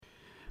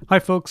Hi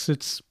folks,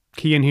 it's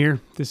Cian here.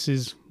 This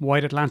is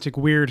White Atlantic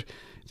Weird,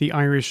 the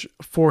Irish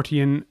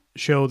Fortean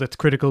show that's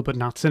critical but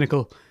not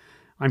cynical.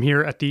 I'm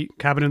here at the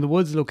Cabin in the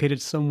Woods,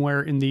 located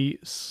somewhere in the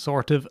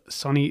sort of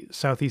sunny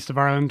southeast of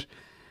Ireland.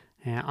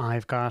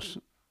 I've got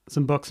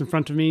some books in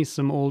front of me,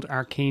 some old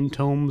arcane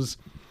tomes,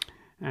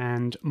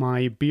 and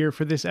my beer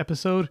for this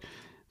episode.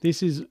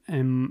 This is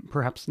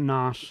perhaps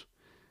not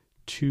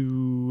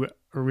too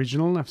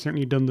original. I've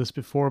certainly done this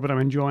before, but I'm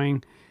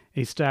enjoying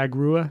a Stag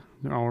Rua,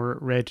 or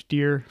Red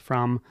Deer,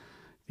 from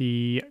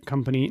the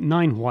company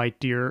Nine White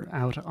Deer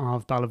out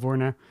of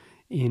Ballavourna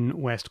in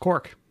West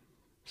Cork.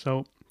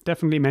 So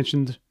definitely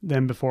mentioned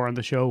them before on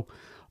the show,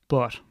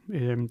 but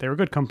they're a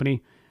good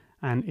company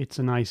and it's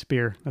a nice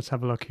beer. Let's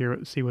have a look here,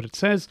 see what it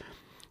says.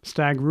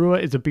 Stag Rua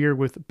is a beer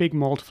with big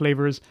malt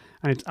flavours,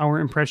 and it's our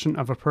impression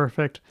of a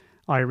perfect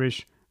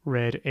Irish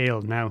red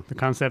ale. Now, the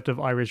concept of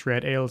Irish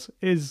red ales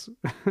is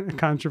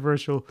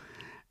controversial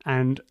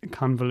and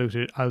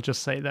convoluted. I'll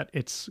just say that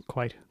it's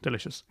quite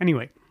delicious.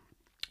 Anyway,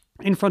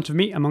 in front of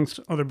me, amongst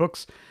other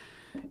books,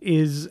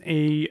 is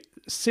a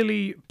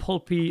silly,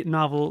 pulpy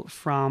novel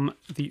from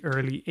the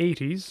early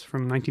 80s,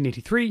 from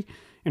 1983,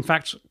 in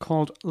fact,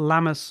 called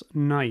Lammas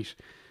Night.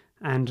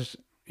 And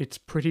it's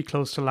pretty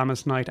close to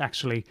Lammas Night,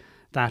 actually,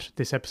 that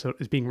this episode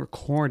is being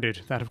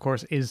recorded. That, of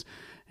course, is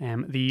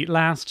the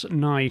last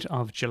night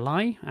of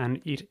July,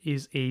 and it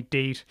is a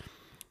date,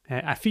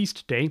 a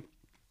feast day,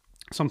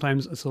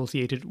 sometimes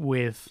associated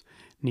with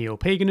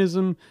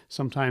neo-paganism,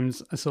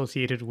 sometimes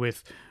associated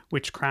with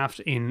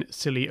witchcraft in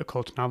silly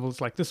occult novels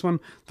like this one.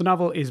 The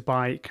novel is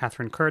by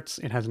Katherine Kurtz.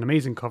 It has an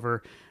amazing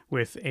cover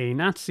with a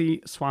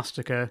Nazi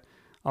swastika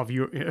of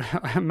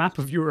a map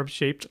of Europe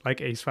shaped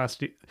like a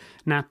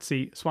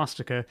Nazi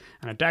swastika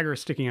and a dagger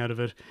sticking out of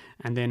it,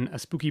 and then a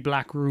spooky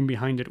black room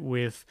behind it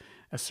with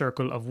a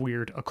circle of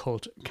weird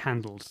occult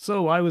candles.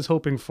 So I was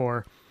hoping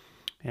for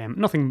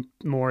nothing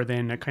more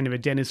than a kind of a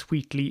Dennis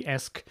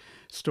Wheatley-esque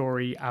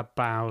story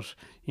about,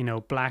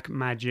 black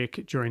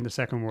magic during the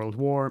Second World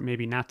War,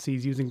 maybe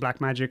Nazis using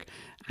black magic.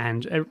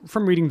 And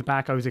from reading the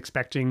back, I was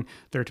expecting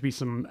there to be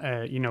some,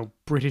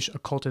 British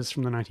occultists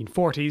from the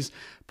 1940s,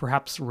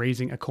 perhaps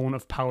raising a cone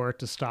of power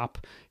to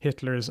stop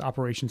Hitler's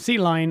Operation Sea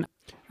Lion,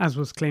 as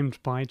was claimed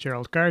by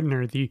Gerald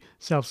Gardner, the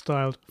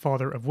self-styled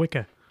father of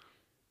Wicca.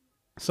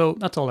 So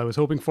that's all I was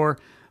hoping for.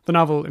 The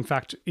novel, in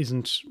fact,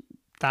 isn't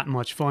that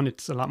much fun.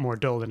 It's a lot more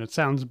dull than it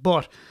sounds,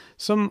 but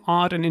some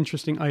odd and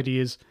interesting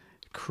ideas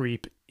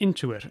creep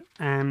into it.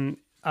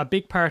 A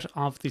big part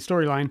of the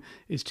storyline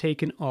is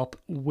taken up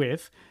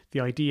with the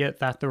idea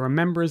that there are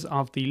members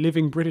of the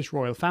living British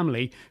royal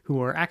family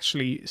who are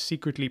actually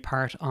secretly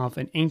part of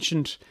an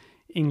ancient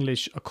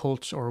English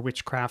occult or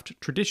witchcraft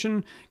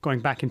tradition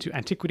going back into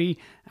antiquity,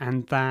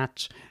 and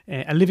that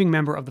a living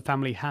member of the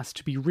family has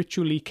to be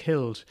ritually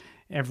killed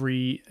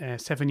every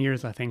 7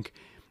 years, I think,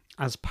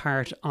 as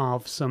part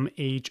of some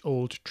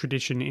age-old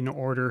tradition in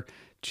order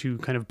to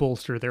kind of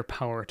bolster their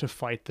power to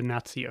fight the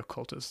Nazi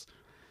occultists.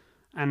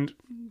 And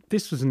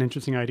this was an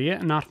interesting idea,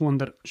 and not one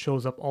that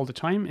shows up all the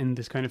time in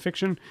this kind of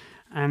fiction.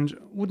 And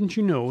wouldn't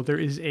you know, there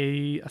is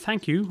a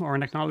thank you or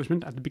an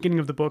acknowledgement at the beginning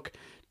of the book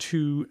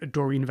to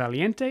Doreen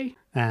Valiente,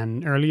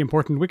 an early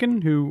important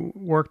Wiccan who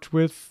worked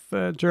with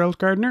Gerald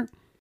Gardner,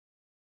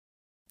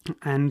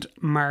 and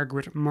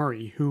Margaret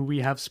Murray, who we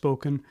have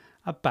spoken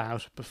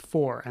about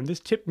before. And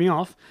this tipped me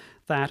off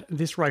that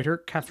this writer,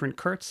 Katherine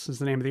Kurtz, is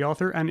the name of the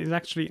author, and is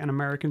actually an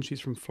American. She's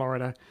from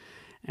Florida.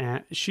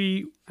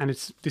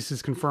 This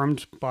is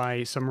confirmed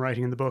by some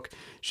writing in the book,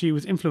 she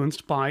was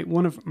influenced by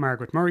one of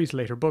Margaret Murray's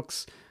later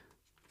books,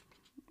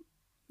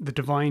 The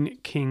Divine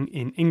King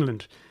in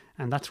England.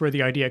 And that's where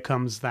the idea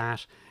comes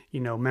that,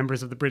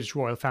 members of the British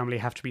royal family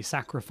have to be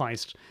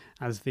sacrificed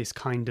as this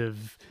kind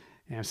of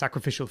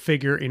sacrificial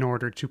figure in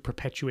order to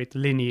perpetuate the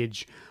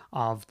lineage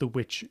of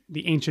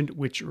the ancient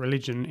witch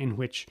religion in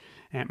which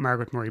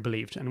Margaret Murray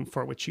believed and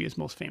for which she is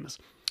most famous.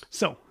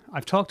 So,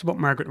 I've talked about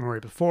Margaret Murray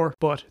before,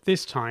 but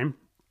this time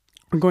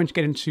I'm going to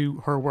get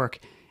into her work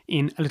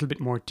in a little bit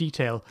more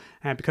detail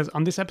because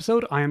on this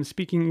episode I am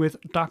speaking with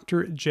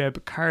Dr.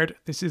 Jeb Card.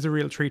 This is a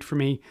real treat for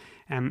me.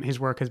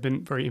 His work has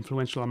been very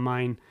influential on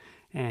mine.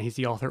 He's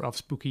the author of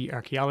Spooky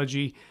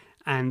Archaeology,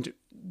 and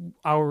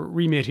our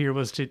remit here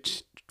was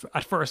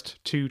at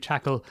first to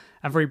tackle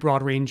a very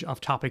broad range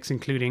of topics,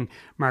 including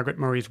Margaret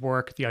Murray's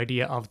work, the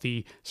idea of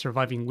the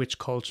surviving witch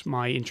cult,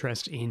 my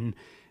interest in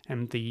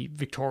the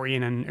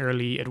Victorian and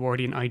early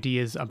Edwardian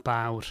ideas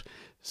about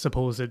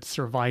supposed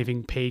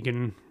surviving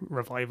pagan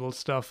revival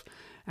stuff,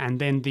 and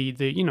then the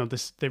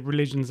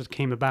religions that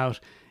came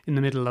about in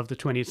the middle of the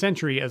 20th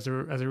century as a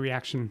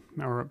reaction,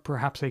 or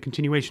perhaps a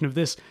continuation of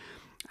this.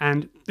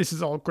 And this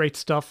is all great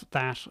stuff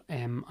that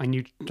I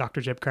knew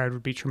Dr. Jeb Card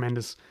would be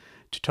tremendous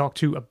to talk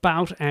to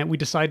about, and we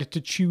decided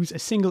to choose a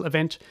single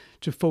event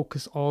to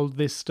focus all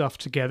this stuff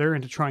together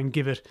and to try and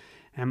give it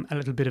a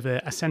little bit of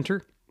a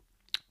center.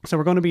 So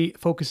we're going to be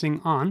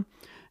focusing on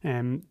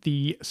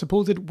the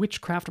supposed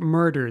witchcraft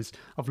murders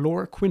of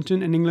Laura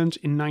Quinton in England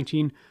in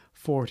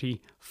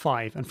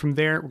 1945. And from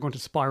there, we're going to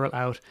spiral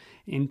out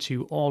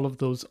into all of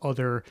those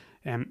other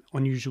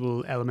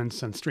unusual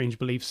elements and strange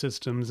belief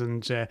systems,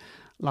 and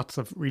lots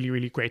of really,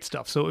 really great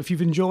stuff. So if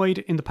you've enjoyed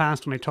in the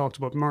past when I talked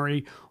about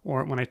Murray,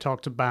 or when I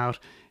talked about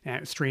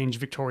strange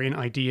Victorian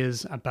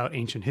ideas about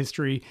ancient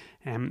history,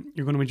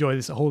 you're going to enjoy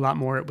this a whole lot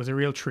more. It was a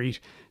real treat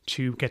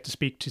to get to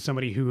speak to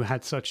somebody who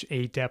had such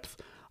a depth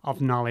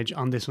of knowledge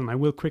on this one. I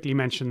will quickly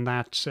mention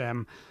that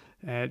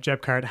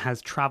Jeb Card has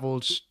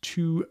travelled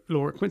to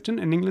Lower Quinton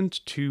in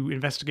England to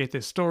investigate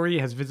this story,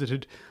 has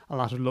visited a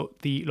lot of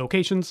the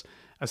locations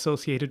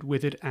associated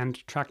with it,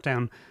 and tracked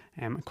down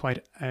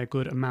quite a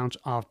good amount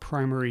of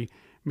primary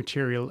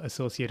material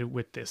associated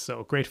with this.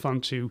 So great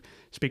fun to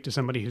speak to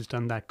somebody who's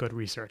done that good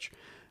research.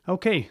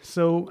 Okay,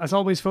 so as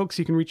always, folks,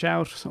 you can reach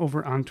out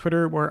over on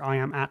Twitter, where I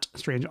am at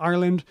Strange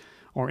Ireland,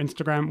 or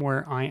Instagram,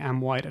 where I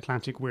am Wide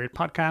Atlantic Weird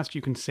Podcast.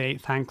 You can say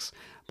thanks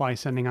by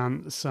sending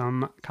on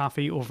some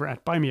coffee over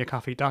at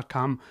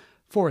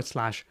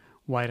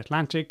buymeacoffee.com/Wide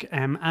Atlantic.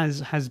 As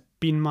has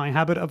been my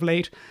habit of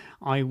late,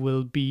 I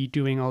will be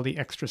doing all the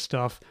extra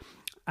stuff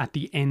at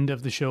the end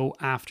of the show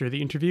after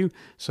the interview.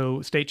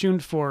 So stay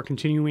tuned for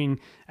continuing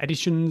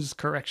additions,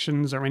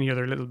 corrections, or any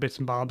other little bits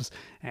and bobs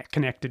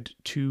connected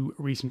to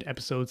recent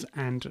episodes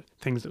and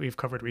things that we've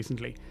covered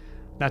recently.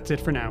 That's it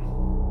for now.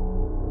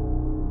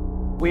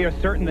 We are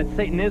certain that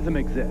Satanism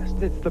exists.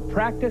 It's the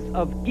practice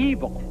of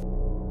evil.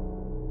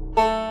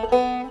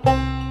 And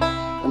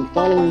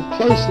following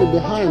closely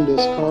behind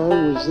this car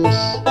was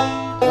this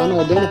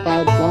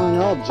unidentified flying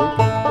object.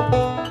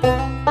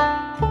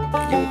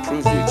 You will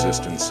prove the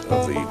existence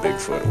of the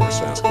Bigfoot or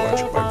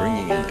Sasquatch by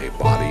bringing in a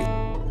body.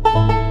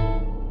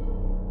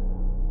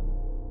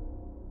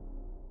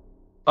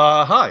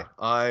 Hi,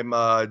 I'm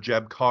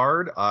Jeb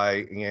Card.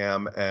 I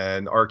am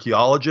an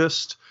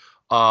archaeologist.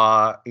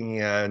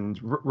 And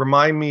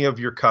remind me of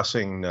your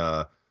cussing.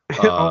 I'm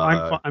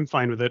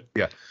fine with it.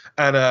 Yeah,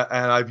 and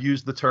I've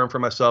used the term for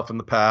myself in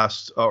the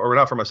past, or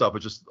not for myself,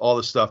 but just all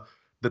this stuff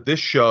that this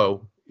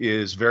show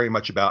is very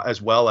much about,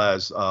 as well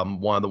as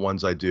one of the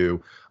ones I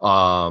do,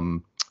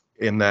 and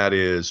that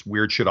is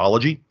weird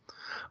shitology.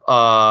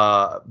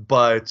 Yeah,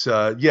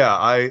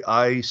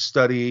 I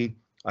study.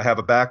 I have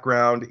a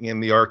background in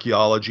the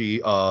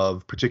archaeology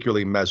of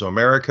particularly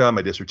Mesoamerica.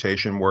 My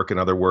dissertation work and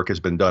other work has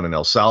been done in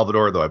El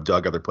Salvador, though I've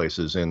dug other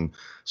places in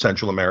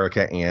Central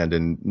America and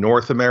in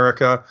North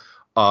America.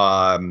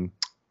 Working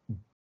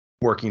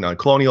on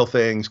colonial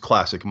things,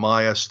 classic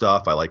Maya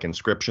stuff. I like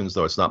inscriptions,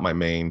 though it's not my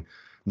main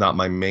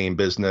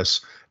business.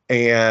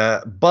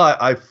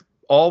 But I've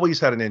always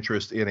had an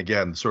interest in,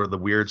 again, sort of the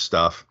weird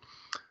stuff,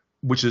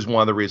 which is one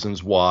of the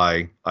reasons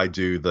why I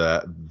do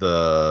the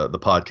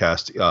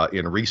podcast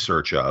in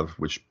research of,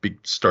 which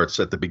starts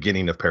at the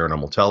beginning of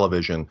paranormal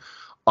television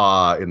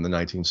in the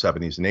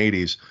 1970s and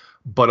 80s.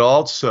 But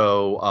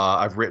also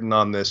I've written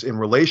on this in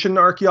relation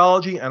to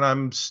archaeology, and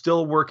I'm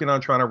still working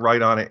on trying to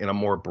write on it in a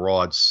more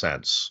broad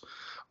sense.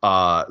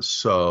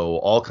 So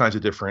all kinds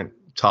of different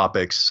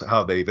topics,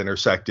 how they've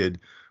intersected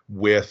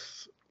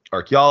with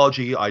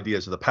archaeology,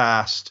 ideas of the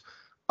past,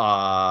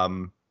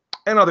 and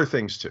other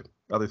things too.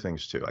 I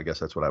guess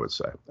that's what I would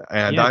say.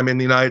 And yeah. I'm in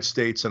the United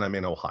States, and I'm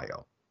in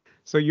Ohio.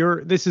 So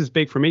this is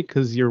big for me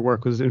because your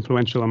work was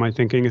influential on my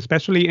thinking,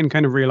 especially in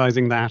kind of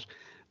realizing that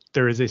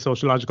there is a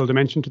sociological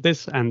dimension to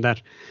this, and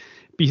that,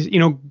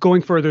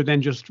 going further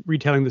than just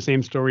retelling the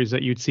same stories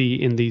that you'd see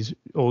in these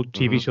old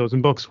TV shows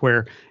and books,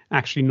 where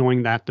actually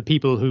knowing that the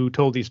people who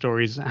told these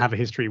stories have a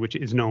history which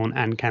is known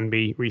and can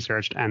be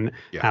researched, and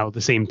how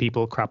the same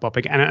people crop up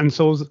again. And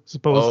so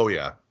suppose. Oh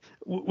yeah.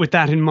 With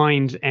that in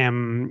mind,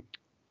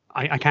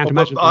 I can't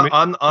imagine.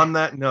 On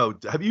that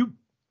note, have you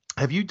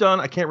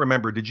done? I can't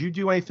remember. Did you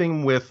do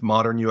anything with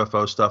modern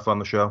UFO stuff on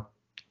the show?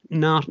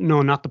 Not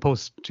the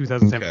post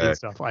 2017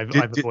 stuff. I've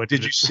avoided.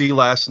 Did you see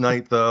last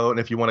night though? And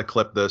if you want to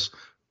clip this,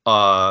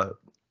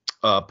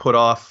 Put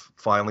Off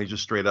finally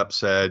just straight up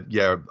said,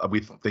 "Yeah, we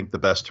think the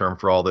best term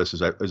for all this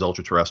is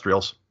ultra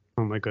terrestrials."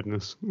 Oh my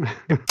goodness.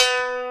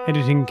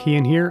 Editing key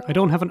in here. I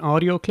don't have an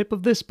audio clip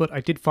of this, but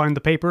I did find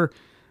the paper.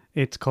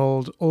 It's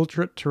called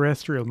Ultra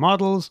Terrestrial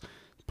Models,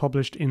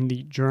 published in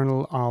the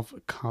Journal of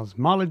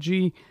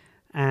Cosmology,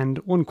 and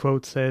one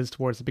quote says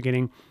towards the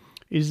beginning,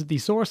 "Is the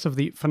source of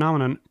the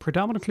phenomenon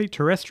predominantly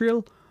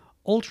terrestrial,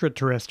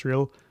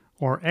 ultra-terrestrial,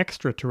 or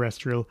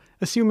extraterrestrial,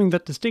 assuming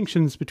that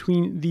distinctions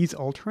between these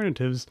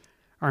alternatives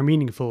are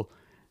meaningful?"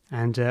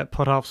 And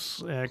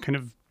Put-Off's kind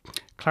of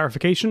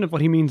clarification of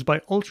what he means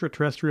by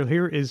ultra-terrestrial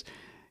here is,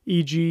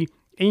 e.g.,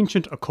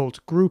 ancient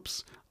occult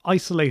groups,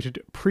 isolated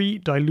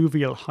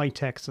pre-diluvial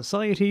high-tech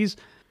societies,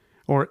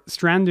 or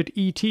stranded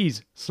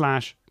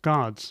ETs/gods.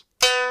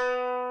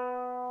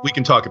 We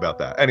can talk about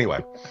that.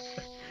 Anyway.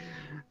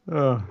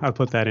 I'll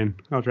put that in.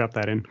 I'll drop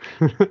that in.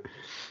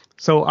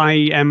 So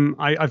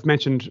I've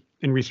mentioned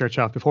in Research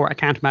Off before, I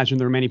can't imagine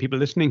there are many people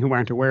listening who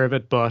aren't aware of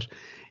it, but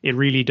it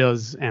really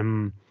does,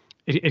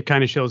 it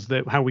kind of shows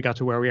how we got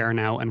to where we are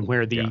now, and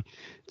where the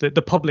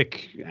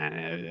public,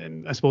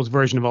 I suppose,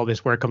 version of all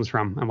this, where it comes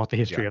from and what the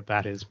history of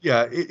that is.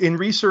 Yeah, in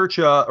research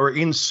or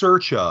in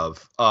search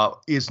of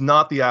is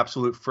not the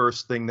absolute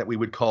first thing that we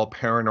would call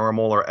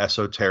paranormal or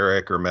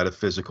esoteric or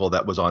metaphysical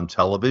that was on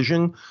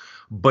television,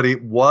 but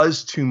it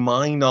was, to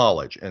my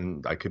knowledge,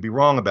 and I could be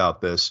wrong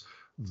about this,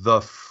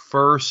 the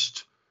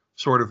first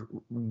sort of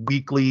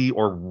weekly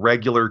or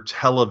regular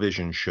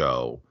television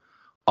show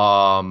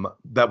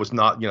that was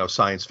not,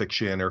 science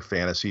fiction or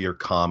fantasy or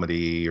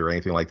comedy or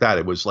anything like that.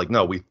 It was like,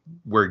 no,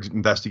 we're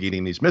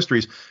investigating these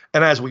mysteries.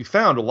 And as we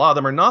found, a lot of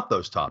them are not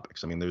those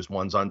topics. I mean, there's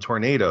ones on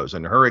tornadoes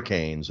and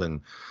hurricanes,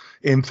 and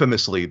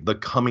infamously the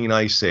coming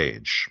ice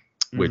age,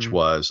 which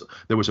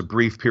there was a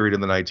brief period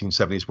in the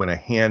 1970s when a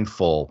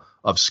handful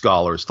of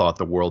scholars thought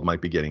the world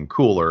might be getting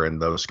cooler.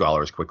 And those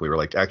scholars quickly were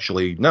like,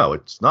 actually, no,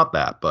 it's not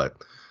that. But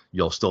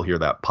you'll still hear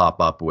that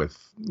pop up with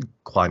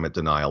climate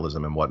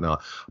denialism and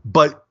whatnot.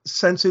 But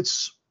since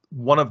it's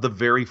one of the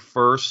very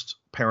first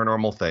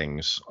paranormal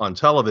things on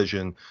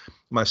television,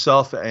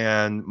 myself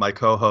and my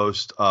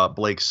co-host,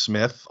 Blake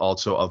Smith,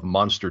 also of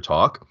Monster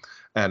Talk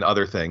and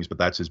other things, but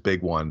that's his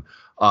big one,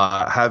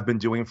 have been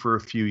doing for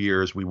a few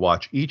years. We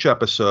watch each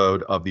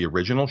episode of the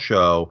original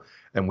show,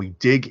 and we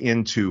dig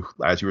into,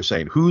 as you were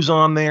saying, who's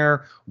on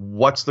there,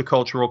 what's the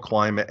cultural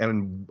climate,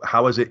 and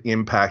how has it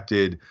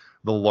impacted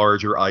the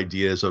larger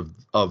ideas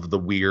of the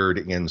weird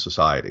in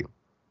society.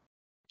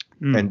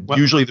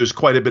 Usually there's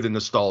quite a bit of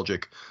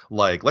nostalgic,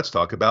 like, let's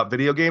talk about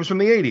video games from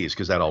the 80s,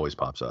 because that always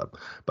pops up.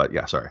 But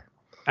yeah, sorry.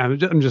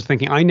 I'm just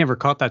thinking, I never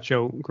caught that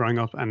show growing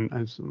up, and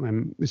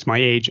it's my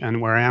age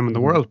and where I am in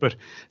the world. But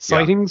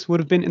Sightings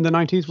would have been in the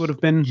 90s, would have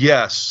been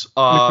yes,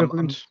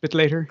 equivalent a bit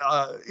later.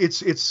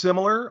 It's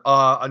similar.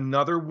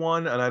 Another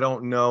one, and I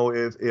don't know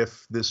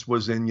if this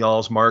was in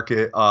y'all's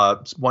market.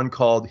 One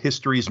called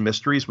History's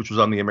Mysteries, which was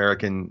on the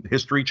American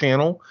History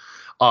Channel,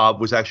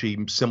 was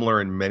actually similar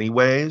in many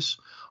ways.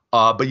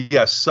 But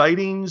yes,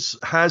 Sightings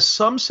has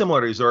some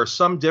similarities. There are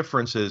some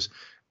differences.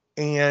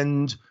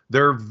 And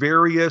there are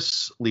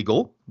various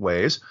legal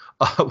ways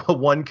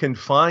one can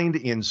find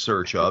In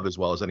Search Of, as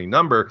well as any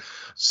number.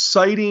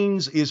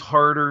 Sightings is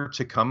harder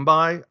to come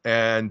by,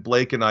 and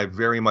Blake and I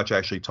very much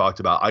actually talked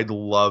about, I would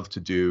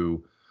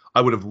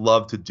have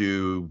loved to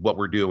do what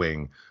we're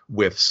doing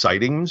with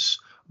Sightings,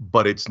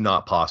 but it's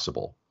not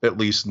possible, at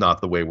least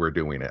not the way we're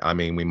doing it. I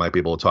mean, we might be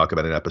able to talk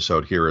about an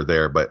episode here or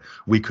there, but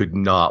we could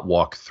not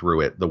walk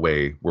through it the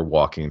way we're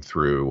walking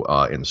through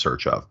In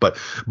Search Of. But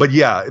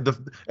yeah,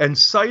 and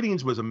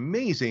Sightings was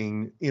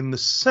amazing in the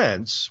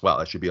sense, well,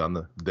 that should be put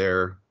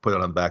it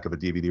on the back of a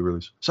DVD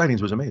release.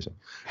 Sightings was amazing.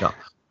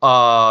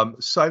 No,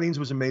 Sightings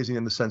was amazing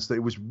in the sense that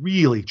it was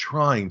really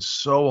trying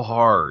so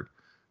hard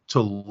to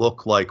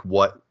look like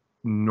what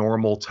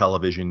normal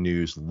television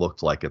news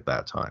looked like at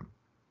that time.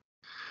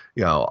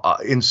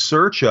 In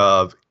Search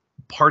Of,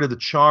 part of the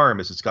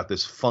charm is it's got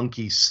this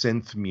funky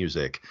synth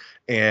music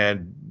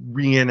and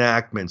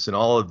reenactments and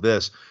all of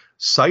this.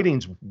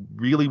 Sightings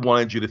really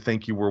wanted you to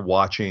think you were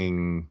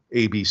watching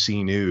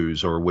ABC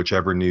News or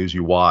whichever news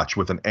you watch,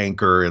 with an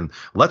anchor and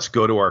let's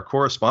go to our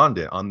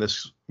correspondent on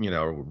this,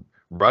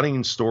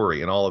 running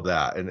story and all of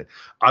that. And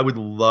I would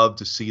love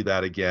to see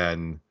that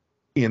again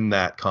in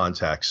that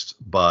context,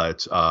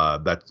 but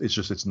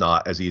it's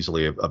not as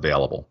easily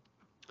available.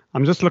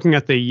 I'm just looking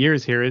at the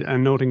years here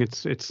and noting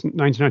it's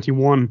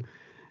 1991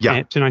 to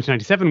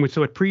 1997,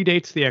 so it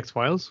predates the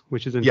X-Files,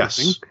 which is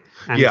interesting. Yes.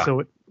 And so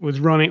it was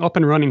up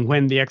and running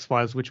when the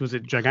X-Files, which was a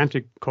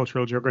gigantic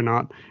cultural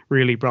juggernaut,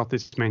 really brought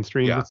this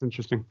mainstream. Yeah. That's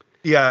interesting.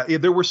 Yeah,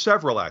 there were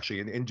several actually.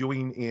 In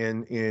doing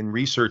in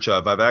research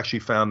of, I've actually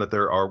found that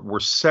were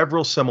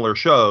several similar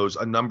shows.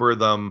 A number of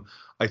them,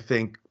 I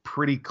think,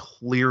 pretty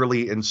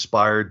clearly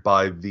inspired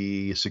by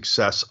the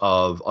success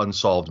of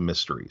Unsolved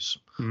Mysteries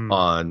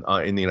on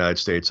in the United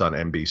States on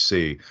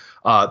NBC.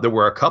 There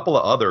were a couple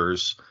of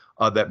others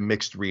that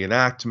mixed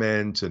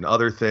reenactment and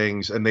other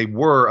things, and they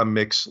were a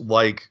mix,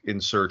 like In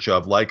Search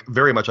Of, like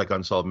very much like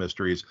Unsolved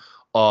Mysteries,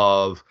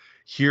 of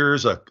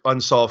here's a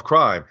unsolved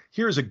crime,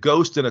 here's a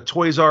ghost in a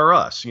Toys R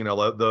Us,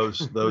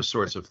 those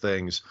sorts of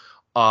things.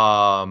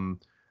 And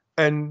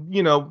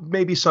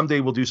maybe someday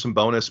we'll do some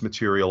bonus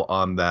material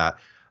on that.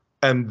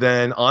 And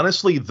then,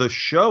 honestly, the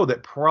show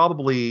that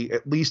probably,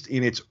 at least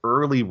in its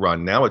early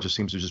run, now it just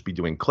seems to just be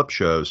doing clip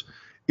shows,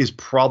 is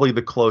probably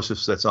the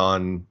closest that's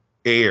on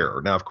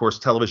air. Now, of course,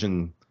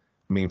 television,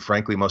 I mean,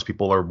 frankly, most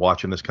people are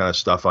watching this kind of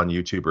stuff on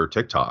YouTube or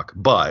TikTok,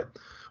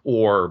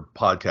 or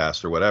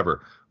podcast or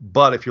whatever.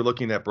 But if you're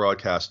looking at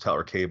broadcast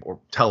or cable or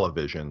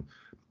television,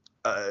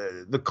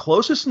 the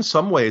closest in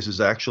some ways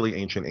is actually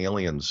Ancient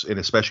Aliens, and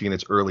especially in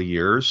its early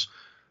years,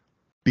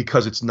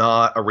 because it's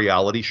not a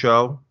reality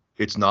show.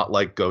 It's not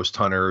like Ghost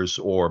Hunters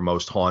or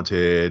Most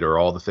Haunted or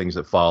all the things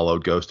that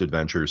followed, Ghost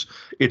Adventures.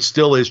 It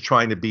still is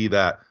trying to be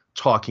that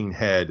talking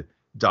head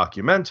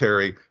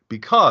documentary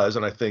because,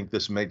 and I think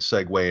this might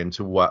segue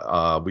into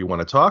what we want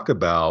to talk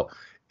about,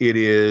 it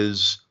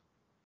is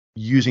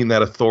using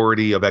that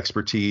authority of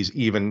expertise,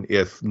 even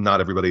if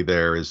not everybody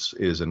there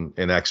is an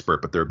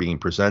expert, but they're being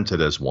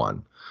presented as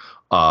one.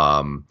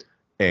 And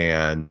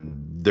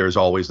there's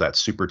always that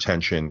super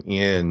tension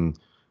in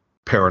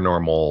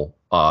paranormal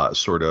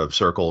sort of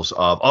circles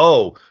of,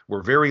 oh,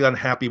 we're very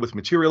unhappy with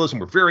materialism.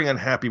 We're very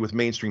unhappy with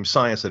mainstream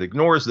science that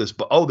ignores this.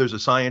 But, oh, there's a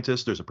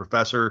scientist, there's a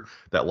professor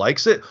that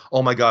likes it.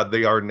 Oh, my God,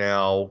 they're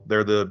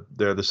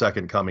the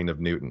second coming of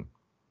Newton.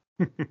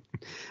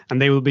 And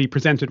they will be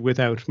presented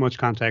without much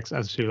context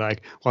as to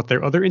like what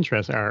their other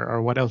interests are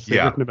or what else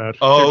they've written about.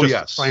 Oh,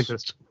 yes,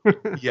 scientists.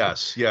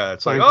 Yes, yeah.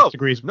 It's Scientist like,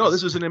 agrees with no, us.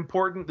 this is an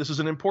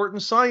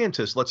important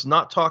scientist. Let's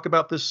not talk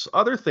about this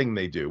other thing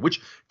they do,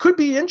 which could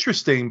be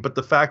interesting. But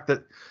the fact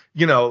that,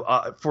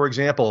 for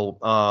example,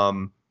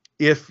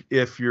 let's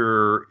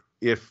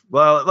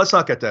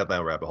not get down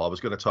that rabbit hole. I was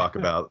going to talk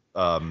about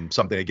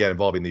something again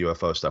involving the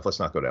UFO stuff. Let's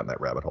not go down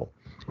that rabbit hole.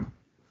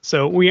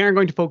 So we are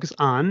going to focus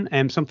on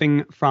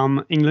something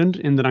from England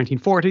in the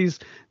 1940s.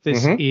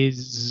 This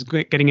is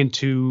getting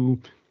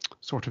into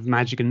sort of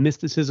magic and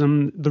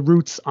mysticism, the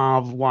roots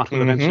of what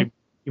will eventually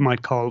you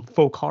might call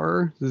folk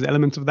horror. There's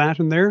elements of that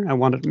in there. I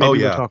wanted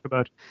maybe we'll talk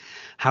about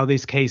how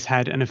this case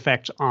had an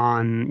effect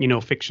on,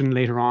 fiction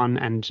later on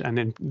and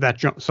in that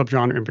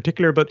subgenre in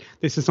particular. But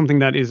this is something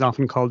that is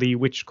often called the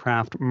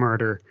witchcraft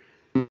murder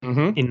in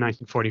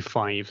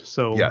 1945.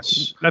 So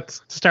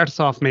let's start us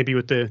off maybe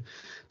with the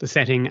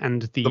setting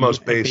and the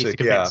most basic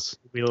events.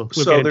 We'll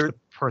get into the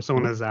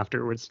personas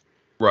afterwards.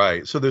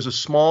 Right. So there's a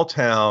small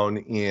town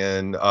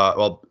in,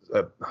 a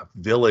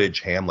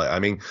village, hamlet. I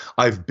mean,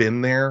 I've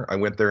been there. I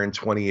went there in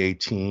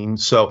 2018.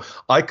 So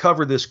I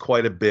cover this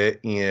quite a bit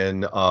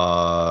in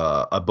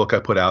a book I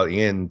put out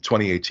in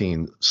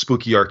 2018,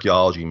 Spooky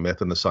Archaeology,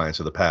 Myth and the Science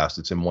of the Past.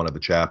 It's in one of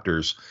the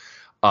chapters.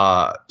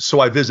 So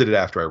I visited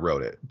after I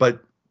wrote it.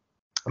 But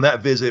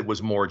that visit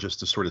was more just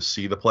to sort of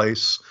see the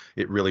place.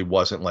 It really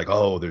wasn't like,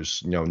 oh,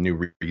 there's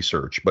new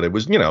research, but it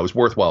was, it was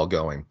worthwhile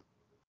going.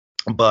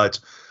 But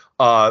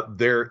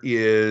there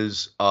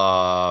is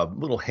a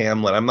little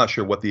hamlet. I'm not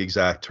sure what the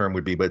exact term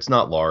would be, but it's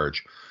not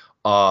large,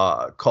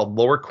 called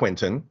Lower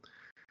Quinton.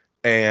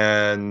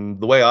 And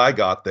the way I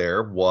got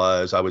there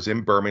was I was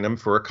in Birmingham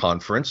for a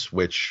conference,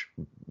 which,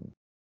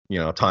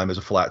 time is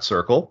a flat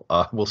circle.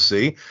 We'll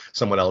see.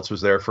 Someone else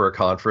was there for a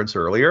conference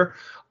earlier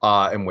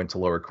and went to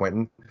Lower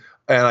Quinton.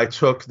 And I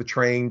took the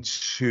train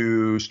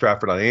to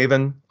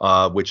Stratford-on-Avon,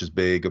 which is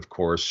big, of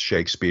course,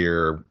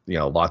 Shakespeare,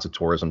 lots of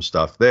tourism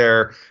stuff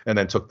there, and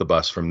then took the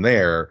bus from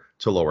there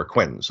to Lower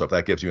Quinton. So if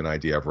that gives you an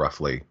idea of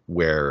roughly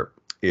where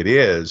it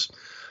is.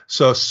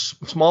 So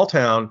small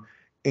town,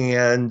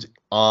 and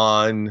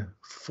on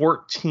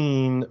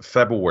 14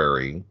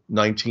 February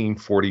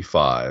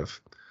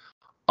 1945,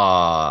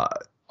 a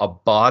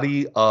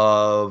body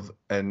of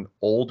an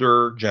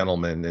older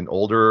gentleman,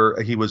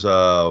 he was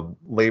a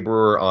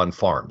laborer on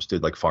farms,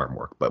 did like farm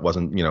work, but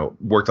wasn't,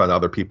 worked on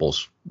other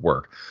people's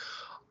work,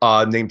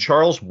 named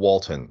Charles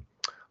Walton,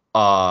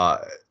 was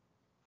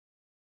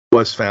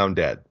found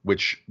dead,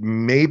 which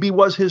maybe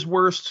was his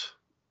worst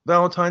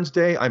Valentine's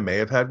Day. I may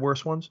have had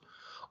worse ones.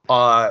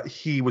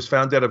 He was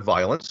found dead of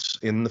violence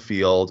in the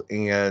field,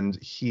 and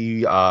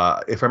he, if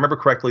I remember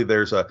correctly,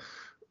 there's a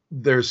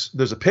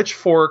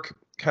pitchfork.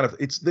 Kind of,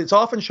 it's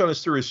often shown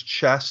as through his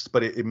chest,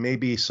 but it may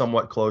be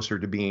somewhat closer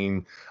to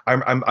being.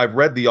 I've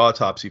read the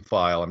autopsy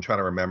file. I'm trying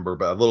to remember,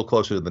 but a little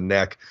closer to the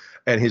neck,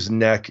 and his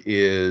neck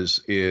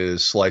is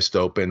sliced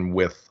open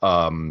with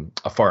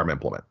a farm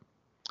implement,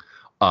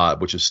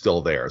 which is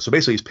still there. So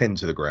basically, he's pinned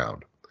to the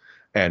ground,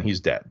 and he's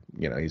dead.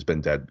 He's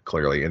been dead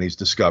clearly, and he's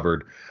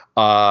discovered.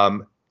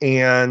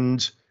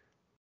 And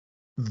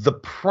the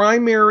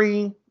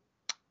primary,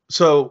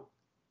 so.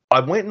 I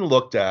went and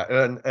looked at,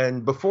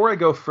 and before I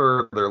go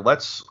further,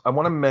 I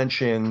want to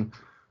mention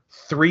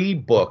 3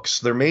 books.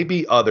 There may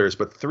be others,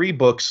 but 3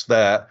 books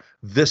that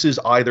this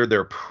is either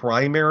their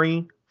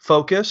primary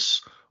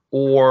focus,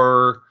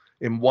 or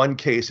in one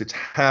case, it's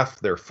half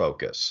their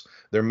focus.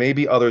 There may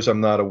be others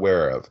I'm not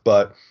aware of,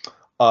 but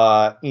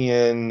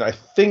in, I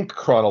think,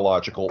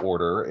 chronological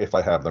order, if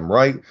I have them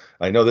right.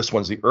 I know this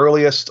one's the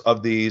earliest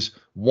of these.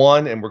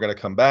 One, and we're going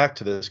to come back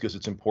to this because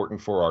it's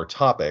important for our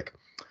topic,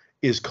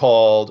 is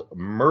called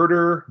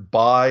Murder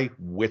by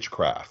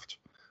Witchcraft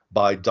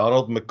by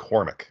Donald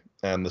McCormick.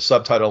 And the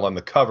subtitle on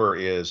the cover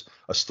is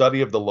A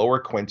Study of the Lower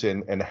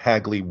Quinton and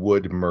Hagley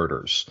Wood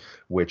Murders,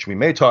 which we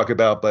may talk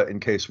about, but in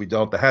case we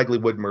don't, the Hagley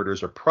Wood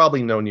Murders are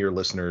probably known to your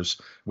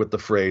listeners with the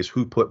phrase,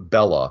 "Who put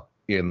Bella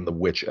in the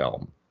Witch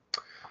Elm?"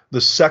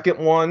 The second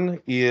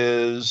one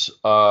is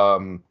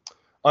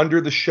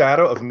Under the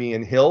Shadow of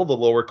Meehan Hill, the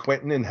Lower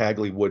Quinton and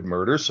Hagley Wood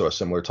Murders, so a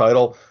similar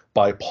title,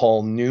 by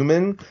Paul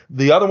Newman.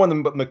 The other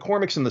one,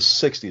 McCormick's in the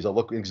 60s. I'll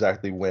look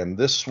exactly when.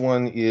 This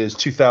one is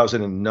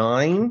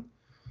 2009.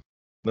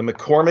 The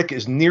McCormick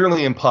is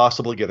nearly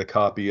impossible to get a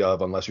copy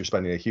of unless you're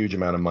spending a huge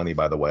amount of money,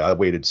 by the way. I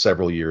waited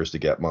several years to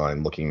get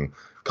mine, looking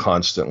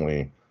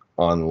constantly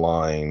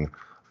online.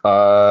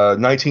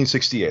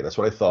 1968, that's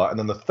what I thought. And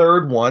then the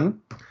third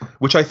one,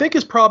 which I think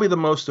is probably the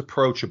most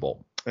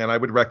approachable, and I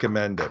would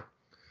recommend it,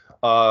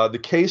 The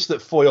Case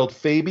That Foiled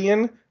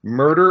Fabian,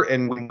 Murder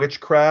and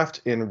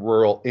Witchcraft in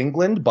Rural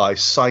England by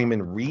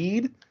Simon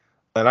Reed.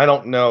 And I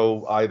don't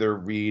know either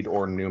Reed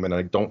or Newman.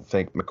 I don't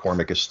think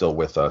McCormick is still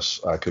with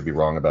us. I could be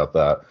wrong about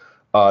that.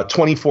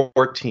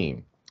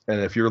 2014.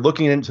 And if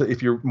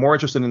you're more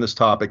interested in this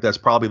topic, that's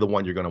probably the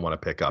one you're going to want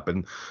to pick up.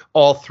 And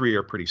all three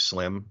are pretty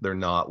slim. They're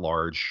not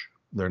large.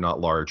 They're not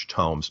large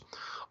tomes.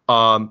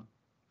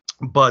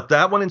 But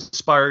that one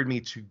inspired me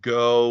to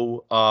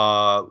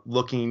go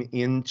looking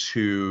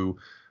into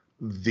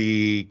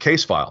the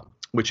case file,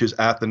 which is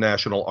at the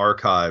National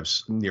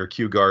Archives near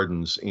Kew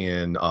Gardens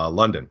in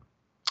London,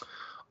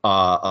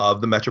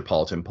 of the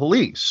Metropolitan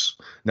Police.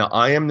 Now,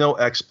 I am no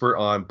expert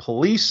on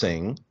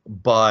policing,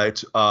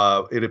 but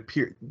it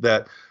appears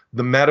that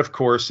the Met, of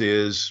course,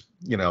 is,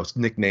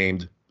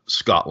 nicknamed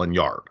Scotland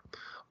Yard.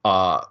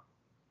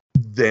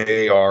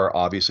 They are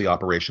obviously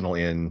operational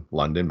in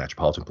London,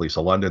 Metropolitan Police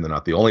of London. They're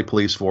not the only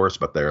police force,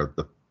 but they're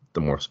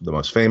the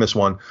most famous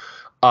one.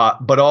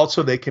 But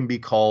also they can be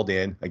called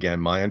in, again,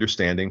 my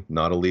understanding,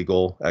 not a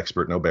legal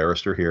expert, no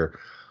barrister here,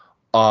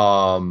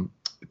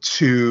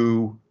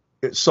 to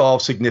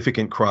solve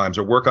significant crimes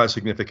or work on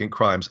significant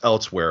crimes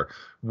elsewhere,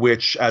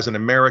 which as an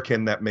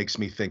American, that makes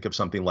me think of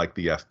something like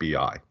the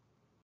FBI,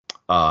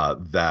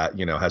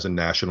 that, has a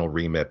national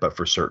remit, but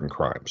for certain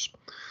crimes.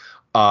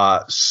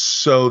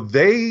 So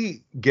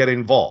they get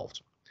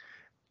involved.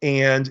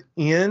 And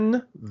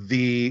in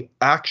the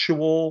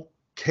actual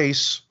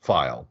case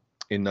file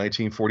in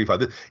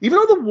 1945, even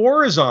though the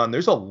war is on,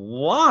 there's a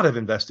lot of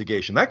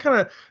investigation.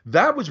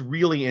 That was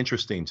really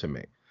interesting to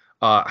me,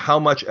 how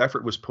much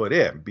effort was put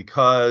in,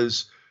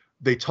 because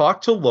they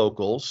talked to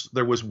locals.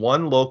 There was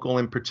one local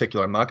in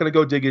particular, I'm not going to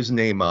go dig his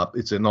name up,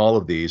 it's in all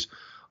of these,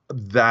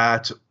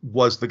 that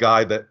was the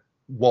guy that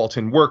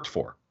Walton worked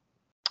for.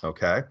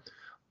 Okay.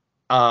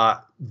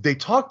 They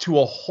talked to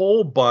a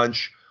whole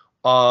bunch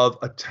of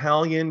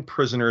Italian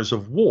prisoners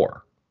of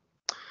war,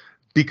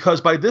 because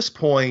by this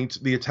point,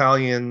 the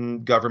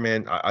Italian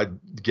government,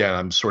 again,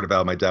 I'm sort of out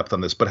of my depth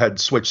on this, but had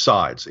switched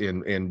sides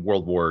in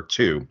World War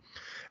II.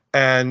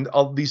 And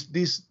all these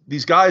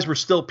guys were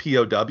still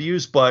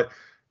POWs, but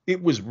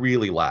it was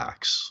really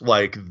lax.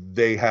 Like,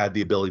 they had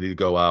the ability to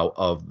go out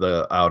of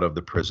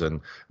the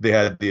prison. They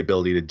had the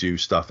ability to do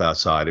stuff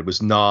outside. It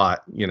was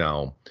not,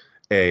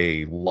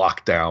 a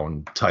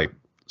lockdown type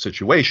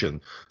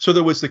situation. So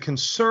there was the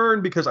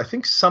concern, because I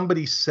think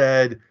somebody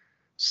said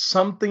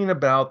something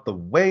about the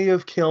way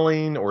of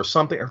killing or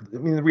something. I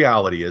mean, the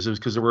reality is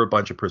because there were a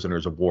bunch of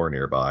prisoners of war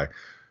nearby.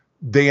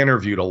 They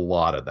interviewed a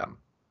lot of them,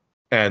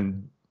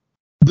 and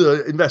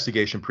the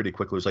investigation pretty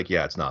quickly was like,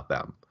 yeah, it's not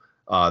them.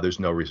 There's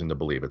no reason to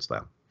believe it's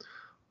them.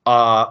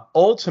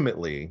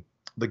 Ultimately,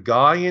 the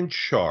guy in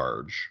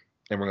charge,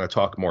 and we're going to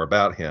talk more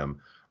about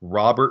him,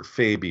 Robert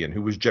Fabian,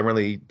 who was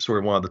generally sort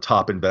of one of the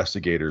top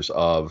investigators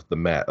of the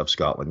Met of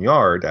Scotland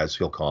Yard, as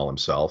he'll call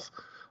himself,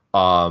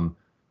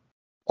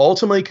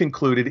 ultimately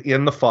concluded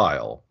in the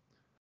file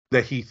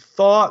that he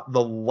thought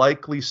the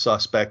likely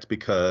suspect,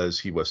 because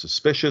he was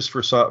suspicious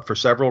for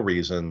several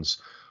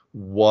reasons,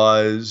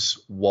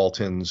 was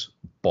Walton's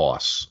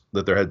boss,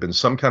 that there had been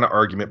some kind of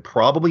argument,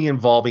 probably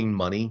involving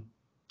money,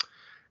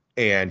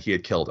 and he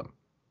had killed him.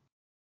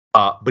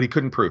 But he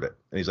couldn't prove it.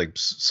 And he's like,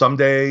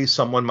 someday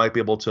someone might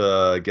be able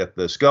to get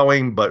this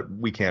going, but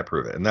we can't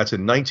prove it. And that's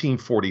in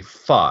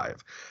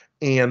 1945.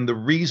 And the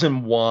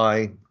reason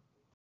why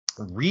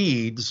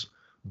Reed's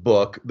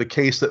book, The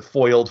Case That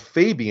Foiled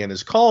Fabian,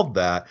 is called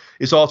that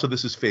is also,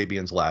 this is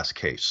Fabian's last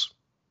case.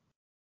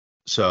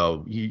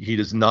 So he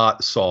does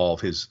not solve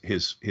his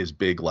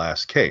big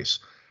last case.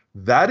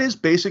 That is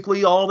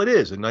basically all it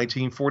is in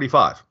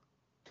 1945.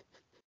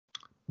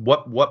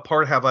 What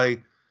part have I,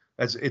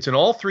 as it's in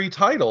all three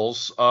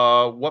titles,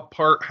 what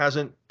part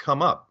hasn't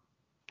come up?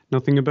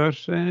 Nothing about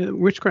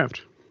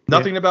witchcraft.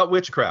 Nothing about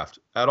witchcraft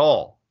at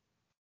all.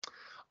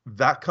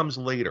 That comes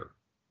later.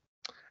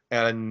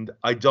 And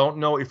I don't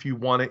know if you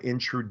want to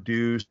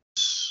introduce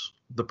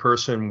the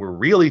person we're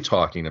really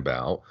talking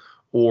about,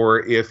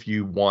 or if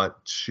you want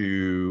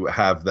to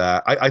have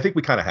that. I think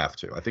we kind of have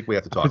to. I think we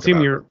have to talk about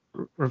it. You're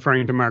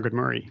referring to Margaret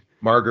Murray.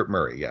 Margaret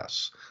Murray,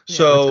 yes. Yeah,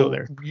 so let's go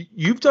there.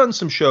 You've done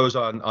some shows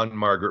on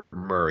Margaret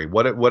Murray.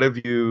 What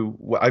have you?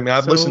 I mean,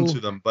 I've listened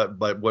to them, but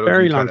what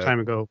very have you long time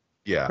ago.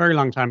 Yeah, very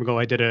long time ago,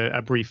 I did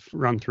a brief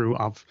run through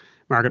of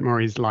Margaret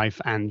Murray's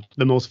life and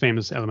the most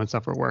famous elements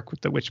of her work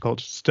with the witch cult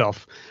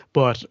stuff.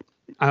 But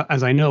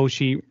as I know,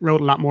 she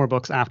wrote a lot more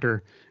books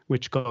after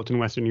witch cult in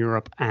Western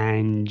Europe,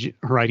 and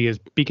her ideas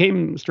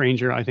became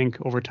stranger, I think,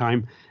 over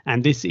time.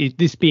 And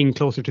this being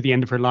closer to the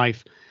end of her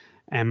life,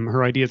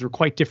 her ideas were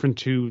quite different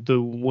to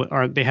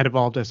or they had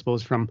evolved, I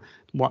suppose, from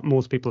what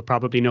most people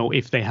probably know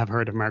if they have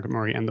heard of Margaret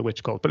Murray and the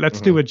witch cult. But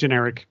let's do a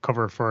generic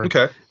cover for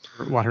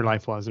what her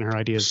life was and her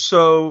ideas.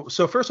 So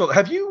first of all,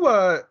 have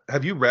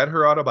you read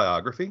her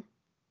autobiography?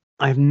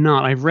 I have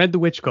not. I've read the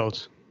witch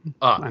cult,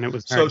 and it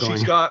was so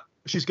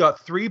she's got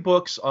 3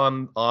 books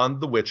on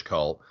the witch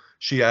cult.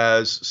 She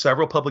has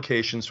several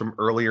publications from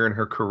earlier in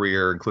her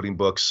career, including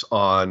books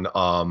on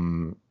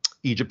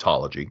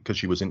Egyptology because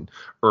she was an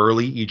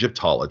early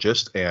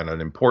Egyptologist and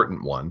an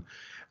important one.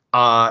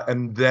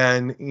 And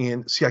then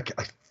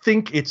I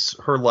think it's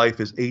her life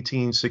is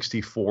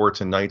 1864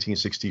 to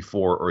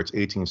 1964, or it's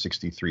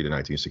 1863 to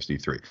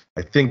 1963.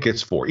 I think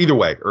it's four. Either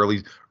way,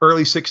 early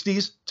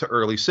 60s to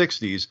early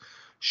 60s.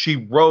 She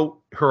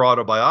wrote her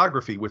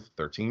autobiography with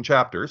 13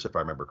 chapters, if I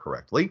remember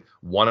correctly,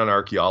 one on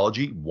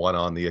archaeology, one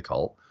on the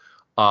occult.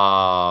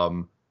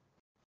 Called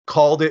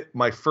it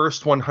My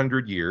First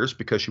 100 Years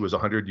because she was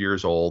 100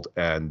 years old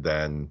and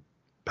then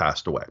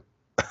passed away,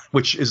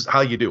 which is how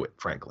you do it,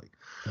 frankly.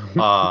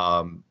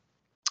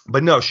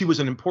 But no, she was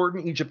an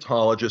important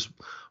Egyptologist,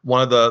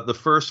 one of the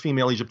first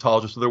female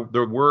Egyptologists.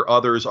 There were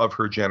others of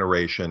her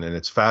generation, and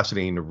it's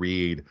fascinating to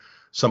read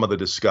some of the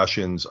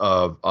discussions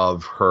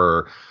of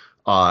her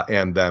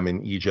and them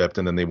in Egypt,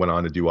 and then they went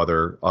on to do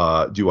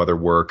other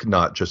work,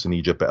 not just in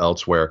Egypt but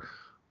elsewhere.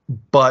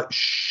 But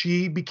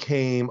she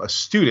became a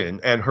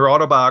student, and her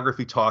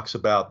autobiography talks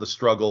about the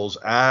struggles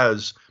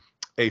as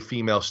a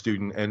female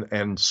student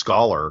and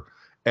scholar,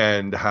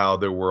 and how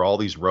there were all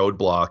these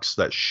roadblocks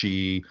that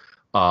she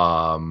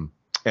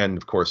and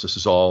of course this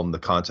is all in the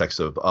context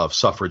of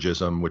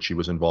suffragism, which she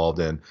was involved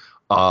in.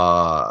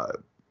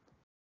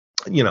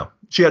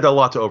 She had a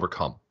lot to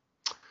overcome.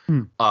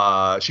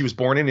 She was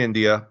born in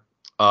India,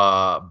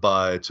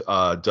 but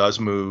does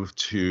move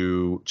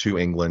to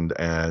England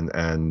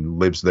and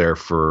lives there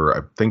for,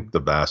 I think, the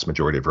vast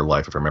majority of her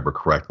life, if I remember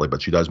correctly.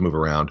 But she does move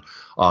around,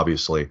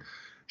 obviously.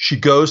 She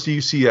goes to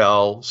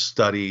UCL,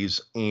 studies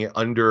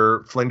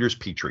under Flinders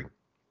Petrie.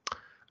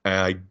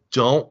 I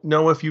don't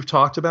know if you've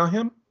talked about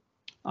him.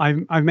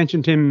 I've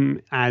mentioned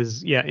him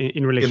as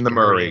in relation in the to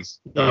Murray.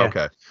 Yeah.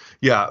 Okay,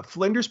 yeah.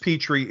 Flinders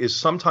Petrie is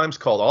sometimes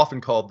often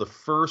called the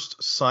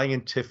first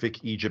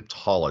scientific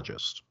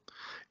Egyptologist,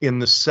 in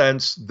the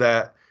sense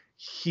that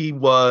he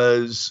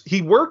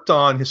worked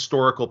on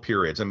historical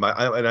periods, and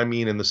I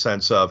mean in the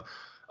sense of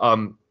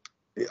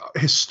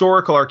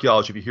historical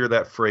archaeology. If you hear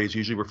that phrase,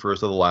 usually refers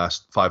to the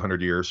last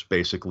 500 years,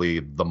 basically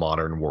the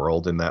modern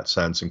world in that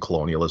sense, and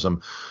colonialism.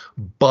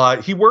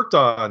 But he worked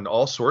on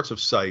all sorts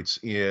of sites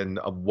in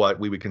what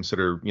we would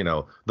consider,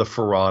 the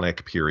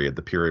Pharaonic period,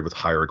 the period with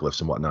hieroglyphs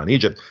and whatnot in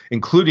Egypt,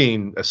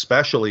 including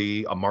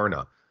especially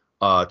Amarna,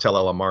 Tel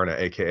El Amarna,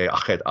 aka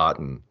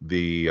Akhenaten,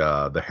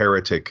 the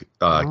heretic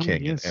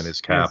king, yes, and his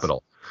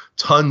capital.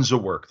 Yes. Tons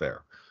of work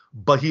there.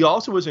 But he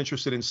also was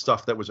interested in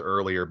stuff that was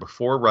earlier,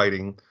 before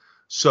writing.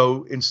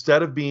 So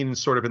instead of being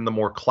sort of in the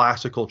more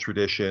classical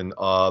tradition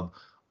of,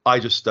 I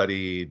just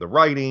study the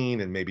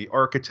writing and maybe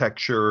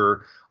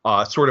architecture,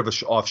 sort of an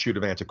offshoot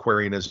of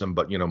antiquarianism,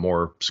 but,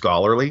 more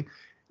scholarly,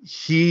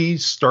 he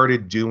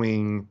started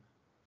doing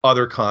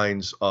other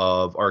kinds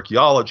of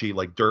archaeology,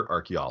 like dirt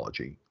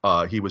archaeology.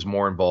 He was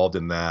more involved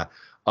in that.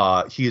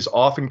 He is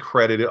often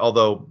credited,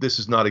 although this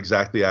is not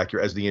exactly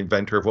accurate, as the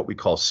inventor of what we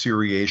call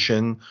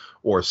seriation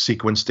or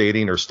sequence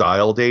dating or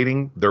style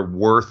dating. There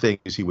were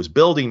things he was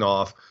building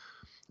off.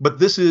 But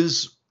this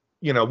is,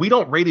 we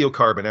don't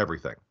radiocarbon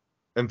everything.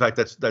 In fact,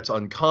 that's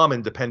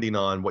uncommon depending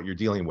on what you're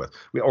dealing with,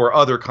 or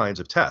other kinds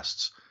of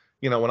tests.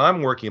 When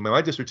I'm working,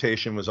 my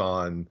dissertation was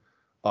on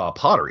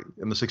pottery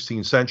in the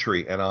 16th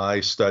century, and I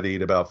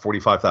studied about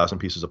 45,000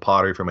 pieces of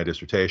pottery for my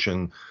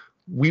dissertation.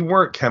 We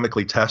weren't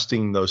chemically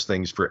testing those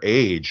things for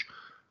age.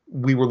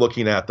 We were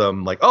looking at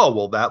them like, oh,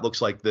 well, that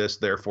looks like this,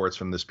 therefore it's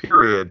from this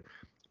period.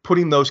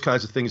 Putting those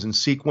kinds of things in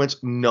sequence,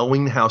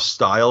 knowing how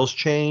styles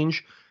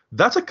change.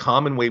 That's a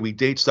common way we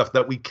date stuff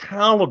that we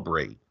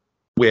calibrate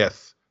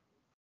with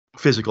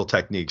physical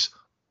techniques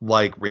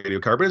like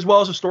radiocarbon, as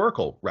well as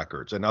historical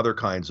records and other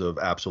kinds of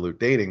absolute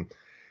dating.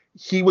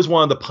 He was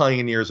one of the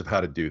pioneers of how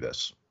to do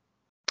this.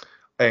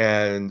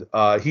 And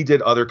he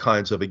did other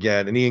kinds of,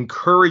 and he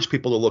encouraged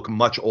people to look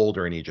much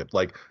older in Egypt,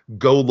 like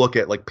go look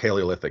at like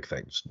Paleolithic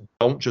things.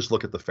 Don't just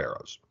look at the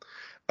pharaohs.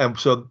 And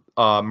so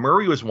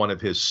Murray was one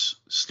of his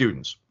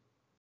students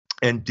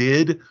and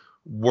did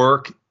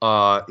work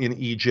in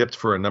Egypt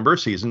for a number of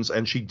seasons,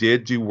 and she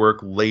did do work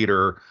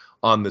later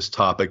on this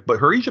topic. But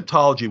her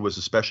Egyptology was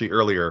especially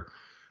earlier.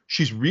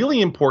 She's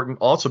really important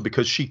also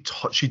because she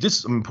did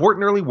some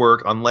important early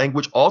work on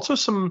language, also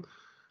some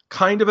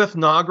kind of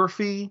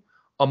ethnography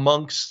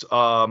amongst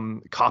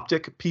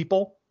Coptic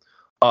people.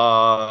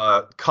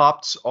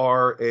 Copts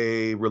are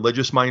a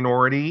religious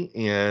minority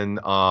in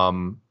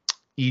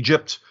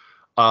Egypt.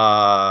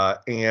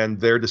 And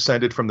they're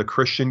descended from the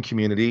Christian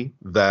community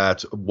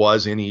that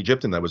was in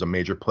Egypt, and that was a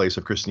major place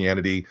of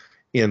Christianity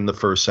in the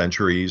first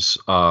centuries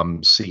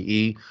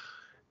CE.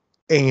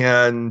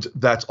 And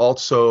that's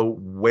also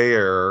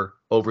where,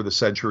 over the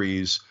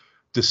centuries,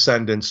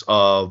 descendants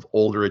of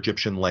older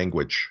Egyptian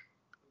language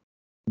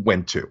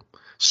went to.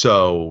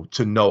 So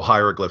to know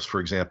hieroglyphs, for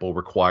example,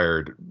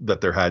 required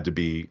that there had to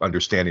be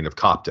understanding of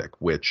Coptic,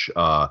 which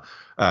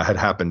had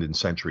happened in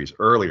centuries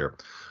earlier.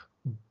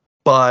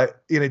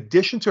 But in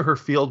addition to her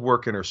field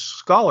work and her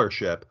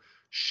scholarship,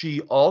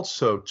 she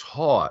also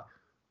taught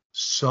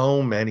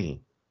so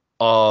many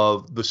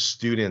of the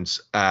students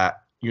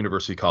at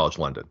University College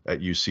London,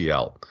 at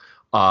UCL.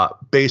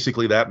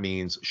 Basically, that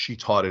means she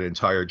taught an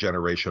entire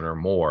generation or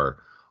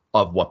more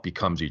of what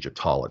becomes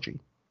Egyptology.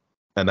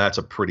 And that's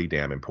a pretty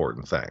damn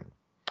important thing.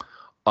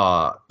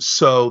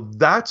 So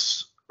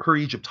that's her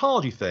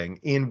Egyptology thing.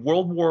 In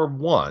World War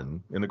I,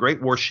 in the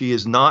Great War, she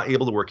is not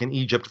able to work in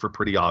Egypt for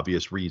pretty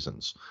obvious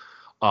reasons.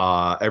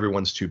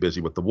 Everyone's too busy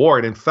with the war.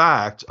 And in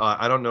fact,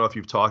 I don't know if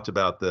you've talked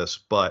about this,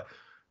 but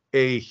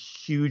a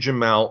huge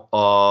amount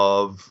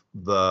of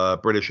the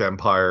British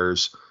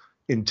Empire's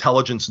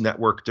intelligence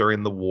network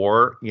during the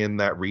war in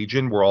that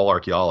region were all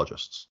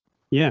archaeologists.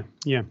 Yeah.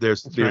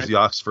 There's right. the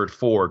Oxford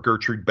Four,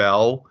 Gertrude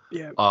Bell,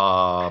 Yeah.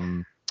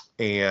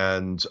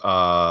 and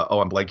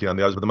I'm blanking on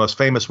the others, but the most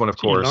famous one, of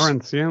course,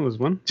 Lawrence, was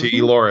one.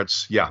 T.E.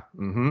 Lawrence, yeah.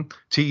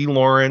 T.E.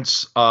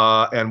 Lawrence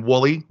and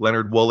Woolley,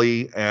 Leonard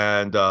Woolley,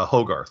 and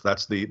Hogarth.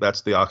 That's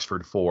the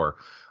Oxford Four.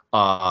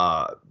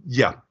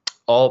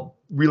 All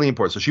really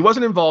important. So she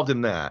wasn't involved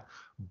in that,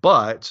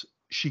 but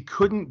she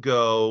couldn't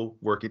go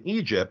work in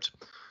Egypt.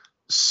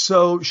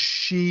 So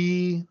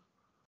she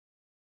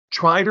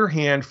tried her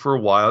hand for a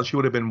while. She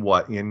would have been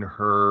in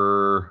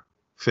her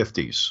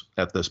 50s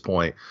at this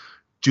point,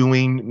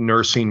 doing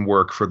nursing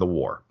work for the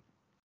war.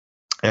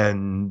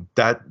 And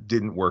that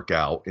didn't work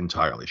out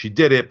entirely. She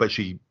did it, but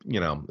she,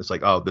 it's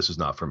like, oh, this is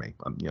not for me.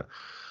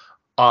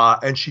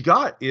 And she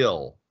got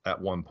ill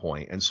at one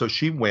point. And so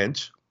she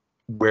went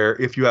where,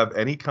 if you have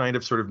any kind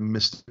of sort of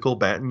mystical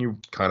bent and you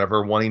kind of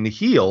are wanting to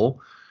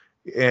heal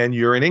and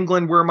you're in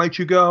England, where might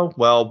you go?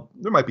 Well,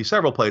 there might be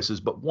several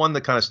places, but one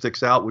that kind of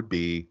sticks out would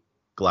be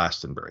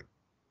Glastonbury.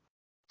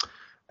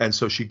 And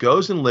so she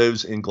goes and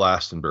lives in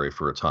Glastonbury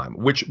for a time,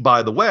 which,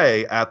 by the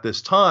way, at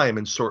this time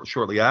and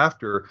shortly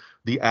after,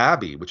 the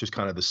Abbey, which is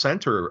kind of the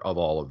center of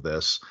all of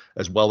this,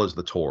 as well as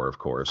the Tor, of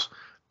course,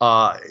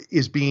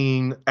 is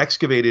being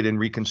excavated and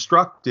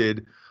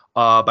reconstructed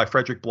by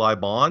Frederick Bligh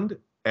Bond.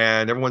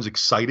 And everyone's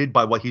excited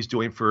by what he's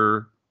doing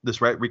for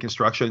this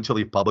reconstruction until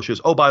he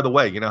publishes, oh, by the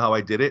way, you know how I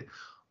did it?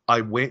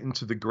 I went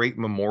into the Great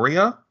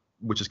Memoria,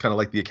 which is kind of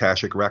like the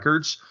Akashic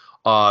Records,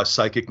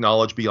 Psychic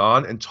Knowledge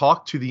Beyond, and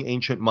talked to the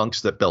ancient monks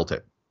that built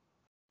it.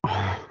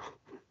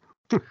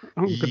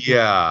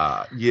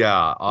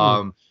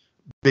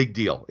 Big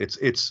deal.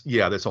 It's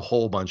there's a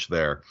whole bunch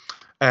there.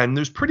 And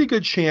there's pretty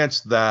good chance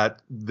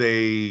that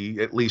they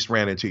at least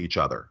ran into each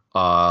other,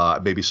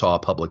 maybe saw a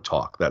public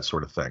talk, that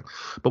sort of thing.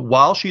 But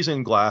while she's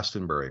in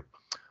Glastonbury,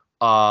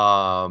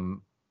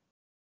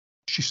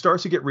 she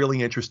starts to get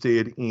really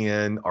interested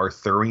in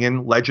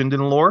Arthurian legend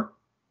and lore.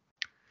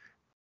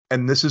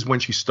 And this is when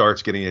she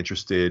starts getting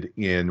interested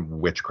in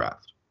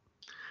witchcraft.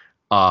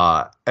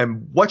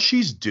 And what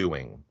she's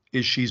doing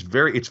is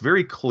it's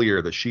very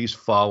clear that she's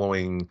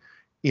following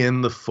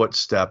in the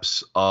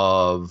footsteps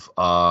of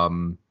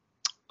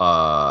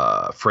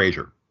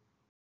Fraser.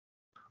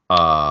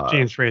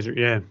 James Fraser,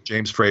 yeah.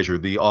 James Fraser,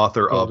 the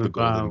author of The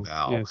Golden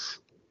Bough. Yes.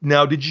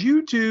 Now, did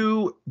you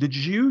do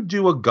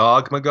a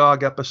Gog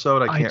Magog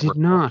episode? I did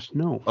not,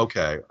 no.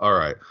 Okay, all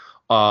right.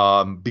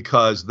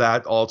 Because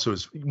that also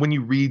is, when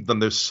you read them,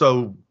 they're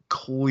so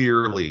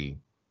clearly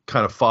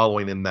kind of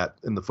following in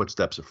the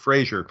footsteps of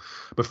Fraser.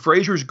 But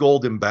Fraser's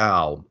Golden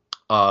Bough,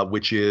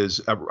 which is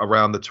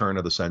around the turn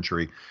of the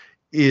century,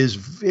 is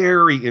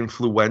very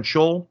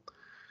influential.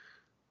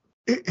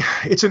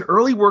 It's an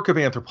early work of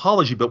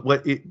anthropology, but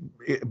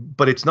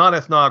but it's not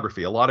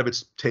ethnography. A lot of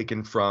it's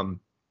taken from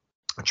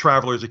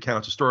travelers'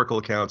 accounts, historical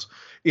accounts.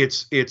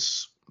 It's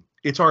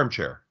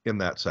armchair in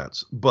that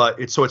sense, but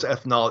it's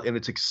ethnology, and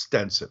it's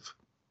extensive.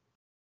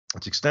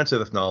 It's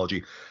extensive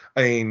ethnology.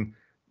 I mean,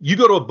 you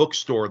go to a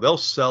bookstore, they'll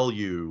sell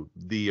you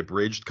the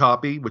abridged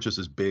copy, which is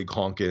this big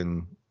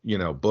honking,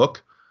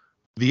 book.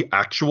 The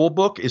actual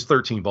book is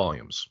 13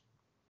 volumes,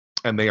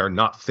 and they are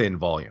not thin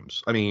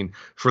volumes. I mean,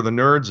 for the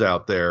nerds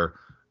out there,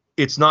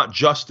 it's not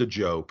just a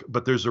joke,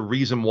 but there's a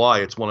reason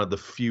why it's one of the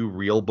few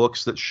real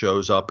books that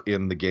shows up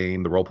in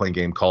the role-playing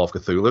game Call of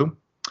Cthulhu.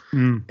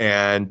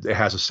 And it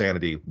has a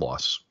sanity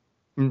loss.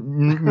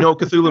 No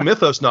Cthulhu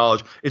mythos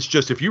knowledge. It's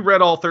just, if you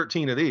read all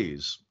 13 of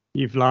these,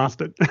 you've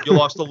lost it. You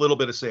lost a little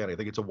bit of sanity. I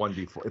think it's a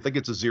 1d4. I think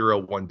it's a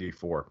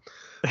 1d4.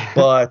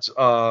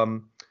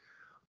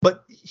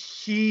 But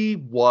he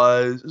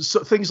was,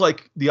 so things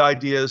like the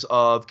ideas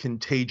of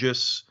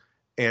contagious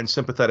and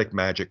sympathetic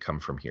magic come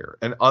from here,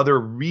 and other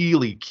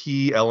really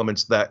key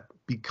elements that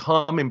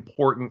become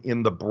important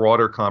in the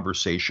broader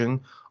conversation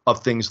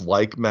of things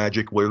like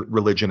magic,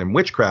 religion, and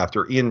witchcraft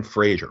are in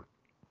Fraser.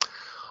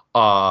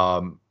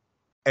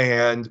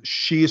 And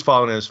she's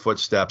following in his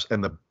footsteps.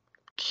 And the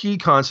key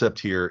concept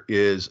here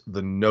is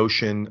the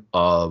notion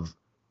of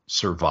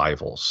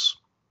survivals.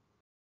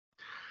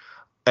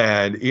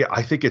 And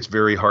I think it's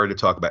very hard to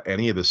talk about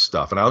any of this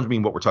stuff. And I don't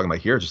mean what we're talking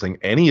about here, just saying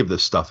any of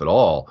this stuff at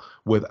all,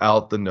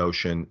 without the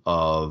notion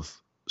of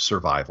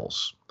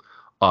survivals,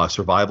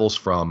 survivals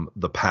from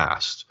the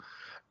past.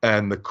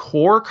 And the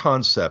core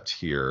concept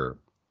here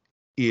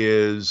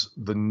is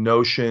the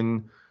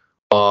notion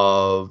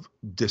of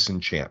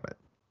disenchantment.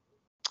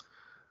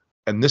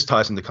 And this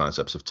ties into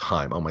concepts of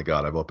time. Oh my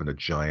God, I've opened a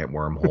giant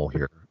wormhole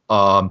here.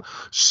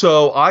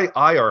 So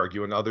I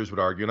argue, and others would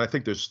argue, and I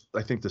think this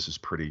is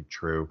pretty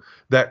true,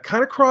 that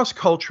kind of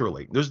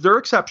cross-culturally, there are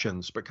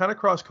exceptions, but kind of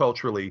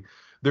cross-culturally,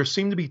 there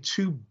seem to be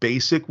two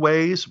basic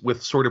ways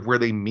with sort of where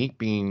they meet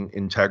being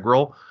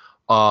integral,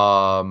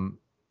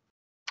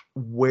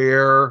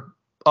 where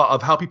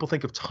of how people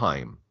think of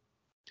time.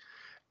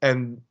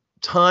 And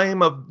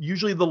time of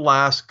usually the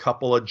last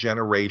couple of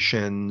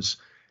generations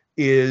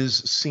is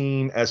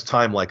seen as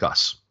time like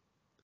us.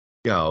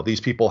 You know, these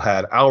people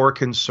had our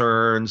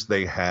concerns.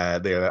 They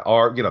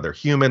are, you know, they're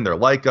human. They're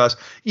like us.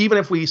 Even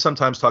if we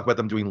sometimes talk about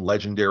them doing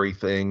legendary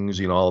things,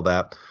 you know, all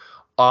that.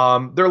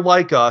 They're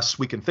like us.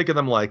 We can think of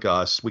them like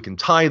us. We can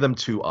tie them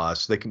to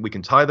us. We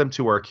can tie them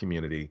to our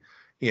community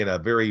in a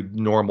very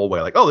normal way.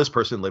 Like, oh, this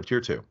person lived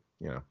here too.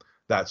 You know,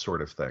 that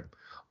sort of thing.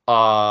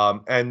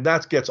 And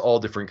that gets all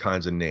different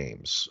kinds of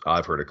names.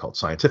 I've heard it called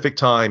scientific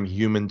time,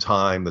 human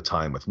time, the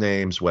time with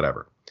names,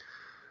 whatever.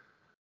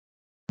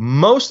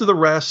 Most of the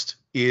rest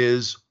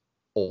is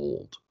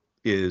old,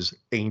 is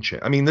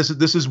ancient. I mean, this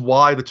is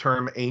why the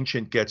term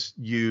ancient gets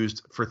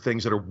used for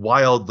things that are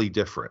wildly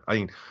different. I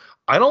mean,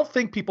 I don't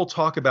think people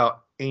talk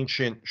about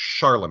ancient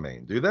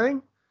Charlemagne, do they?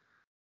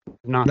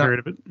 Not heard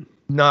of it.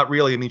 Not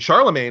really. I mean,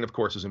 Charlemagne, of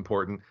course, is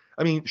important.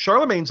 I mean,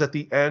 Charlemagne's at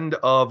the end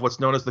of what's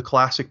known as the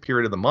classic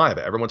period of the Maya.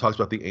 Everyone talks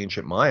about the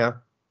ancient Maya.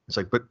 It's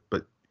like, but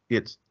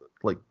it's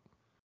like,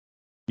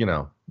 you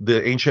know,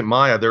 the ancient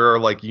Maya, there are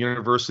like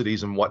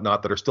universities and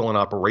whatnot that are still in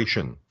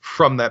operation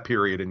from that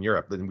period in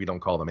Europe. Then we don't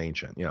call them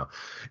ancient. You know,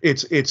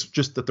 it's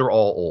just that they're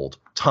all old.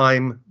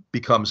 Time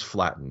becomes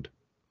flattened.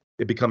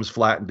 It becomes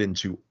flattened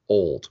into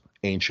old,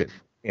 ancient,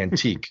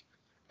 antique,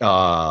 you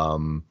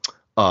know,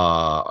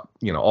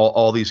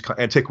 all these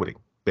antiquity,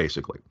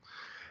 basically.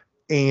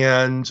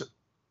 And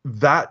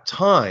that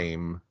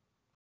time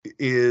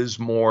is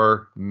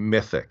more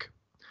mythic.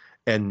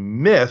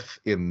 And myth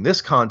in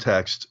this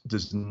context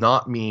does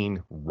not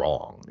mean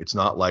wrong. It's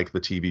not like the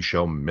TV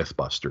show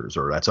Mythbusters,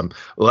 or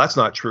that's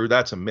not true.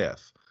 That's a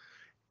myth.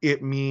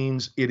 It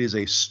means it is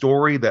a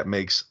story that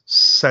makes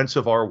sense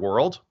of our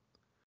world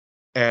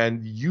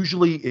and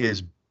usually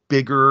is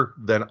bigger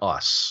than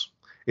us.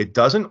 It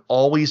doesn't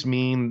always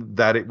mean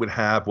that it would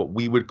have what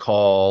we would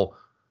call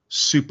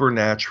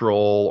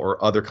supernatural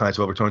or other kinds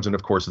of overtones. And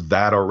of course,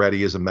 that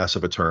already is a mess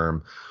of a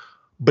term.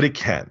 But it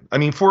can. I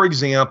mean, for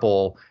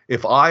example,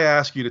 if I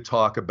ask you to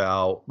talk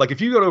about, like,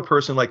 if you go to a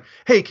person like,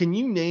 hey, can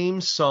you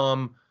name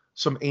some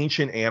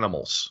ancient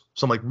animals,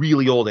 some like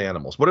really old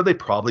animals? What are they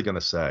probably going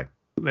to say?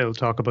 They'll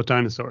talk about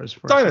dinosaurs.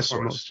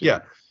 Dinosaurs,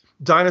 yeah.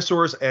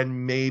 Dinosaurs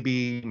and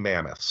maybe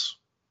mammoths.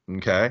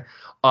 Okay.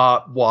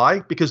 Why?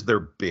 Because they're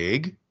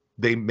big.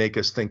 They make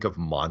us think of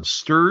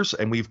monsters.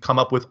 And we've come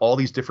up with all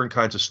these different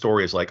kinds of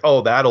stories like,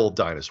 oh, that old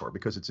dinosaur,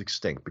 because it's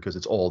extinct, because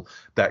it's old.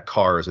 That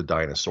car is a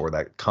dinosaur.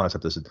 That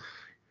concept is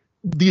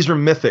these are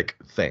mythic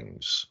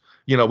things.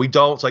 You know,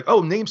 it's like,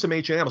 oh, name some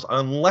ancient animals.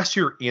 Unless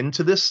you're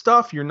into this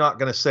stuff, you're not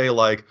going to say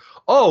like,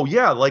 oh,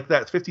 yeah, like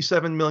that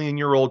 57 million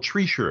year old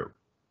tree shrew.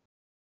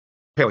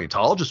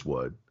 Paleontologists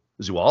would,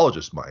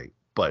 zoologists might,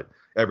 but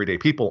everyday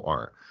people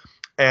aren't.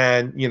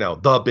 And, you know,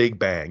 the Big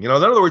Bang. You know,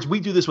 in other words, we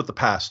do this with the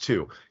past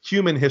too.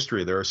 Human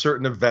history, there are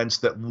certain events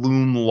that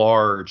loom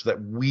large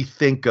that we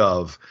think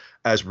of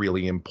as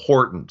really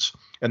important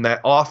and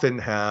that often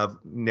have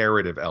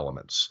narrative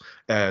elements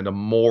and a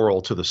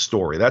moral to the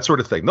story, that sort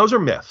of thing. Those are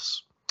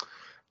myths.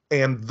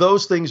 And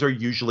those things are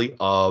usually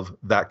of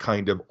that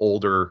kind of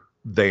older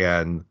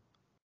than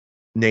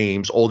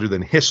names, older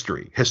than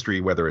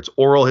history, whether it's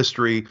oral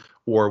history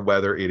or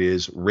whether it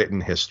is written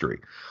history.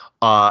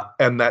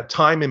 And that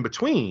time in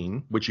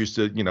between, which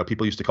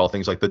people used to call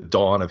things like the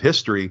dawn of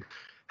history,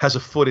 has a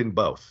foot in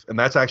both. And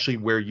that's actually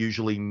where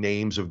usually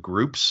names of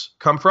groups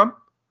come from.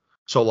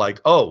 So like,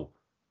 oh,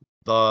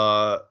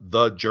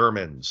 the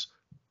Germans,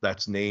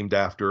 that's named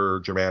after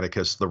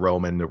Germanicus, the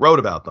Roman that wrote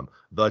about them.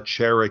 The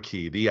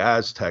Cherokee, the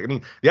Aztec. I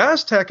mean, the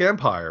Aztec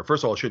Empire,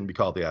 first of all, it shouldn't be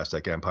called the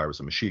Aztec Empire. It was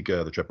the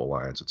Mexica, the Triple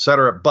Alliance,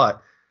 etc.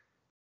 But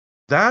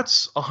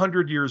that's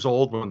 100 years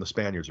old when the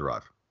Spaniards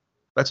arrive.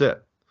 That's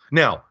it.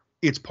 Now,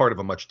 it's part of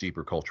a much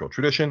deeper cultural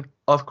tradition,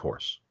 of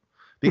course.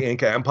 The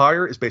Inca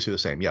Empire is basically the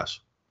same, yes.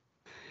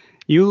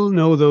 You'll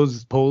know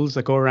those polls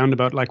that go around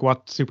about like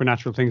what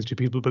supernatural things do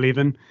people believe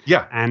in?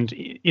 Yeah. And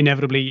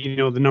inevitably, you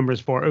know, the numbers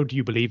for, oh, do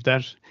you believe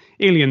that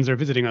aliens are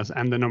visiting us?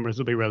 And the numbers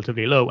will be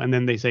relatively low. And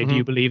then they say, do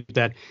you believe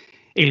that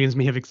aliens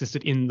may have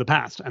existed in the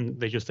past? And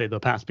they just say the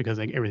past because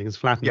like, everything is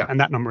flattened. Yeah. And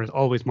that number is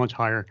always much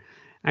higher.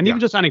 And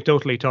even just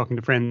anecdotally talking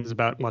to friends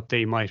about what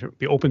they might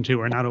be open to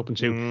or not open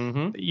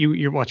to,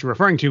 what you're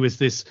referring to is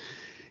this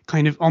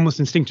kind of almost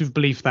instinctive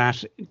belief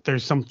that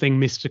there's something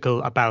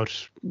mystical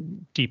about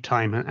deep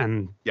time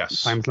and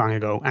times long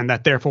ago, and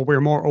that therefore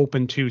we're more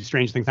open to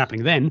strange things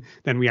happening then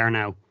than we are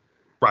now.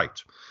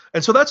 Right.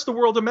 And so that's the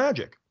world of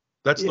magic.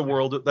 That's the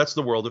world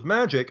of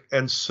magic.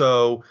 And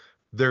so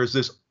there's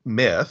this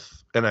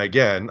myth. And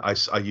again,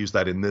 I use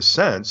that in this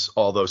sense,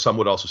 although some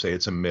would also say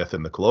it's a myth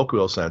in the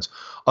colloquial sense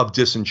of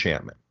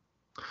disenchantment,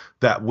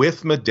 that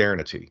with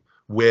modernity,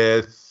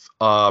 with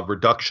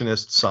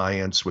reductionist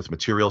science, with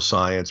material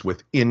science,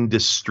 with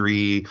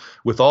industry,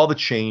 with all the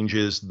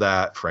changes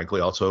that,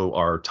 frankly, also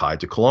are tied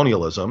to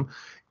colonialism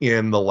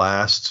in the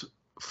last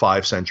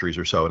 5 centuries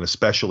or so, and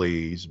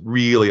especially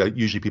really,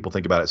 usually people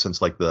think about it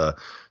since like the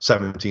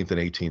 17th and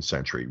 18th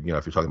century, if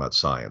you're talking about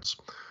science,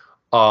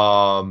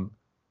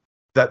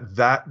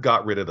 that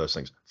got rid of those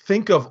things.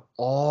 Think of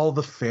all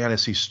the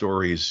fantasy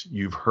stories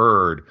you've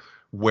heard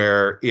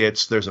where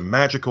there's a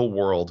magical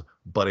world,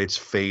 but it's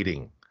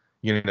fading.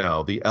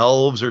 The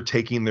elves are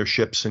taking their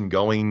ships and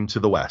going to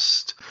the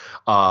west.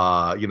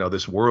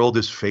 This world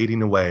is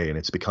fading away and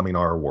it's becoming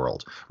our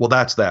world. Well,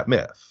 that's that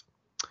myth.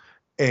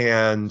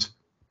 And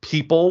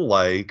people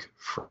like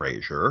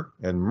Fraser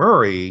and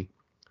Murray,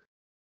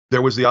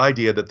 there was the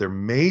idea that there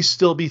may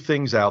still be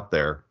things out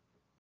there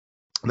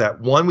that,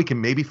 one, we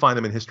can maybe find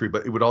them in history,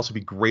 but it would also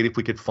be great if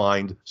we could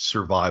find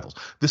survivals.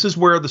 This is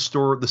where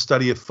the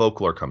study of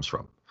folklore comes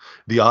from.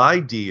 The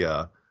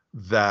idea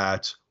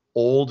that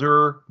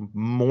older,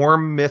 more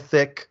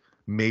mythic,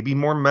 maybe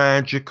more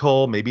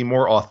magical, maybe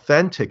more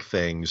authentic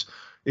things,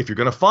 if you're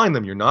going to find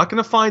them, you're not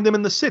going to find them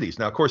in the cities.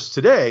 Now, of course,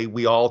 today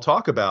we all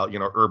talk about,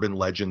 urban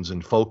legends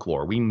and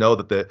folklore. We know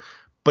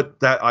but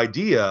that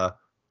idea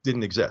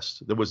didn't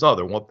exist. There was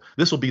other. Well,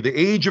 this will be the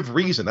age of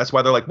reason. That's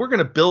why they're like, we're going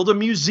to build a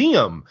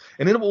museum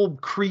and it will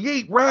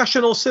create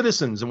rational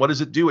citizens. And what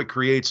does it do? It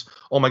creates,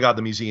 oh my God,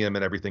 the museum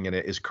and everything in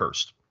it is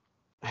cursed.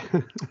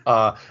 And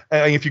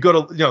if you go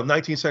to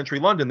 19th century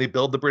London, they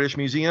build the British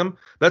Museum.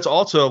 That's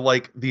also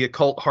like the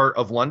occult heart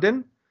of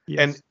London. Yes.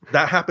 And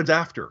that happens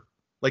after.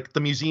 Like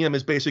the museum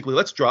is basically,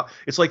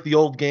 it's like the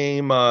old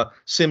game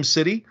Sim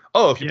City.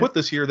 Oh, if you put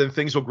this here, then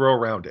things will grow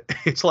around it.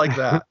 It's like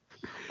that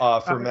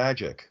for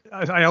magic.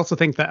 I also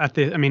think that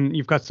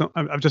you've got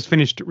I've just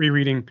finished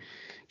rereading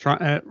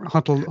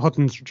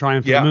Hutton's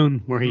Triumph of the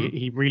Moon, where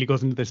he really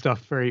goes into this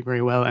stuff very,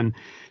 very well. And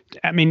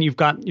you've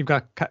got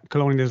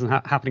colonialism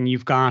happening,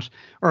 you've got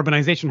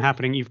urbanization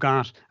happening, you've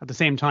got, at the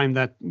same time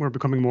that we're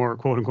becoming more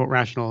quote unquote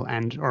rational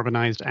and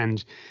urbanized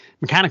and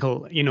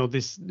mechanical,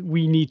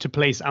 we need to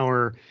place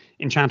our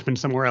enchantment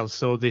somewhere else.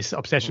 So this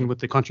obsession with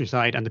the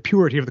countryside and the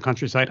purity of the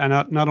countryside, and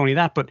not only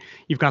that, but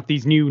you've got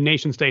these new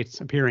nation states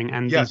appearing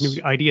and these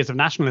new ideas of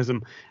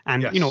nationalism.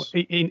 And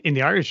in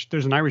the Irish,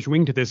 there's an Irish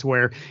wing to this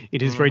where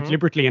it is very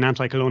deliberately an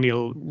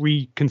anti-colonial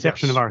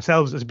reconception of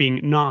ourselves as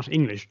being not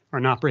English or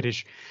not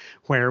British,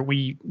 where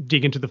we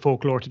dig into the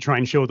folklore to try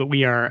and show that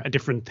we are a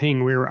different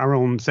thing, we're our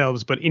own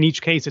selves. But in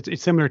each case,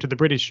 it's similar to the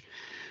British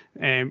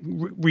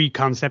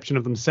reconception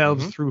of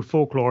themselves through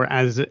folklore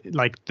as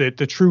like the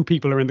true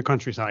people are in the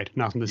countryside,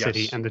 not in the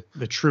city, and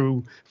the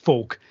true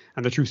folk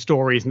and the true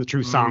stories and the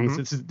true songs.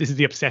 This is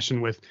the obsession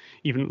with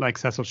even like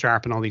Cecil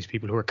Sharp and all these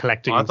people who are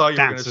collecting. I thought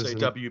you were going to say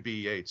W.B.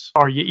 Yeats.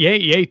 Or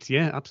Yeats,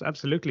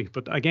 absolutely.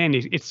 But again,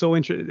 it's so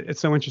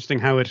interesting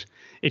how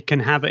it can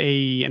have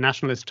a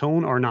nationalist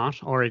tone or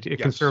not, or it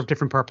can serve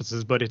different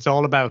purposes. But it's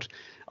all about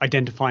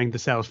identifying the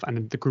self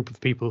and the group of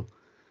people.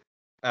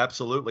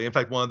 Absolutely. In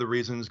fact, one of the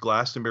reasons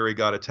Glastonbury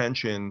got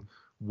attention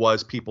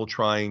was people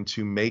trying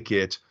to make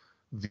it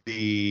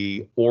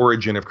the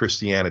origin of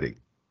Christianity.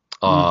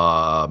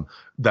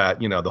 That,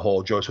 the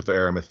whole Joseph of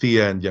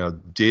Arimathea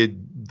and,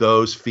 did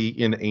those feet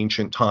in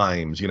ancient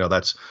times,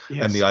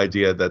 and the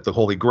idea that the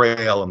Holy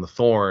Grail and the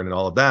thorn and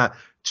all of that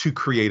to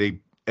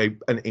create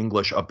an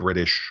English, a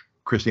British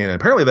Christianity.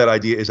 And apparently that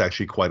idea is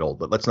actually quite old,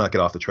 but let's not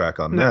get off the track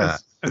on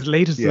that. As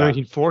late as the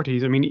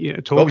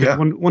 1940s.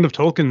 Tolkien, one of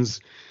Tolkien's,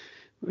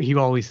 he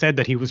always said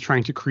that he was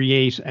trying to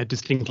create a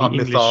distinctly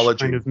English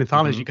kind of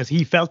mythology because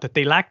he felt that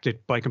they lacked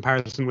it by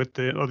comparison with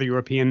the other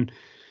European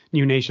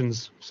new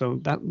nations. So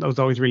that was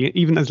always really,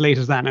 even as late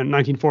as that. And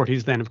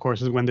 1940s then, of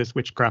course, is when this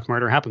witchcraft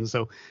murder happens.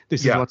 So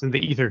this is what's in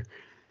the ether.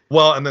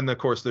 Well, and then of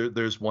course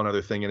there's one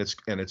other thing,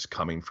 and it's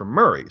coming from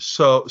Murray.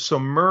 So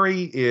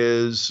Murray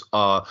is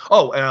and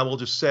I will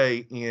just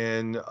say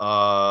in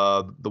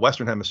the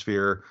Western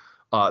Hemisphere,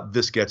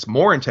 this gets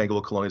more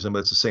entangled with colonialism, but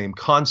it's the same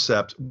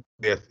concept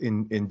with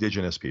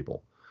indigenous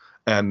people.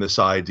 And this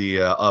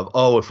idea of,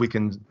 if we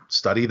can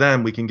study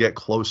them, we can get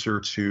closer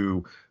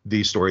to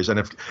these stories.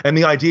 And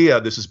the idea,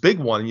 this is big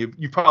one,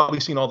 you've probably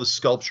seen all the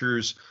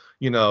sculptures,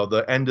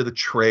 the end of the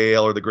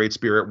trail or the Great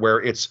Spirit,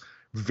 where it's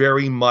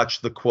very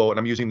much the quote, and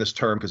I'm using this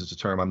term because it's a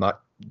term, I'm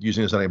not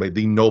using this on anybody,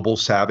 the noble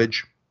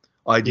savage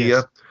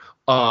idea.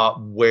 Yes.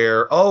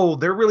 Where,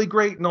 they're really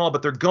great and all,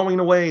 but they're going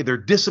away. They're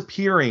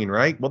disappearing,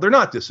 right? Well, they're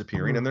not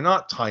disappearing and they're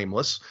not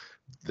timeless.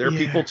 They're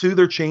people too.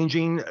 They're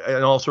changing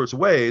in all sorts of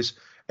ways.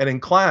 And in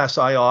class,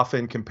 I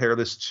often compare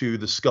this to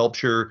the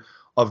sculpture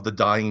of the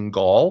dying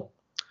Gaul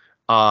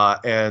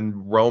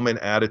and Roman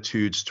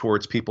attitudes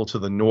towards people to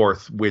the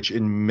north, which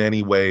in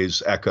many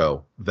ways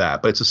echo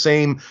that. But it's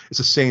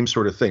the same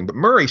sort of thing. But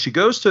Murray, she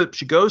goes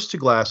to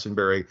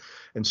Glastonbury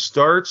and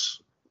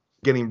starts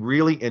getting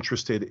really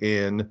interested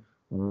in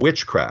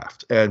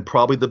witchcraft. And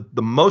probably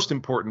the most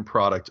important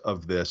product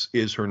of this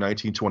is her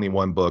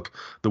 1921 book,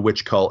 The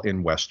Witch Cult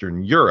in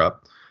Western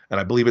Europe. And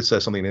I believe it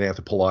says something in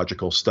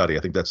anthropological study.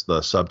 I think that's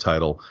the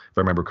subtitle, if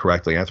I remember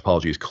correctly.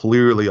 Anthropology is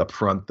clearly up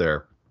front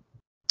there.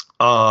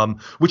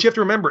 Which you have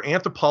to remember,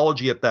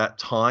 anthropology at that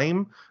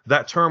time,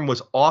 that term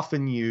was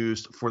often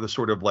used for the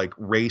sort of like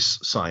race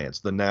science,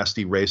 the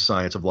nasty race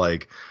science of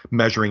like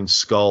measuring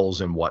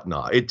skulls and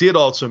whatnot. It did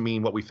also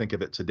mean what we think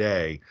of it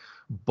today,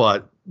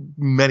 but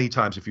many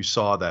times if you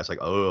saw that, it's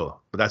like, oh,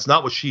 but that's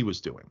not what she was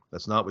doing.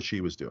 That's not what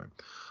she was doing.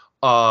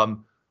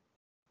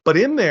 But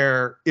in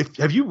there,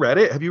 have you read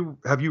it? Have you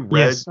read?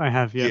 Yes, I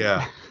have. Yeah.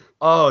 Yeah.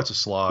 Oh, it's a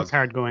slog. It's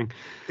hard going.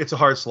 It's a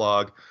hard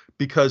slog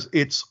because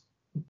it's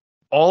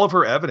all of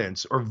her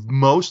evidence, or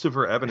most of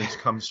her evidence,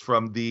 comes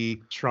from the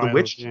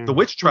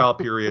witch trial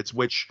periods,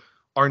 which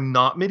are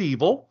not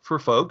medieval for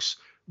folks.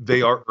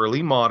 They are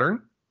early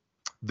modern.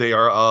 They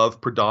are of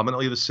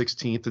predominantly the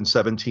 16th and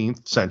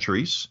 17th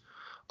centuries.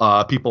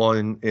 People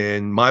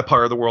in my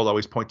part of the world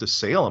always point to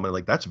Salem, and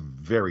like that's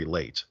very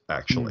late,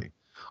 actually.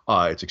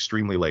 It's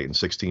extremely late in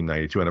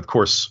 1692, and of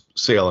course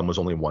Salem was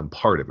only one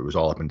part of it. It was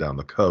all up and down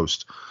the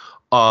coast.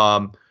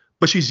 But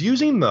she's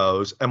using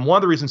those, and one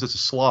of the reasons it's a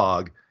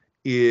slog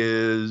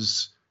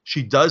is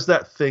she does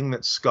that thing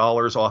that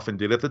scholars often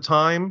did at the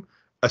time,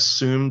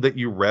 assume that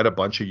you read a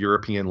bunch of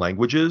European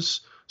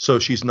languages, so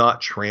she's not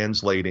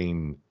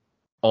translating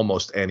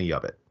almost any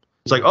of it.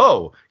 It's like,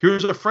 oh,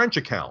 here's a French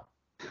account.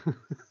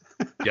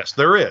 Yes,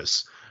 there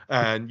is.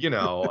 And, you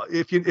know,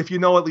 if you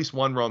know at least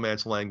one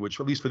Romance language,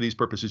 at least for these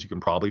purposes, you can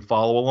probably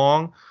follow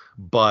along.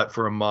 But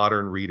for a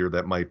modern reader,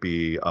 that might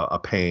be a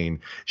pain.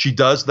 She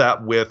does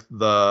that with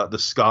the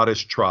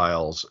Scottish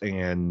trials,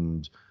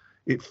 and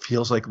it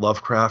feels like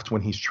Lovecraft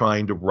when he's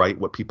trying to write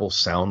what people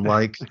sound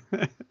like.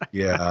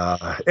 Yeah,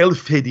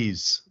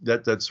 Elfhidis,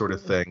 that sort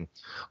of thing.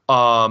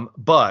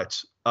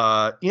 But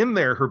in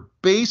there, her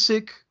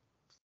basic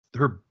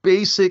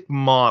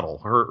model,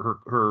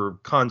 her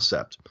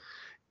concept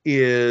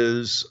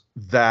is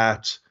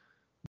that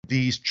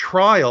these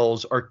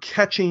trials are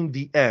catching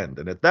the end.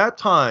 And at that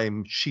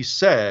time, she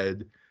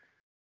said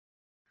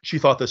she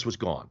thought this was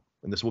gone,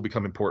 and this will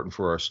become important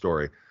for our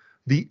story.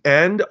 The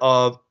end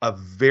of a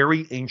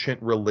very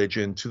ancient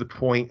religion, to the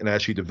point, and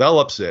as she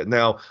develops it.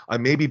 Now, I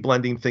may be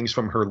blending things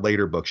from her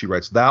later book. She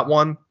writes that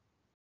one,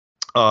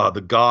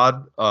 The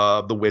God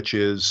of the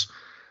Witches.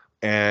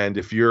 And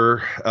if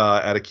you're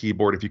at a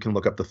keyboard, if you can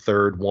look up the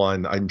third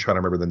one, I'm trying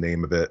to remember the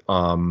name of it.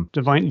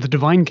 The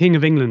Divine King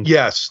of England.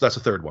 Yes, that's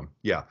the third one.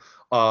 Yeah.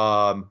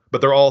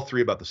 But they're all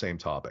three about the same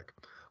topic.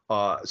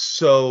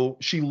 So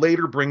she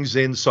later brings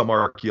in some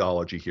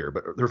archaeology here,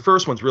 but her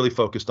first one's really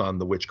focused on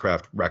the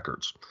witchcraft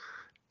records.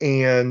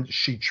 And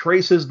she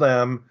traces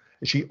them,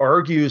 and she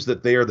argues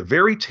that they are the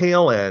very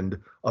tail end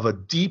of a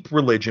deep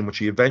religion, which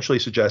she eventually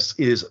suggests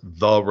is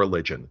the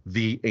religion,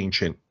 the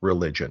ancient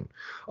religion.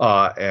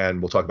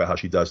 And we'll talk about how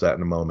she does that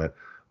in a moment.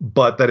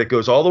 But that it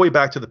goes all the way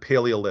back to the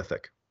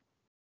Paleolithic.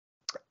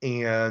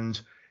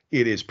 And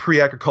it is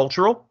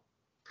pre-agricultural,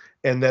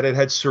 and that it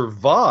had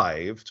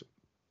survived,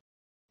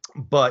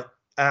 but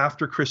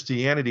after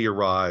Christianity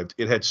arrived,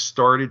 it had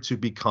started to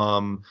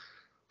become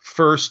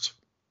first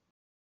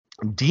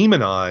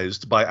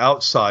demonized by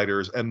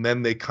outsiders, and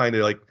then they kind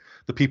of like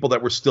the people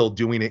that were still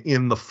doing it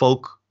in the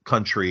folk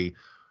country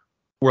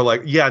were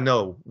like, yeah,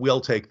 no, we'll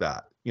take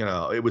that. You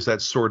know, it was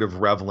that sort of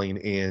reveling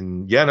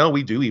in, yeah, no,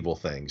 we do evil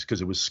things, because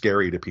it was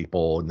scary to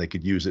people and they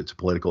could use it to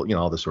political, you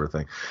know, all this sort of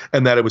thing.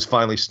 And that it was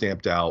finally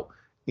stamped out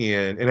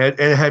and it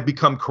had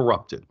become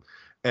corrupted,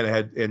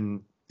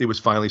 and it was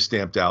finally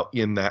stamped out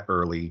in that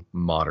early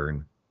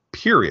modern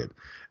period.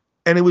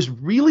 And it was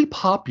really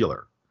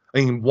popular. I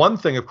mean, one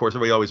thing, of course,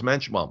 everybody always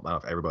mentions, well, I don't know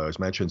if everybody always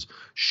mentions,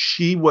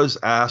 she was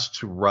asked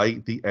to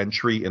write the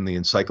entry in the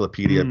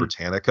Encyclopedia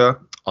Britannica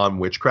on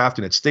witchcraft,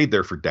 and it stayed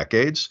there for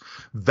decades.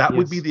 That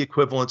would be the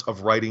equivalent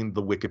of writing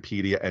the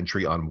Wikipedia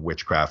entry on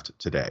witchcraft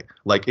today.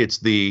 Like, it's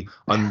the,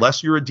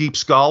 unless you're a deep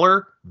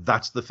scholar,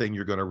 that's the thing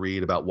you're going to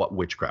read about what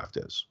witchcraft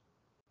is.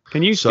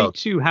 Can you speak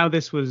to how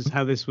this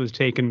was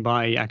taken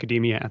by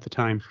academia at the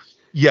time?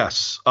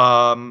 Yes.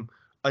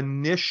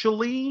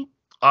 Initially,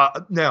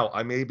 now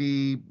I may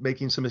be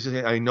making some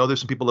mistakes. I know there's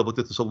some people that have looked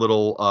at this a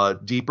little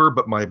deeper,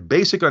 but my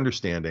basic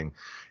understanding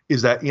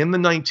is that in the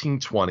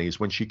 1920s,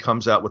 when she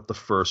comes out with the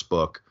first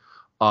book,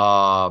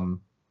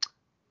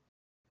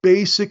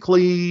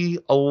 basically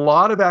a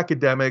lot of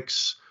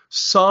academics,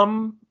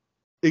 some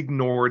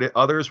ignored it.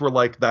 Others were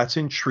like, that's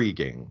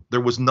intriguing.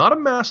 There was not a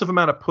massive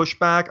amount of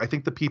pushback. I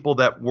think the people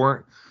that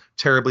weren't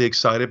terribly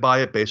excited by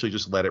it basically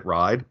just let it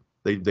ride.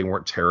 They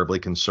weren't terribly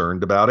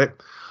concerned about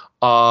it.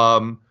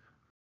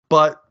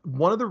 But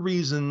one of the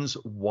reasons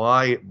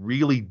why it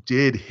really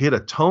did hit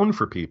a tone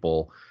for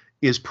people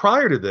is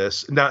prior to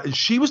this. Now,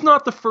 she was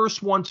not the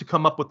first one to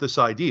come up with this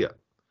idea.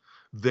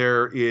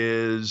 There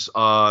is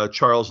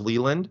Charles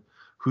Leland,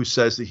 who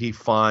says that he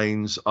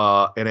finds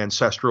an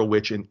ancestral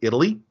witch in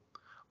Italy.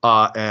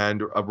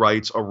 And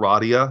writes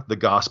Aradia, the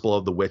Gospel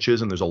of the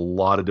Witches. And there's a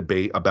lot of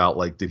debate about,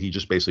 like, did he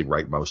just basically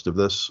write most of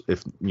this?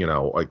 If, you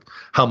know, like,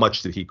 how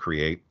much did he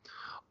create?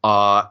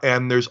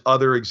 And there's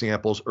other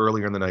examples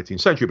earlier in the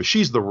 19th century, but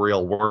she's the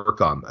real work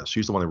on this.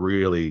 She's the one that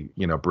really,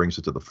 you know, brings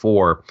it to the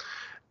fore.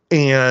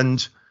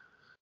 And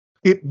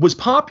it was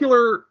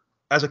popular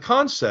as a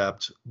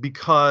concept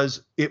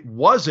because it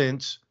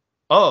wasn't,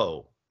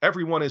 oh,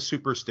 everyone is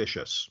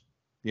superstitious,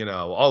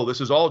 oh,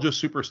 this is all just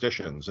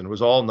superstitions and it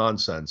was all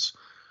nonsense,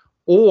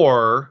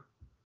 or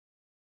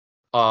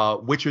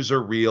witches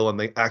are real and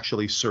they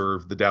actually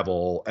serve the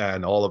devil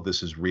and all of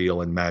this is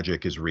real and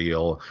magic is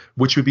real,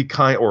 which would be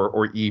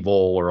or evil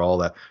or all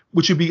that,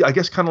 which would be, I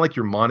guess, kind of like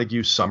your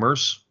Montague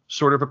Summers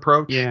sort of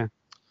approach. Yeah.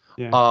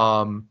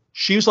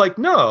 She was like,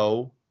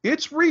 no,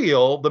 it's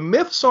real. The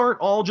myths aren't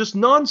all just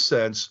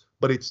nonsense,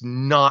 but it's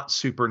not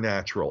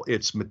supernatural.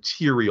 It's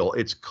material.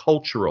 It's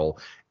cultural.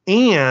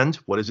 And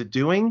what is it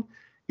doing?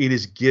 It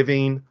is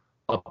giving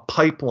a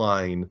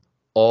pipeline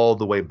all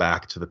the way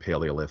back to the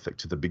Paleolithic,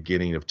 to the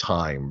beginning of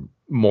time,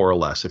 more or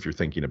less, if you're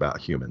thinking about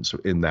humans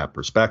in that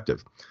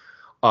perspective.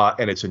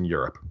 And it's in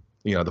Europe.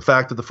 The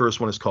fact that the first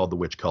one is called The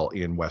Witch Cult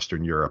in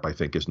Western Europe, I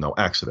think, is no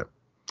accident.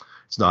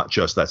 It's not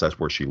just that's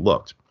where she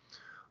looked.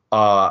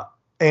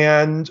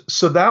 And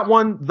so that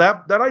one,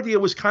 that idea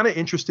was kind of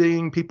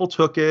interesting. People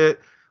took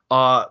it,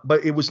 but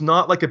it was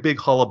not like a big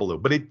hullabaloo.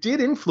 But it did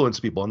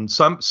influence people, and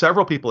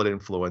several people it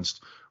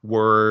influenced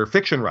were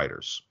fiction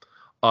writers.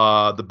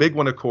 The big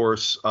one, of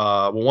course,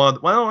 I'm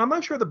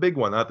not sure the big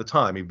one at the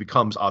time. He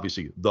becomes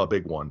obviously the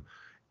big one,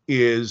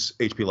 is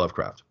H.P.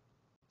 Lovecraft.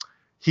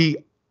 He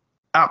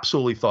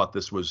absolutely thought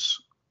this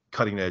was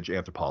cutting edge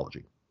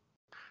anthropology,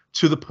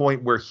 to the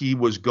point where he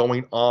was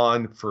going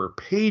on for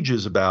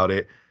pages about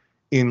it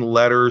in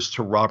letters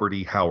to Robert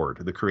E. Howard,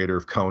 the creator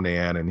of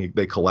Conan, and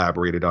they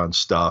collaborated on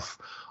stuff,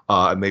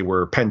 and they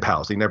were pen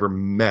pals. They never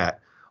met,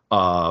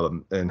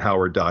 and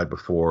Howard died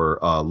before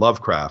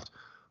Lovecraft.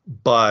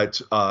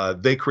 But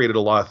they created a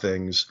lot of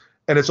things,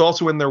 and it's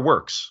also in their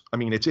works. I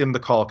mean, it's in the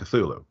Call of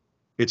Cthulhu.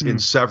 It's in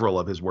several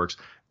of his works.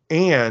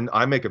 And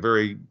I make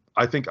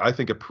I think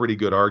a pretty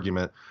good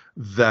argument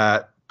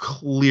that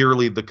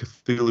clearly the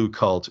Cthulhu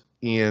cult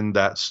in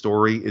that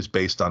story is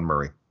based on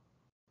Murray.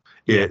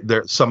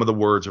 Some of the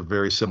words are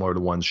very similar to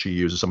ones she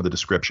uses, some of the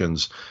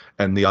descriptions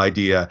and the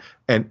idea.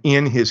 And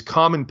in his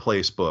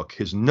commonplace book,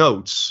 his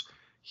notes,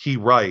 he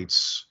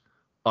writes,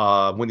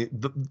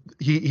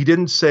 he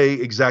didn't say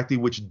exactly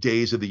which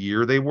days of the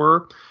year they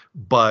were,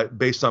 but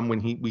based on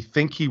when we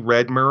think he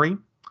read Murray,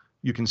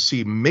 you can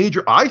see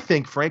I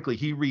think, frankly,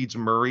 he reads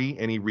Murray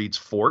and he reads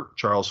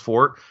Charles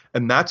Fort,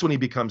 and that's when he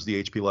becomes the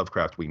H.P.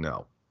 Lovecraft we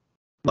know.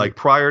 Like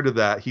prior to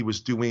that, he was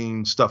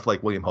doing stuff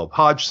like William Hope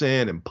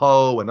Hodgson and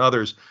Poe and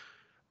others.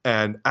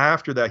 And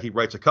after that, he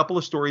writes a couple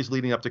of stories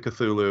leading up to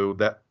Cthulhu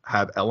that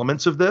have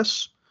elements of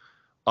this.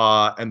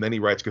 And then he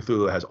writes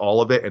Cthulhu that has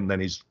all of it. And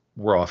then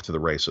we're off to the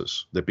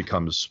races. That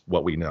becomes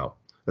what we know.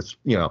 That's,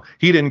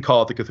 he didn't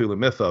call it the Cthulhu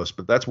mythos,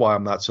 but that's why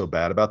I'm not so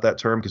bad about that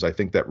term, because I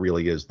think that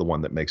really is the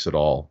one that makes it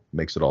all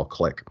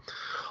click.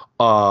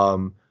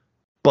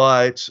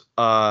 But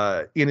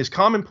in his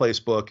commonplace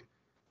book,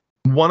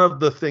 one of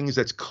the things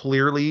that's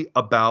clearly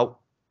about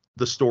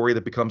the story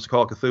that becomes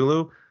Call of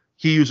Cthulhu,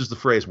 he uses the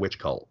phrase witch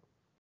cult.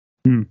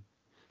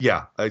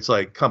 Yeah, it's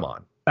like, come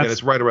on. And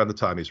it's right around the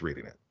time he's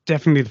reading it.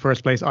 Definitely the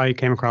first place I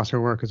came across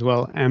her work as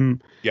well.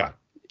 Yeah.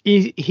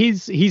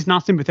 He's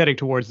not sympathetic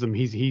towards them.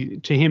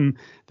 To him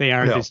they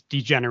are this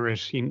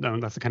degenerate.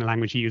 That's the kind of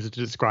language he uses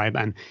to describe.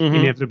 And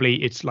inevitably,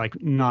 it's like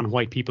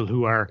non-white people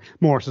who are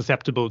more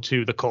susceptible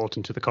to the cult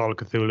and to the Call of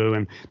Cthulhu.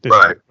 And there's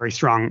a very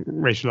strong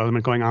racial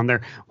element going on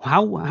there.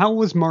 How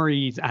was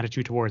Murray's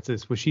attitude towards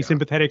this? Was she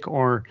sympathetic,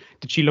 or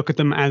did she look at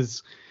them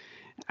as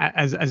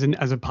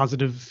a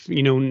positive,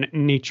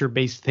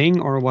 nature-based thing,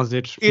 or was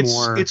it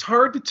more? It's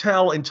hard to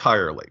tell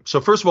entirely.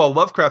 So first of all,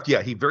 Lovecraft,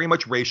 he very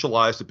much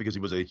racialized it because he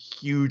was a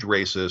huge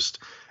racist,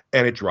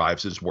 and it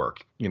drives his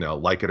work.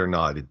 Like it or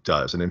not, it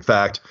does. And in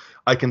fact,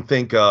 I can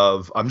think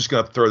of, I'm just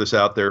going to throw this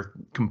out there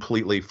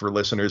completely for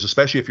listeners,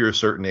 especially if you're a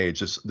certain age.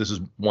 This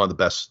is one of the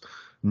best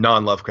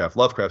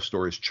Lovecraft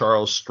stories.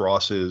 Charles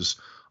Stross's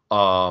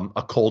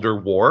A Colder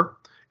War.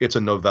 It's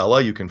a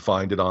novella. You can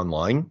find it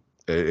online.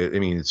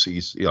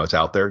 It's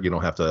out there. You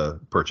don't have to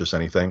purchase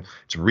anything.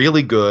 It's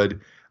really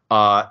good.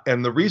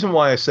 And the reason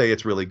why I say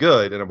it's really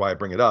good and why I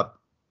bring it up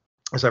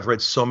is I've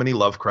read so many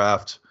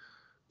Lovecraft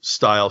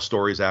style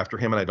stories after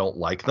him, and I don't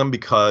like them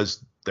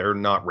because they're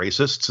not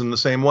racists in the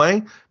same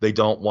way. They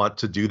don't want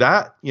to do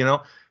that,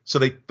 so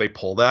they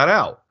pull that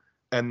out.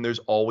 And there's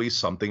always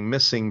something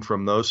missing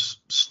from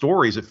those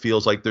stories. It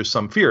feels like there's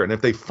some fear. And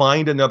if they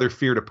find another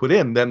fear to put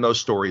in, then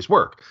those stories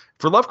work.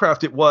 For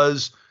Lovecraft, it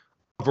was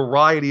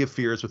variety of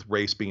fears, with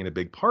race being a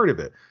big part of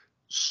it.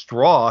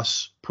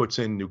 Strauss puts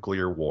in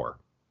nuclear war.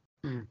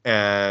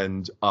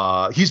 And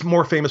he's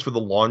more famous for the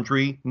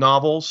Laundry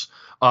novels.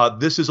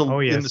 This is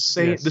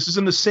This is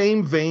in the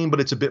same vein, but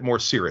it's a bit more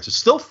serious. It's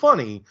still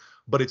funny,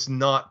 but it's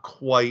not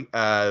quite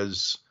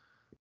as.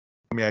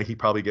 I mean, he'd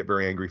probably get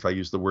very angry if I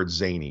use the word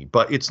zany,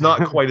 but it's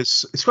not quite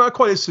as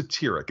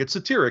satiric. It's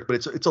satiric, but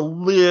it's a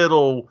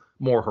little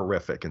more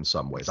horrific in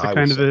some ways. It's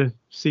kind of a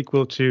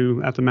sequel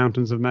to At the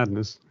Mountains of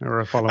Madness,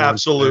 or a follow-on.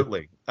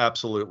 Absolutely.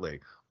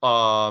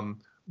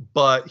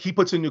 But he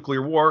puts in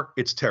nuclear war.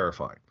 It's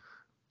terrifying.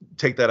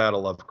 take that out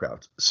of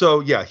Lovecraft. So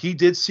yeah, he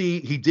did see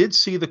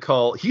the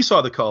cult. He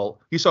saw the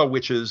cult. He saw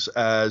witches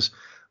as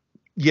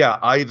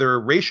either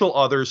racial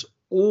others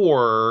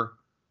or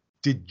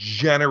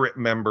degenerate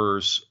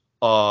members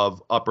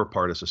of upper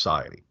part of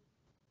society.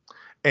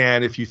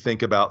 And if you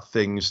think about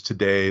things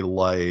today,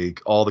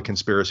 like all the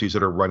conspiracies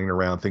that are running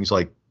around, things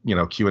like,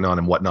 QAnon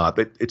and whatnot,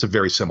 but it's a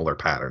very similar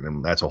pattern,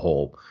 and that's a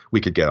whole, we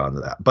could get onto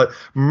that. But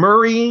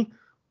Murray,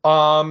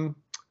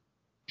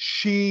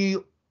 she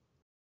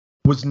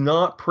was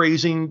not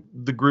praising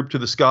the group to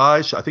the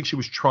skies. I think she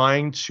was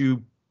trying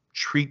to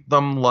treat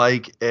them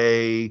like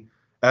a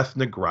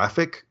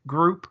ethnographic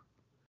group,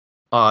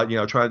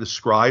 trying to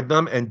describe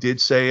them, and did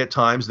say at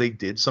times they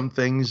did some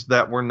things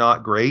that were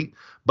not great,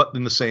 but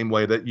in the same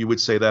way that you would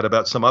say that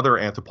about some other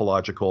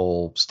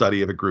anthropological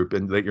study of a group,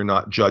 and that you're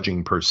not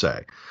judging per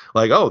se.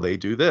 Like, oh, they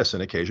do this,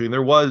 and occasionally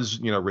there was,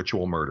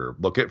 ritual murder.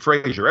 Look at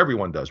Frasier.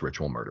 Everyone does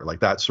ritual murder, like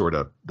that sort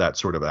of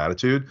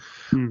attitude.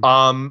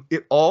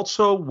 It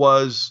also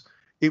was,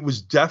 it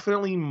was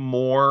definitely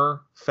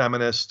more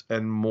feminist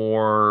and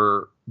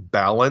more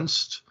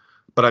balanced.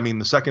 But I mean,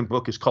 the second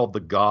book is called The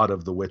God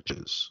of the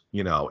Witches.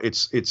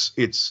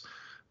 It's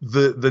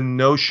the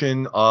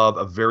notion of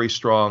a very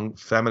strong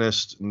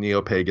feminist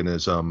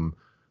neo-paganism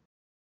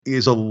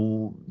is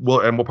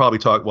we'll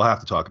have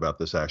to talk about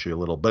this actually a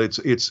little, but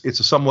it's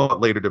a somewhat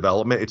later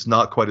development. It's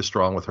not quite as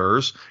strong with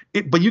hers,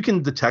 but you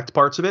can detect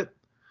parts of it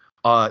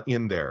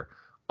in there.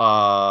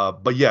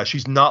 But yeah,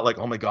 she's not like,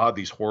 oh my God,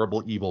 these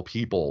horrible, evil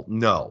people.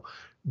 No.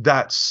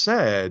 That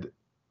said,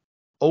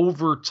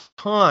 over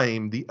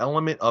time, the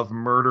element of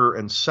murder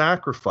and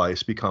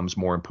sacrifice becomes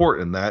more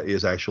important. And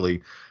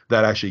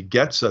that actually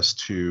gets us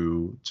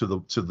to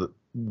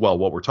what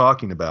we're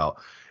talking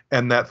about.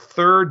 And that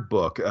third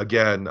book,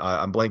 again,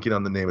 I'm blanking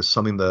on the name. It's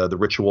something the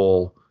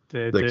ritual,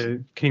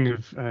 the King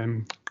of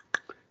England.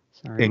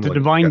 The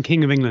Divine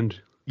King of England.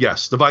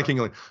 Yes, Divine King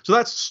of England. So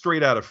that's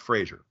straight out of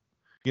Frasier.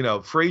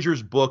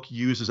 Frasier's book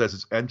uses as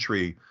its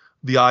entry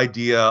the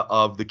idea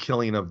of the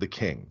killing of the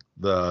king,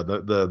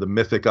 the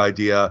mythic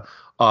idea.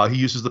 He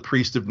uses the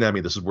priest of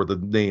Nemi. This is where the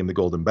name, the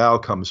Golden Bough,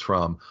 comes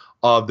from,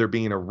 of there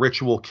being a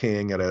ritual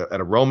king at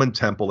a Roman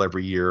temple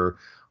every year,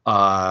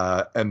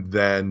 and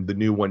then the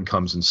new one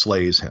comes and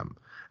slays him.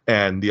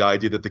 And the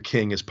idea that the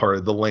king is part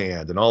of the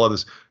land and all of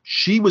this.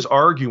 She was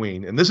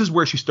arguing, and this is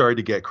where she started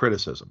to get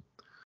criticism.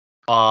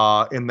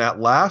 In that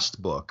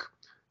last book,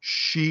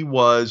 she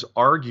was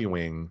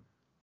arguing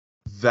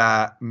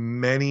that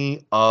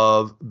many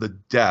of the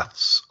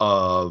deaths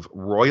of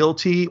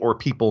royalty or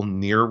people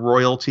near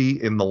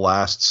royalty in the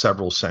last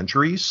several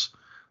centuries,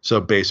 so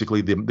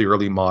basically the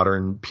early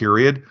modern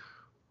period,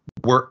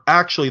 were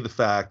actually the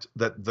fact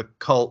that the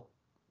cult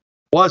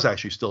was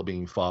actually still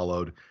being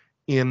followed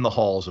in the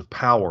halls of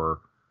power,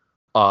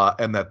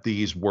 and that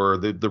these were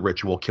the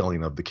ritual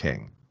killing of the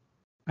king.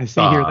 I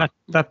see here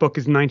that book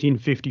is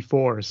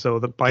 1954, so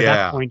by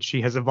that point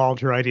she has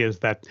evolved her ideas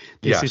that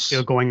this is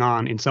still going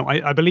on. And so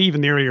I believe in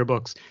the earlier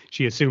books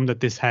she assumed that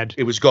this had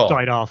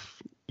died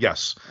off.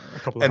 Yes, a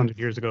couple of hundred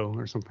years ago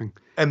or something.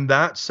 And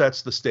that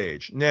sets the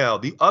stage. Now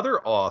the other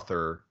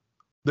author,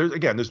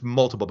 there's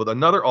multiple, but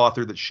another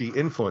author that she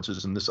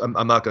influences, and this I'm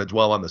not going to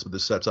dwell on this, but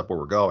this sets up where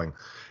we're going,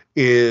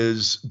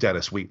 is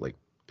Dennis Wheatley.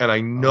 And I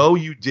know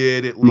you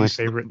did at least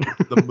my favorite.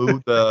 the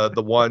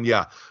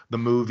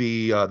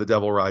movie The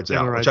Devil Rides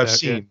Out, which I've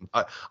seen.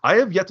 Yeah. I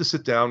have yet to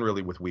sit down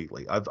really with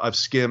Wheatley. I've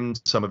skimmed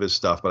some of his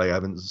stuff, but I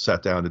haven't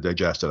sat down to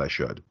digest it. I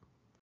should.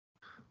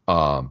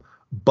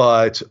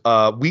 But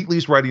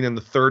Wheatley's writing in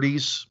the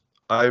 30s.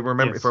 I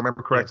remember, if I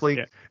remember correctly.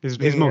 Yes,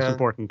 yeah. His most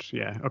important,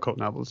 occult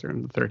novels are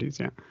in the 30s.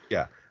 Yeah.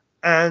 Yeah,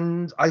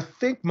 and I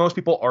think most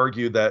people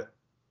argue that.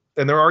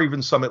 And there are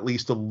even some, at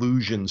least,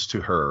 allusions to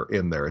her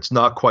in there. It's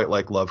not quite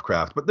like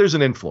Lovecraft, but there's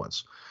an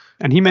influence.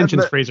 And he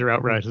mentions Frasier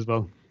outright as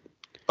well.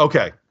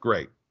 Okay,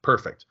 great.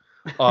 Perfect.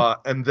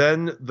 And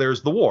then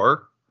there's the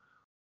war.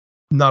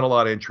 Not a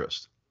lot of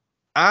interest.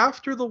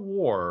 After the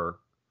war,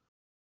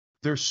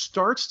 there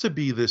starts to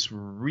be this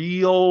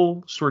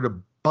real sort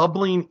of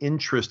bubbling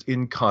interest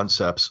in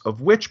concepts of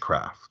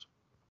witchcraft.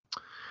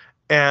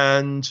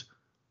 And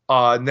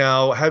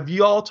now, have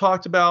you all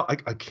talked about,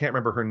 I can't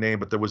remember her name,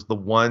 but there was the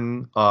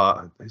one,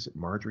 is it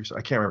Marjorie?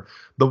 I can't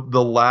remember.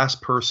 The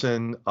last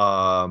person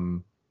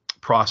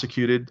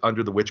prosecuted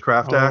under the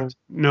Witchcraft Act.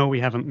 No, we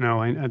haven't.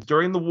 No.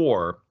 During the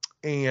war.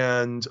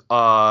 And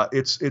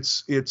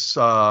it's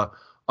a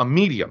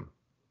medium.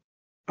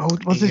 Oh,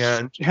 was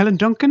it Helen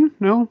Duncan?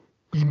 No?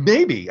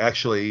 Maybe,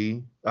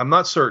 actually. I'm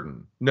not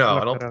certain. No,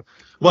 I don't.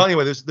 Well,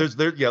 anyway,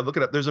 look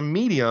it up. There's a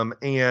medium,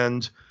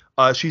 and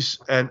she's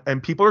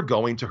and people are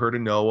going to her to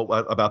know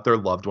about their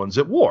loved ones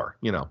at war.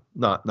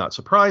 Not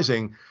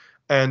surprising.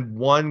 And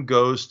one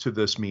goes to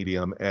this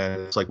medium,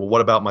 and it's like, well, what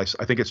about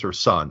I think it's her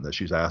son that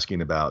she's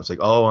asking about. It's like,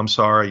 oh, I'm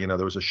sorry, there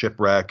was a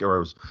shipwreck,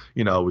 or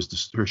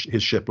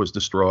his ship was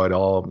destroyed,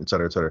 et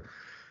cetera, et cetera.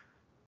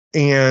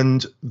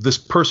 And this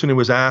person who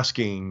was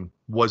asking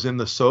was in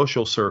the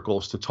social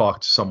circles to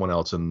talk to someone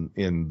else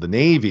in the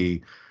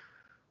Navy.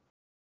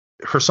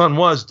 Her son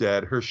was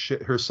dead. Her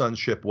son's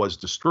ship was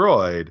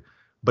destroyed.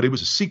 but it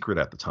was a secret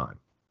at the time.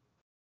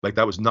 Like,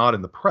 that was not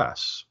in the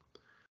press.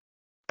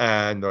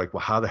 And they're like,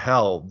 well, how the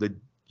hell did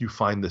you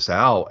find this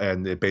out?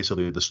 And it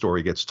basically, the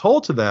story gets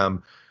told to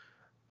them.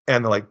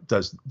 And they're like,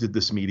 did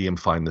this medium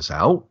find this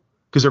out?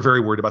 Because they're very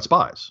worried about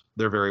spies.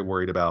 They're very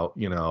worried about,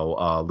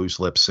 loose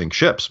lips sink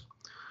ships.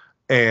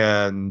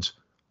 And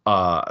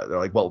they're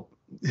like, well,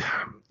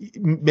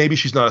 maybe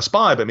she's not a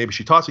spy, but maybe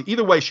she talks.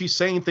 Either way, she's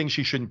saying things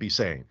she shouldn't be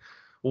saying.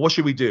 Well, what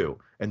should we do?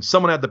 And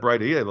someone had the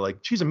bright idea. They're like,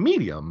 she's a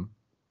medium.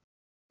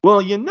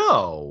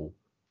 Well,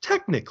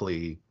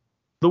 technically,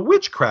 the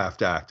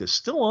Witchcraft Act is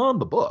still on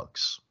the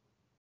books.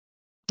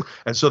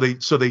 And so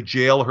they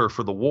jail her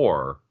for the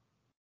war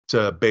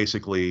to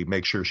basically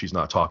make sure she's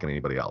not talking to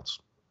anybody else.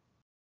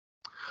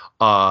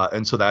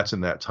 And so that's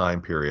in that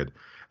time period.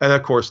 And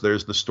of course,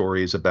 there's the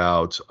stories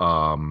about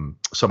some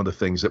of the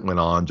things that went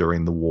on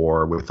during the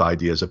war with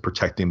ideas of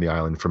protecting the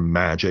island from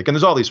magic. And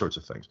there's all these sorts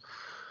of things.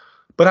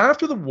 But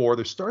after the war,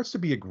 there starts to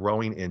be a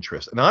growing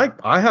interest. And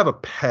I have a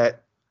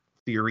pet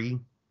theory,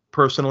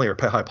 personally, or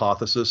pet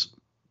hypothesis,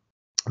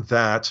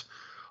 that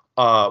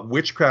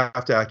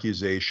witchcraft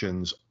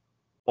accusations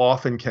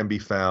often can be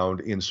found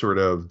in sort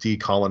of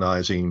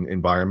decolonizing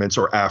environments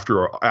or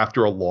after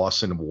a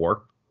loss in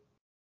war,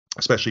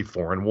 especially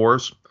foreign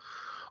wars.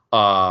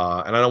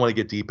 And I don't want to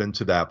get deep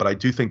into that, but I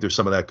do think there's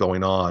some of that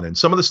going on. And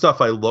some of the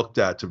stuff I looked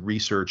at to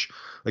research,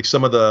 like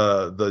some of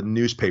the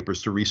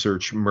newspapers to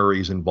research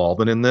Murray's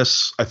involvement in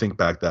this, I think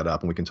back that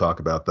up, and we can talk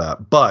about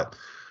that. But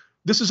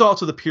this is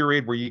also the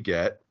period where you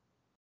get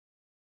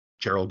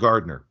Gerald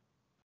Gardner.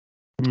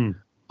 And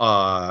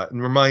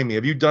remind me,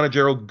 have you done a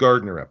Gerald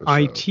Gardner episode?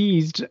 I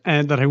teased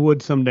that I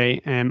would someday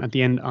at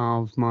the end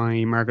of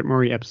my Margaret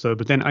Murray episode,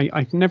 but then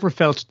I never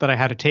felt that I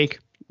had a take.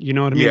 You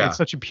know what I mean? Yeah. It's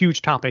such a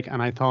huge topic,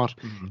 and I thought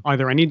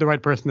either I need the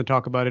right person to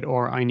talk about it,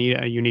 or I need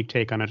a unique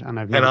take on it. And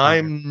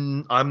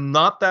I'm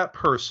not that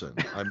person.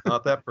 I'm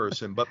not that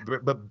person.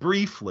 But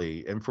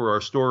briefly, and for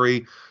our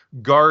story,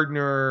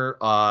 Gardner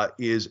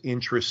is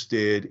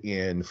interested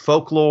in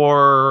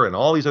folklore and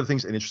all these other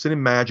things, and interested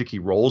in magic. He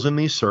rolls in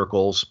these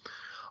circles,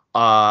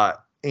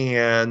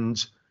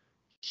 and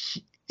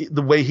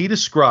the way he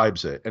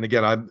describes it. And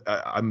again,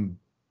 I'm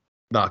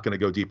not going to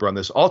go deeper on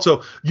this.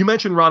 Also, you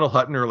mentioned Ronald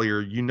Hutton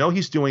earlier.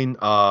 He's doing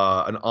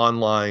an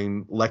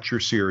online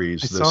lecture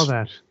series. I saw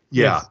that.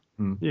 Yeah.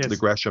 Yes. The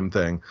Gresham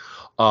thing.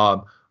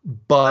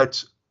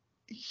 But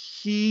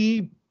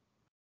he's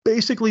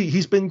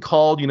been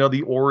called,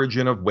 the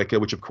origin of Wicca,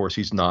 which of course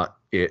he's not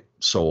it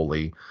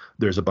solely.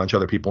 There's a bunch of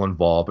other people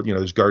involved, but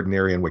there's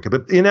Gardnerian Wicca.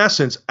 But in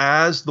essence,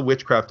 as the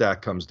Witchcraft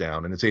Act comes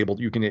down and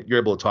you're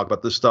able to talk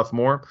about this stuff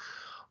more,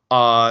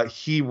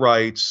 he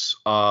writes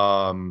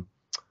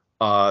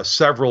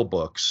several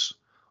books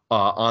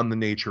on the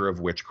nature of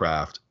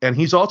witchcraft. And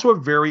he's also a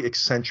very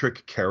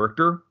eccentric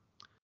character.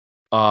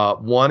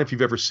 One, if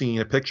you've ever seen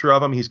a picture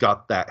of him, he's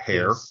got that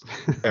hair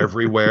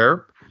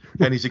everywhere.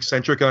 And he's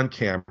eccentric on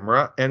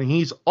camera. And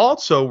he's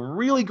also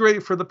really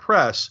great for the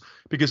press,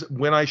 because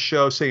when I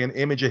show, say, an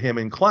image of him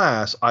in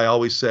class, I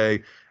always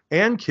say,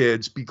 and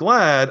kids, be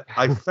glad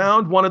I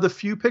found one of the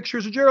few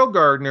pictures of Gerald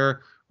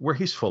Gardner where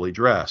he's fully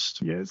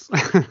dressed. Yes.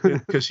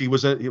 Because he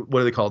was what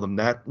do they call them?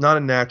 Not a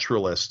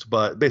naturalist,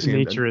 but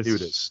basically naturist. a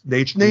nudist.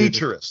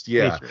 Naturist,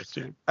 yeah. Naturist,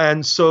 yeah.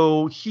 And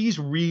so he's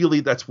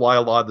really, that's why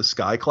a lot of the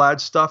Skyclad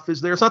stuff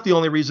is there. It's not the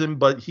only reason,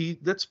 but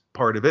that's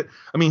part of it.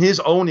 I mean, his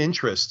own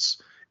interests,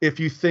 if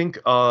you think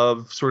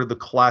of sort of the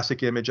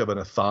classic image of an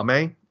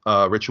athame,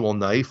 ritual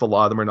knife, a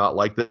lot of them are not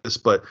like this,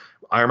 but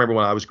I remember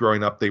when I was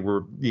growing up, the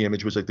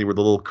image was like they were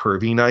the little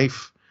curvy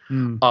knife.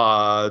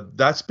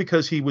 That's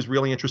because he was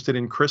really interested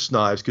in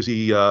crysknives, because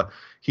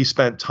he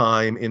spent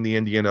time in the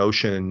Indian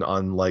Ocean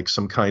on like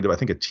some kind of, I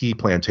think, a tea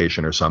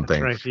plantation or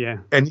something. That's right, yeah.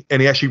 And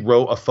he actually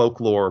wrote a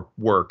folklore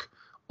work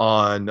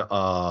on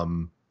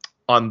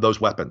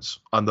those weapons,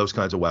 on those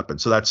kinds of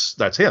weapons. So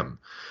that's him.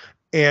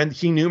 And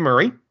he knew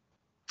Murray.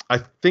 I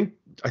think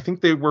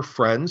they were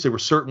friends. They were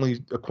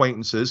certainly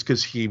acquaintances,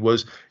 because she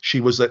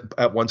was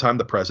at one time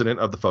the president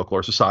of the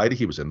Folklore Society.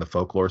 He was in the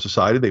Folklore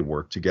Society. They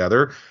worked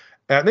together.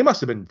 And they must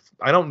have been,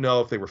 I don't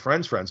know if they were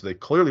friends. They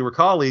clearly were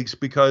colleagues,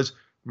 because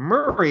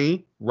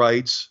Murray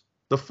writes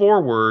the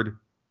foreword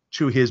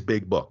to his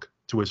big book,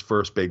 to his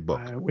first big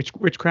book.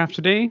 Witchcraft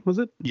Today, was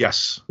it?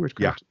 Yes.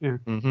 Witchcraft, yeah.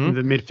 Mm-hmm. In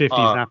the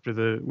mid-50s, after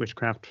the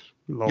witchcraft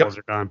laws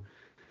are gone.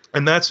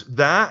 And that's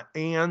that,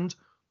 and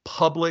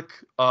public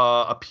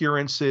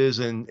appearances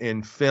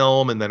in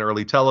film and then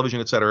early television,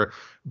 et cetera,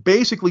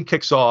 basically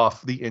kicks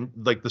off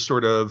the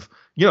sort of,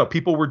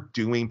 people were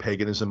doing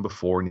paganism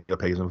before,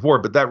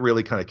 but that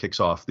really kind of kicks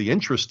off the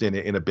interest in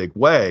it in a big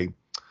way.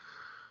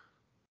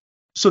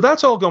 So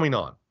that's all going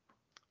on.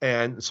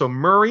 And so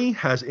Murray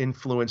has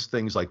influenced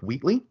things like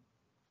Wheatley,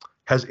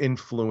 has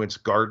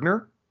influenced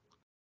Gardner,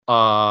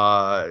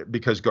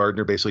 because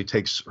Gardner basically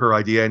takes her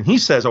idea, and he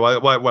says,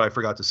 what I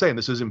forgot to say, and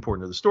this is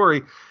important to the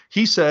story,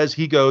 he says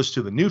he goes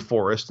to the New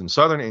Forest in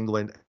southern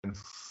England and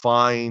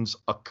finds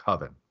a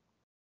coven.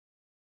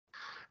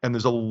 And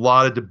there's a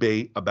lot of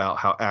debate about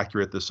how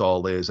accurate this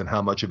all is and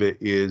how much of it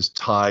is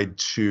tied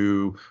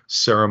to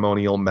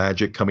ceremonial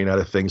magic coming out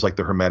of things like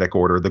the Hermetic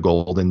Order, the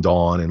Golden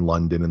Dawn in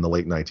London in the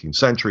late 19th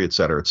century, et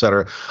cetera, et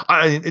cetera.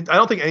 I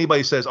don't think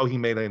anybody says, oh, he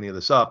made any of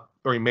this up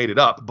or he made it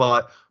up,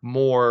 but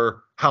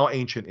more, how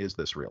ancient is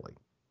this really?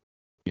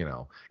 You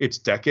know, it's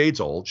decades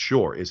old.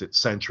 Sure. Is it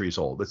centuries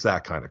old? It's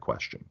that kind of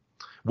question.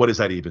 What does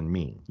that even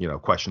mean? You know,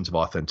 questions of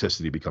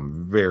authenticity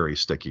become very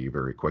sticky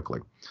very quickly.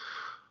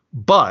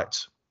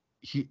 But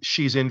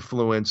she's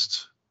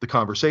influenced the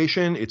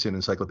conversation. It's in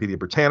Encyclopedia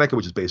Britannica,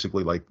 which is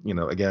basically like, you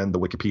know, again, the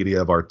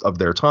Wikipedia of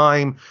their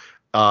time.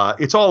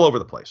 It's all over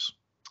the place.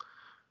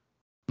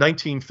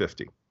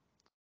 1950,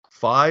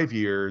 5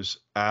 years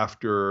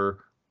after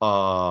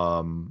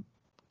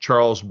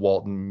Charles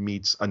Walton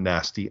meets a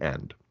nasty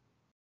end.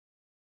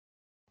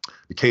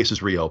 The case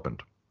is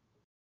reopened.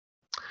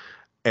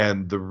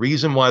 And the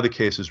reason why the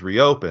case is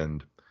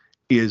reopened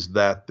is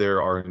that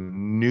there are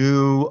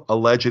new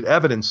alleged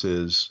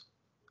evidences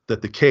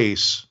that the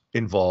case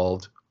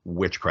involved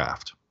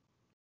witchcraft.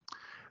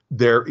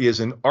 There is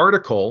an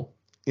article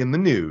in the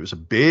news, a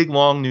big,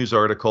 long news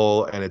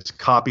article, and it's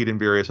copied in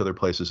various other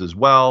places as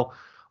well,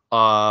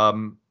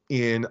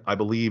 in, I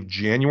believe,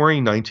 January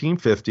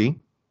 1950,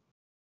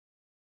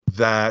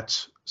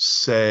 that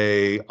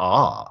say,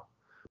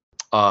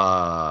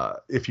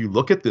 if you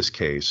look at this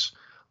case,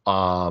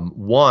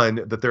 one,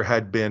 that there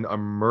had been a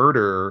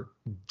murder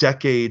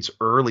decades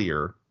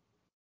earlier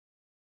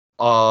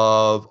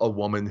of a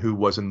woman who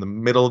was in the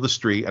middle of the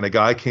street, and a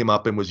guy came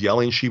up and was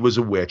yelling she was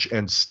a witch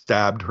and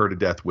stabbed her to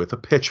death with a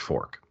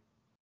pitchfork.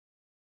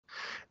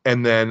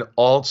 And then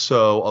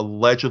also,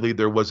 allegedly,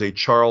 there was a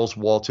Charles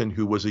Walton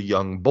who was a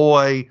young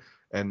boy,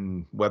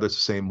 and whether it's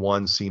the same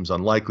one seems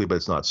unlikely, but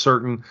it's not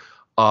certain,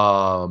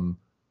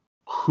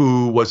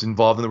 who was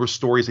involved. And there were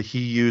stories that he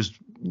used,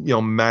 you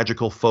know,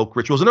 magical folk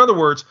rituals. In other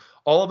words,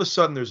 all of a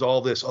sudden there's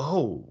all this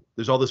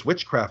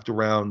witchcraft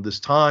around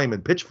this time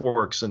and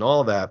pitchforks and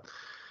all of that.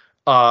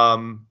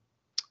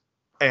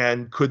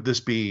 And could this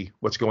be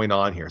what's going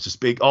on here? It's this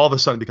big, all of a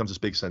sudden becomes this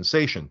big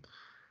sensation.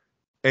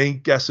 Any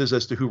guesses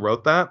as to who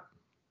wrote that?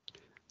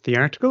 The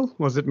article?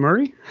 Was it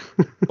Murray?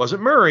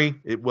 Wasn't Murray.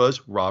 It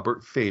was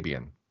Robert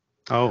Fabian.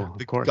 Oh,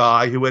 of course. The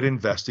guy who had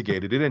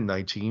investigated it in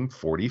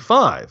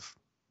 1945.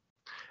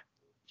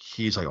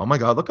 He's like, oh my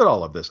God, look at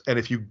all of this. And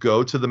if you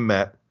go to the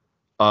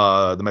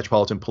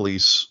Metropolitan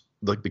Police,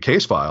 the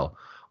case file,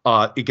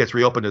 it gets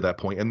reopened at that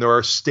point. And there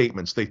are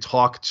statements. They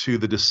talk to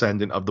the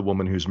descendant of the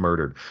woman who's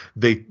murdered.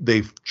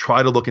 They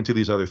try to look into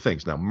these other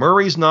things. Now,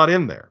 Murray's not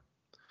in there,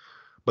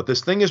 but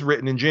this thing is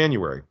written in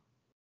January.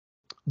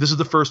 This is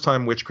the first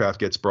time witchcraft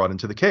gets brought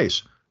into the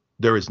case.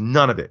 There is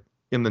none of it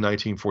in the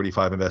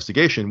 1945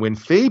 investigation when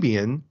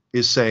Fabian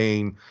is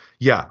saying,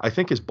 yeah, I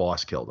think his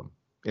boss killed him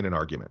in an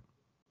argument.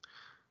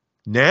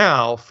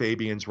 Now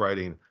Fabian's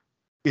writing,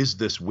 is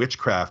this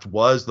witchcraft?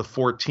 Was the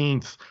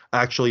 14th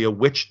actually a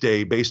witch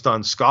day based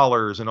on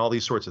scholars and all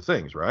these sorts of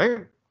things,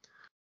 right?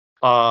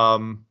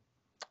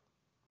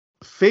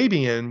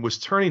 Fabian was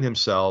turning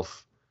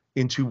himself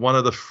into one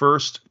of the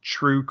first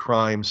true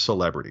crime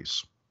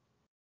celebrities.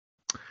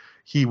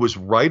 He was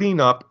writing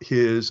up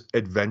his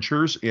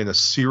adventures in a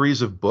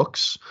series of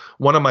books.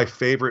 One of my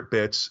favorite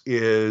bits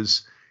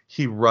is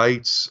he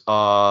writes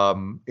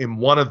in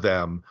one of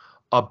them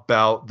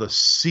about the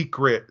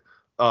secret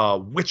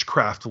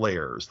witchcraft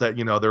layers that,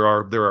 you know, there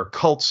are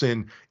cults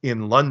in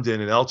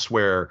London and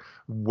elsewhere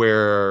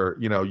where,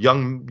 you know,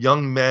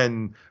 young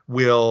men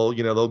will,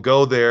 you know, they'll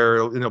go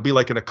there and it'll be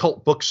like an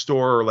occult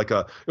bookstore or like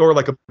a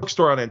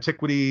bookstore on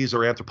antiquities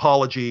or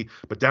anthropology,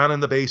 but down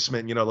in the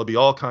basement, you know, there'll be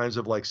all kinds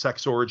of like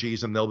sex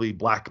orgies and they'll be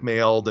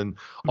blackmailed and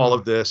all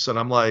of this. And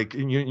I'm like,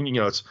 you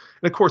know, and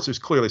of course there's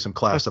clearly some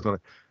class stuff.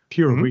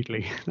 Pure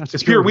Wheatley.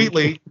 It's pure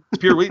Wheatley. It's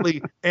pure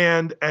Wheatley.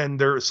 And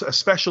there's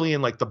especially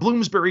in like the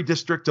Bloomsbury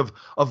district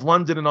of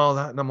London and all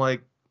that. And I'm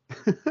like,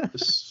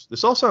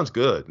 this all sounds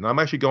good. And I'm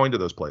actually going to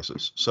those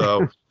places.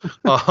 So,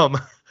 so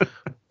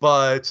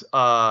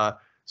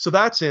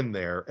that's in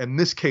there. And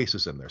this case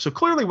is in there. So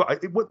clearly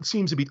what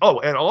seems to be,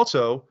 and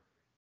also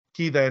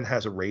he then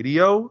has a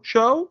radio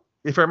show,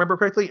 if I remember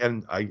correctly.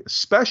 And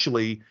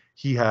especially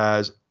he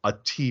has a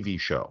TV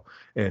show.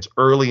 And it's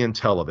early in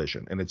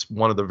television. And it's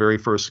one of the very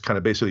first kind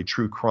of basically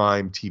true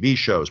crime TV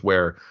shows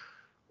where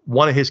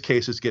one of his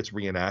cases gets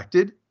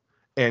reenacted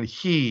and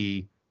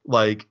he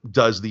like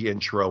does the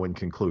intro and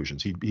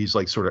conclusions. He's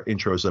like sort of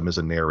intros them as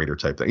a narrator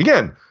type thing.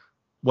 Again,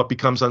 what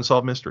becomes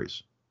Unsolved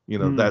Mysteries, you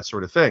know, that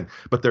sort of thing.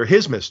 But they're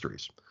his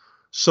mysteries.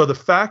 So the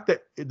fact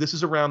that this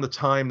is around the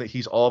time that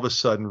he's all of a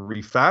sudden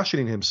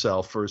refashioning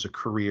himself for as a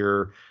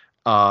career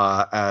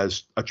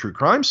as a true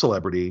crime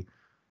celebrity,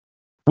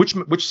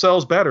 which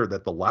sells better,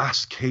 that the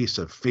last case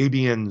of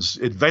Fabian's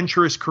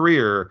adventurous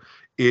career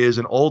is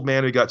an old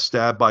man who got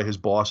stabbed by his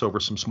boss over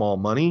some small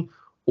money,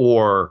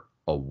 or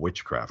a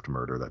witchcraft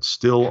murder that's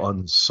still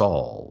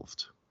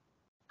unsolved.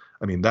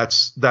 I mean,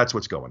 that's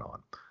what's going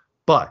on.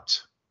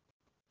 But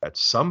at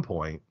some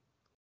point,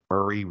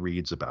 Murray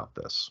reads about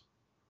this.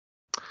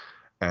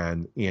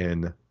 And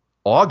in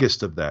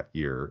August of that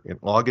year, in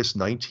August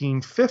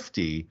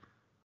 1950,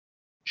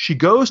 she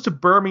goes to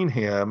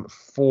Birmingham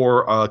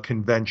for a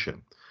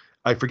convention.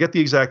 I forget the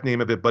exact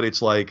name of it, but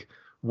it's like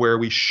where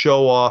we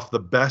show off the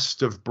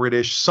best of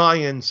British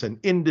science and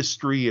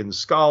industry and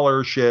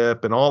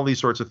scholarship and all these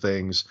sorts of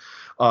things.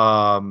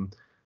 Kind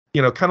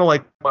of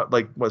like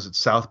was it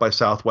South by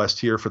Southwest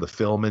here for the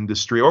film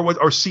industry, or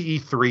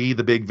CE3,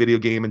 the big video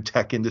game and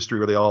tech industry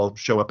where they all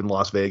show up in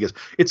Las Vegas.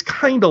 It's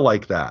kind of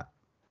like that.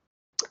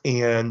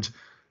 And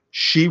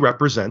she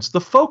represents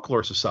the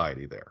Folklore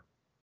Society there.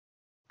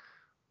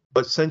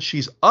 But since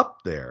she's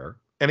up there,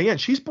 and again,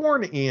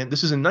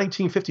 this is in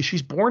 1950,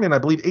 she's born in, I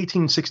believe,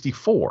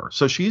 1864.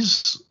 So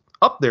she's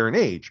up there in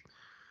age.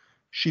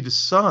 She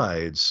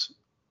decides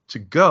to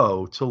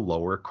go to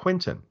Lower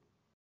Quinton.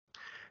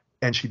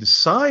 And she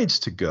decides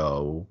to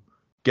go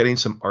getting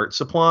some art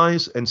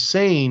supplies and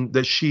saying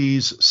that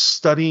she's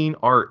studying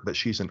art, that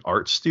she's an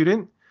art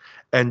student,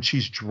 and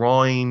she's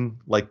drawing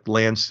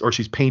or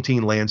she's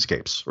painting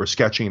landscapes or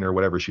sketching or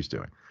whatever she's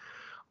doing.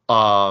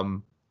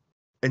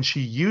 And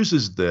she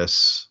uses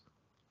this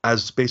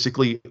as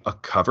basically a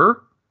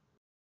cover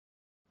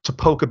to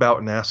poke about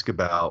and ask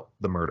about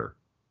the murder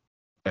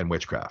and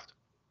witchcraft.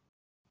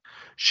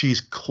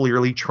 She's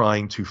clearly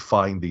trying to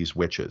find these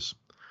witches.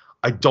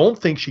 I don't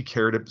think she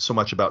cared so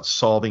much about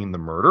solving the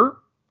murder.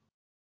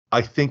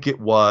 I think it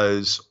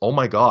was, oh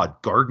my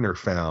God, Gardner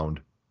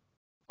found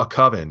a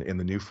coven in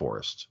the New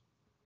Forest.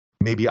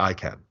 Maybe I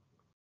can.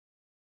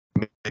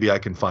 Maybe I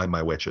can find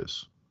my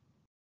witches.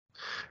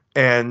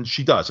 And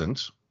she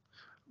doesn't.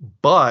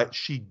 But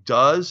she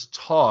does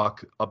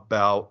talk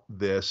about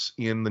this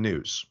in the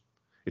news.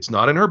 It's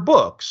not in her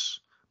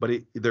books, but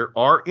there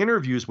are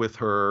interviews with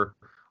her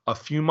a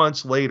few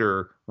months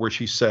later where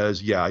she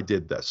says, yeah, I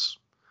did this.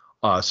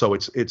 So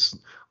it's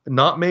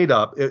not made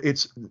up.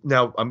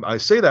 I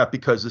say that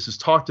because this is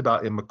talked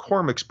about in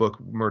McCormick's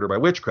book, Murder by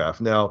Witchcraft.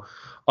 Now,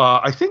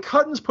 I think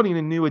Hutton's putting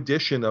a new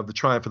edition of The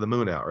Triumph of the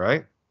Moon out,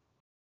 right?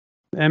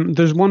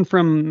 There's one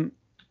from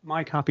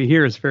my copy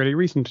here. It's fairly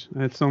recent.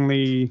 It's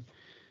only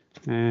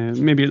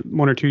maybe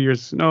 1 or 2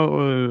 years. No,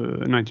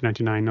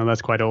 1999. No,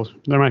 that's quite old.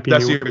 There might be.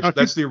 That's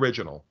the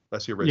original.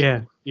 That's the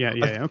original. Yeah.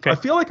 Okay. I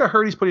feel like I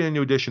heard he's putting a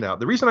new edition out.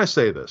 The reason I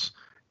say this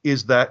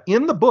is that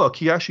in the book,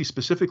 he actually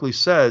specifically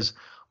says,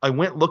 I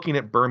went looking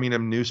at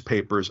Birmingham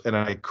newspapers and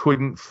I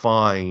couldn't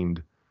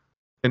find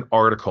an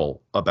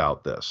article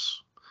about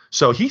this.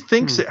 So he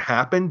thinks it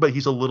happened, but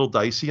he's a little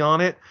dicey on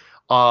it.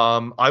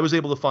 I was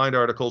able to find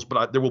articles,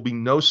 but there will be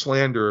no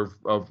slander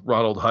of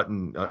Ronald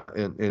Hutton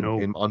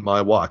on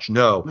my watch.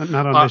 No,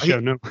 not on this show.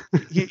 No,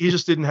 he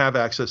just didn't have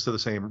access to the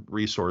same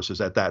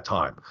resources at that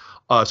time.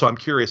 So I'm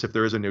curious if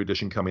there is a new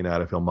edition coming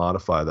out, if he'll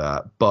modify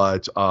that.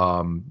 But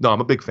no,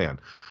 I'm a big fan.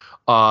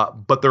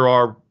 But there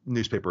are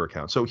newspaper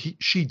accounts. So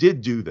she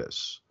did do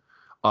this.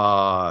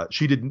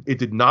 It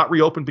did not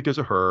reopen because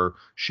of her.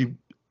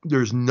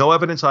 There's no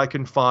evidence I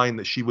can find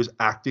that she was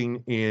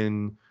acting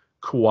in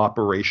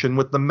cooperation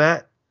with the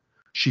Met.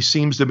 She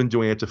seems to have been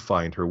doing it to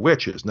find her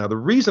witches. Now, the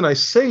reason I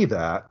say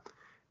that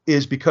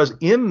is because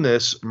in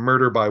this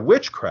Murder by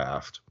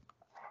Witchcraft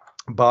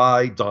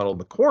by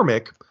Donald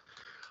McCormick,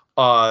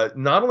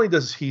 not only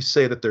does he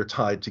say that they're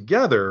tied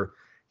together,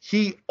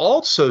 he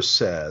also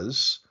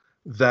says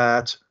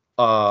that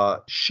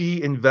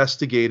she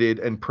investigated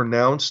and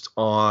pronounced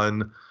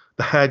on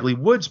the Hagley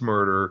Woods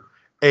murder,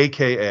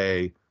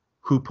 aka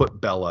who put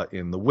Bella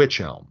in the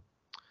witch elm.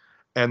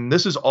 And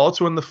this is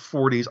also in the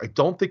 40s. I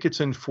don't think it's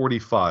in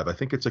 45. I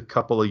think it's a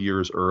couple of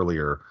years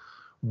earlier,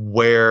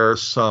 where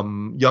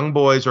some young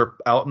boys are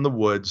out in the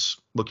woods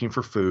looking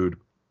for food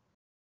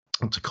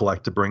to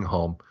collect to bring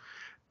home.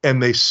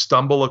 And they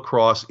stumble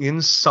across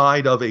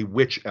inside of a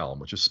witch elm,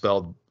 which is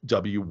spelled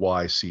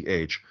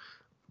W-Y-C-H,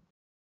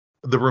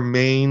 the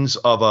remains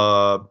of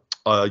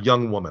a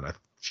young woman.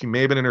 She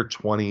may have been in her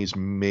 20s,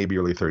 maybe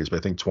early 30s, but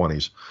I think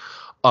 20s,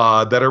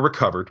 that are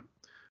recovered.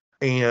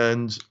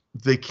 And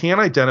they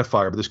can't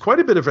identify her, but there's quite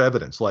a bit of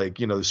evidence, like,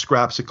 the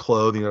scraps of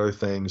clothing and other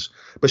things.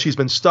 But she's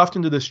been stuffed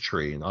into this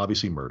tree and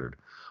obviously murdered.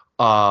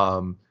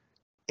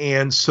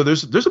 And so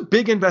there's a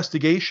big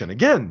investigation.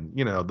 Again,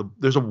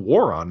 there's a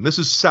war on. This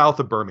is south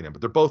of Birmingham,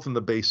 but they're both in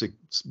the basic,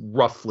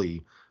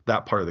 roughly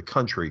that part of the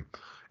country,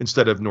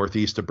 instead of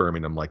northeast of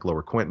Birmingham, like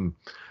Lower Quinton.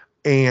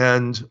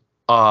 And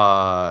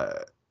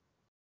not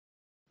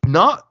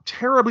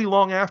terribly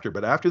long after,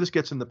 but after this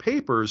gets in the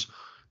papers,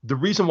 the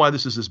reason why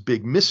this is this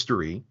big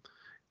mystery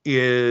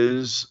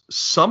is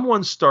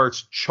someone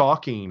starts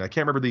chalking, I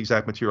can't remember the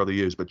exact material they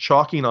used, but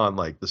chalking on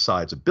like the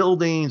sides of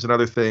buildings and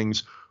other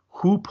things,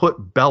 who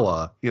put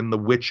Bella in the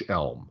witch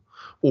elm,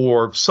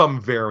 or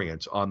some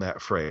variant on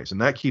that phrase.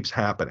 And that keeps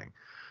happening.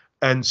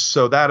 And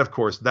so that, of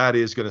course, that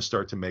is going to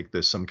start to make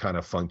this some kind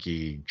of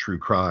funky true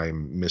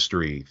crime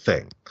mystery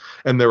thing.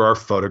 And there are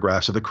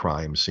photographs of the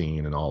crime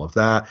scene and all of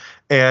that.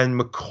 And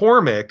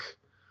McCormick,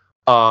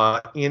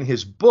 in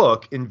his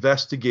book,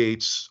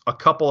 investigates a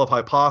couple of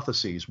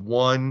hypotheses.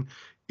 One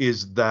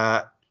is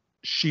that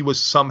she was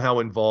somehow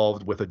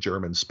involved with a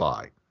German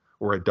spy,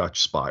 or a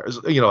Dutch spy,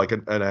 like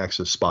an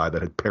Axis spy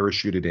that had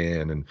parachuted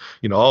in,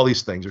 and all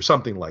these things, or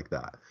something like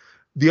that.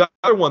 The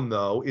other one,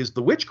 though, is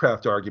the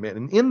witchcraft argument,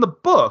 and in the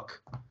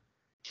book,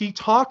 he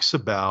talks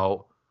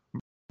about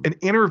an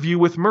interview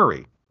with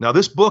Murray. Now,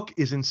 this book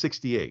is in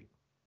 1968.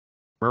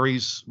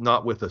 Murray's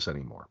not with us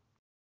anymore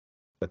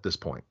at this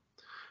point.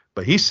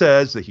 But he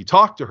says that he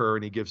talked to her,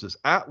 and he gives this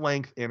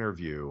at-length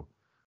interview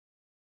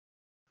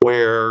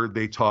where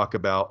they talk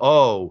about,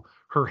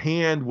 her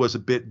hand was a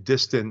bit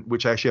distant,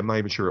 which actually I'm not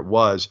even sure it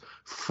was,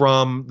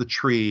 from the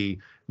tree.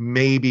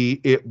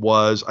 Maybe it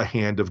was a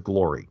hand of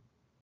glory.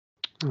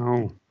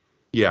 Oh.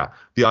 Yeah,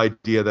 the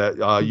idea that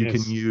you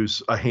Yes. can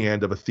use a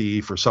hand of a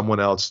thief or someone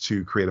else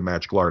to create a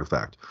magical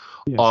artifact.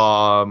 Yes.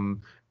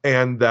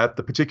 And that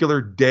the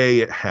particular day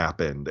it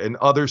happened and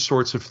other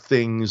sorts of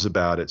things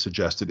about it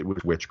suggested it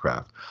was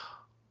witchcraft.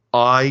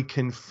 I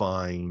can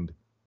find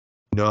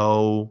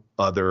no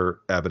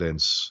other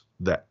evidence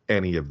that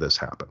any of this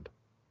happened.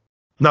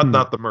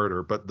 Not the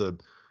murder, but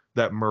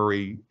that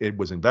Murray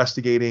was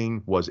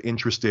investigating, was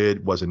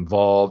interested, was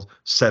involved,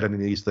 said any of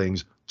these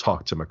things,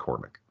 talked to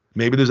McCormick.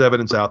 Maybe there's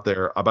evidence out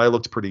there, but I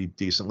looked pretty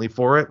decently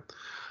for it.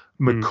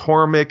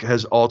 McCormick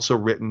has also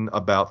written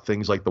about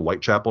things like the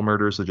Whitechapel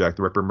murders, the Jack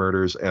the Ripper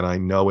murders, and I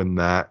know in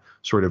that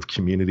sort of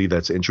community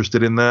that's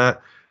interested in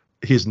that,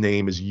 his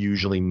name is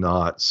usually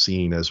not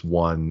seen as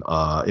one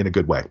in a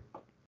good way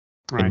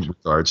in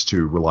regards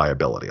to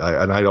reliability.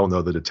 I don't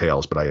know the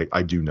details, but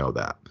I do know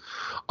that.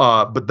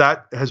 But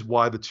that is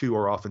why the two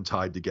are often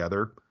tied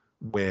together.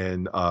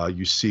 When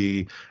you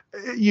see,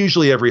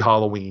 usually every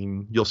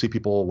Halloween, you'll see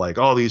people like,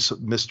 these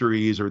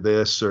mysteries or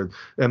this, and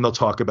they'll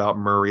talk about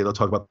Murray, they'll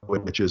talk about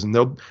witches, and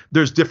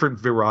there's different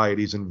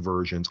varieties and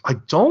versions. I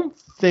don't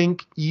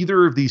think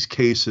either of these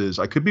cases,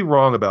 I could be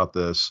wrong about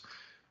this,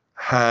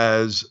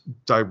 has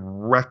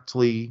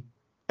directly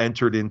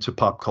entered into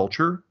pop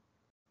culture.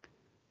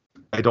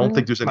 I don't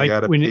think there's any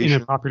adaptation. In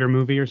a popular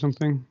movie or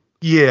something?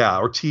 Yeah,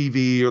 or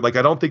TV, or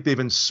I don't think they've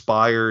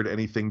inspired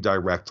anything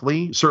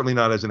directly. Certainly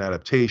not as an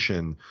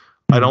adaptation.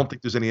 I don't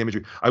think there's any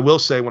imagery. I will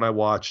say, when I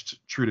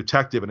watched True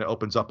Detective and it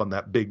opens up on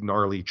that big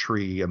gnarly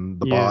tree and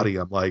the body,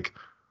 I'm like,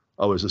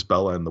 is this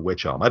Bella and the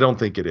Witch Elm? I don't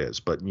think it is,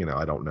 but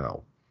I don't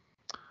know.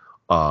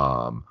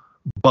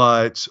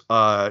 But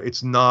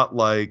it's not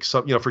like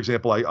some, for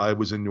example, I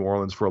was in New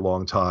Orleans for a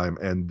long time,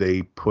 and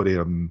they put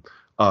in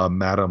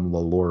Madame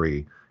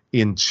LaLaurie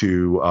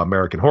into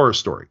American Horror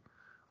Story.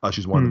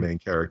 She's one of the main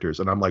characters.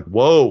 And I'm like,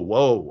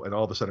 whoa. And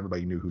all of a sudden,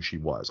 everybody knew who she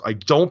was. I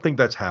don't think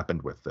that's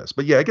happened with this.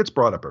 But yeah, it gets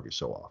brought up every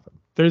so often.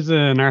 There's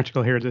an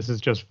article here, this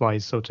is just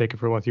Vice, so take it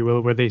for what you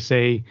will, where they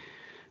say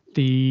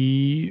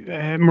the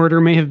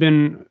murder may have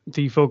been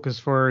the focus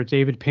for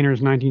David Pinner's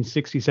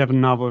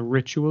 1967 novel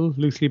Ritual,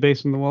 loosely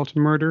based on the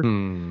Walton murder.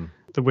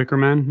 The Wicker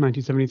Man,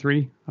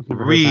 1973. I've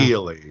never heard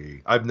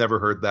that. I've never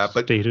heard that.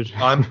 But stated.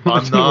 I'm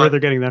I don't know where they're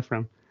getting that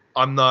from.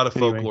 I'm not a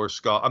folklore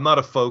scholar. I'm not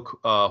a folk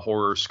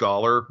horror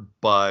scholar,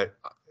 but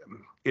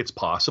it's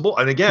possible.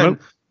 And again,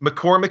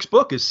 McCormick's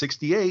book is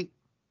 1968.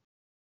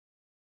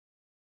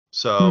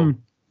 So,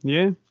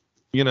 yeah,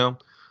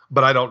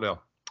 but I don't know.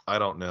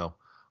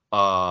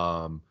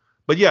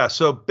 But yeah,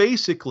 so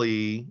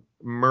basically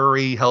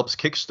Murray helps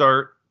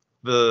kickstart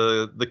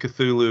the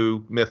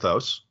Cthulhu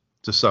mythos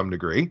to some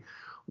degree,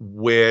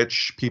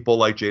 which people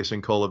like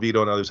Jason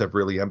Colavito and others have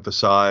really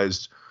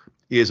emphasized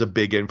is a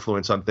big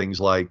influence on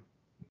things like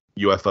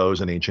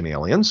UFOs and ancient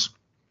aliens.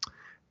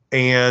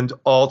 And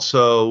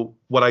also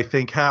what I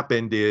think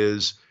happened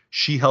is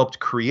she helped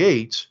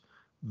create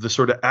the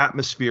sort of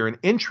atmosphere and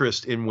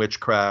interest in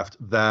witchcraft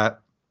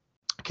that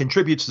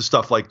contributes to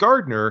stuff like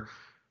Gardner,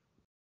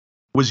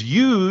 was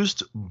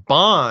used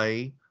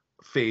by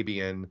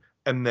Fabian.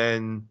 And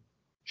then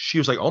she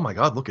was like, oh my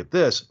God, look at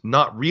this,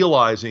 not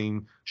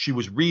realizing she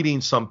was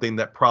reading something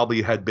that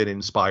probably had been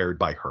inspired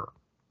by her.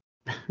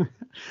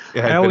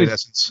 I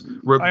always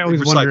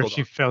wonder if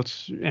she felt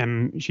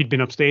she'd been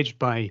upstaged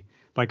by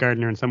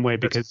Gardner in some way,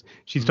 because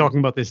she's talking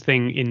about this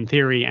thing in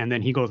theory, and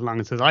then he goes along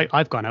and says,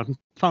 I've gone out and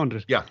found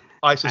it. Yeah,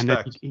 I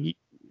suspect. And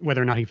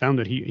whether or not he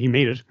found it, he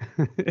made it.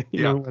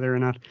 you know, whether or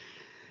not.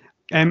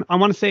 I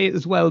want to say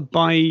as well,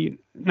 by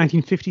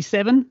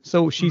 1957,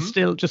 so she's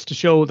still, just to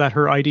show that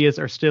her ideas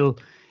are still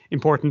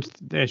important,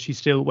 she's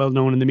still well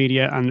known in the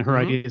media, and her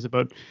ideas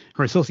about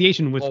her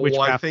association with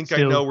witchcraft. I think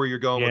I know where you're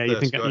going with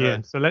this. Go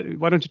ahead. So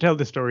why don't you tell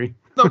this story?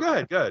 No, go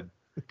ahead. Good.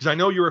 Because I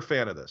know you're a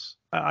fan of this.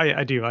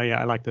 I do.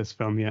 I like this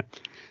film. Yeah.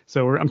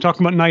 So I'm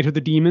talking about Night of the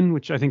Demon,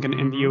 which I think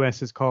in the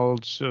US is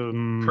called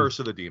Curse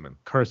of the Demon.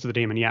 Curse of the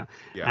Demon. Yeah.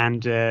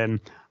 And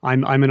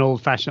I'm an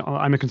old-fashioned.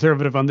 I'm a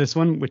conservative on this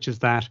one, which is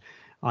that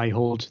I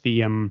hold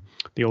the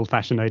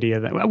old-fashioned idea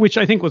that, which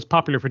I think was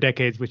popular for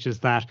decades, which is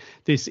that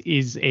this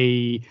is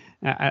an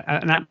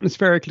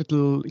atmospheric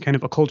little kind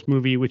of occult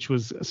movie, which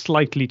was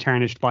slightly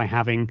tarnished by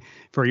having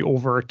very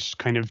overt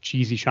kind of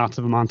cheesy shots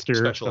of a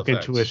monster stuck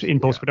into it in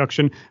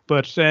post-production.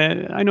 But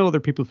I know other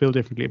people feel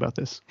differently about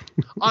this.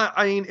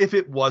 I mean, if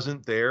it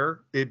wasn't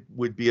there, it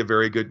would be a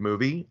very good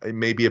movie. It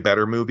may be a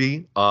better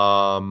movie,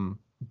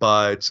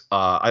 but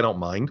I don't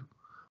mind.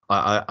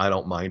 I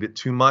don't mind it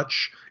too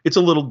much. It's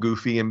a little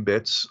goofy in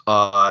bits.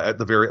 At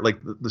the very like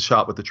the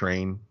shot with the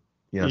train.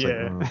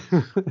 Yeah.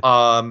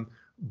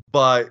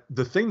 But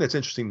the thing that's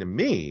interesting to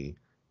me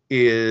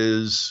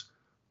is,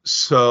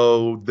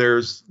 so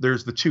there's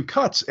the two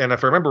cuts, and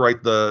if I remember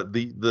right,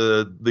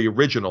 the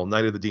original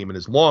Night of the Demon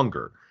is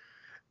longer,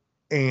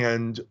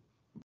 and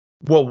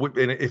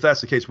and if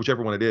that's the case,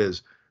 whichever one it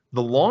is,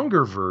 the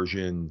longer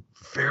version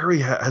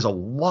has a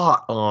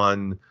lot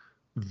on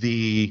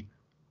the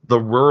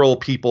rural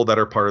people that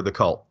are part of the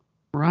cult,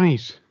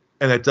 right?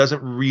 And it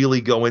doesn't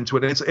really go into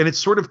it, and it's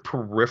sort of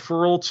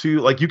peripheral to,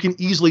 like, you can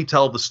easily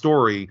tell the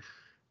story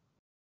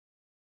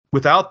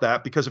without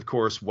that, because of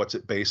course, what's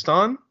it based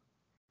on?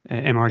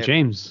 M.R.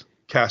 James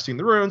casting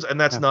the runes, and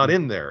that's not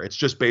in there. It's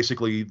just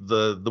basically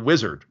the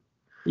wizard.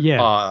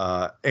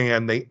 Yeah.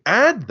 And they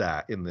add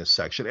that in this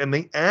section, and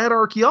they add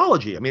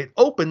archaeology. I mean, it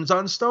opens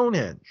on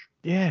Stonehenge.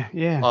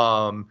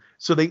 Yeah.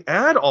 So they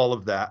add all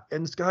of that,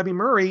 and it's got to be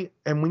Murray,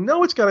 and we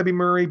know it's got to be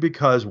Murray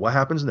because what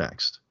happens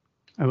next?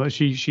 Well,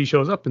 she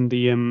shows up in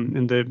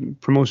the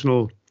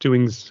promotional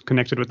doings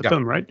connected with the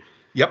film, right?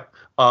 Yep.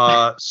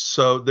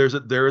 So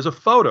there is a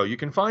photo. You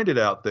can find it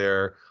out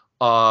there.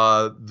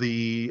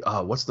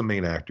 What's the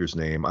main actor's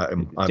name?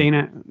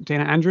 Dana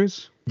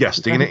Andrews? Yes,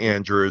 Dana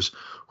Andrews,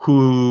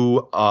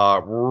 who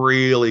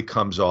really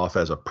comes off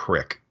as a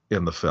prick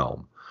in the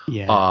film.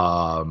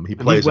 Yeah.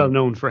 He's well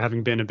known for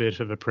having been a bit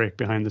of a prick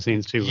behind the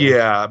scenes too. Right?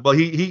 Yeah, but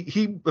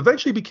he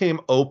eventually became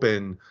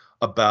open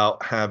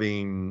about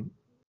having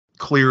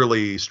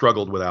clearly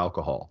struggled with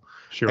alcohol.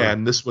 Sure.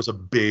 And this was a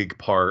big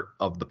part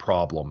of the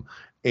problem.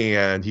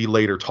 And he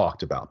later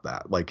talked about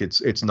that. Like,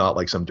 it's not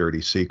like some dirty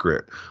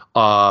secret.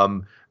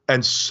 And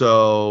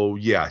so,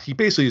 yeah, he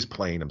basically is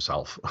playing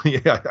himself.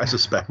 Yeah, I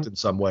suspect in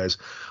some ways.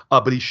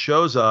 But he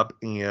shows up,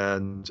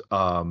 and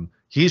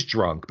he's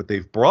drunk, but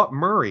they've brought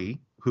Murray,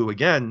 who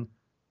again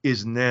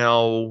is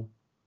now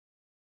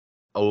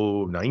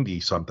 90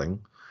 something.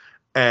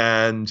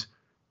 And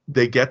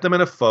they get them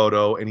in a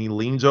photo, and he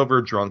leans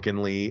over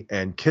drunkenly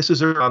and kisses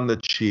her on the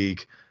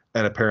cheek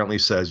and apparently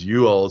says,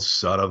 "You old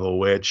son of a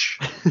witch."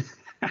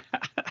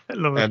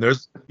 And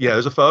there's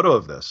a photo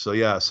of this. So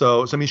yeah,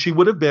 so I mean, she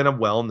would have been a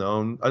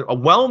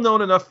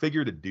well-known enough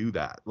figure to do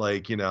that.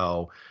 Like, you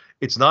know,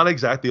 it's not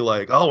exactly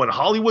like, oh, and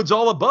Hollywood's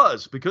all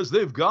abuzz because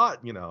they've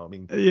got, you know, I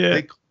mean,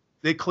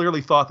 they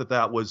clearly thought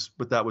that was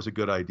a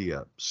good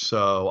idea.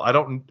 So I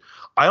don't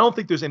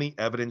think there's any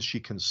evidence she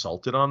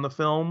consulted on the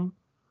film.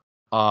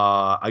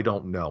 I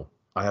don't know.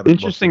 I haven't.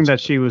 Interesting that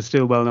she was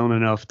still well known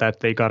enough that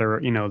they got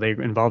her, you know, they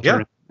involved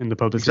her in the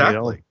publicity at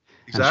all.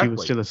 Exactly. And she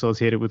was still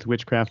associated with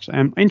witchcraft.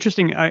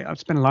 Interesting. I've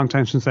spent a long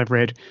time since I've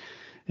read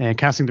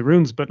Casting the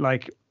Runes, but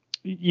like,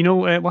 you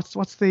know,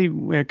 what's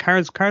the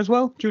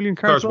Carswell? Julian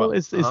Carswell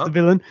is the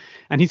villain,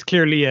 and he's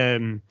clearly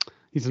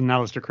he's an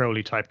Aleister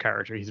Crowley type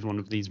character. He's one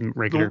of these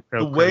regular.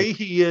 The way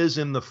he is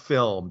in the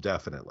film,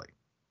 definitely.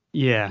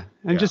 Yeah,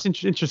 and just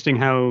interesting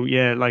how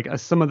like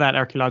some of that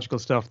archaeological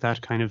stuff,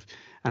 that kind of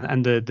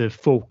and the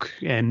folk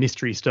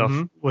mystery stuff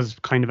was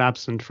kind of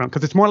absent from,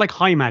 because it's more like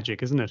high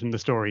magic, isn't it, in the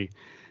story?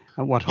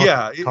 I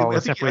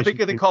think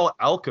they call it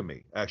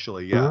alchemy,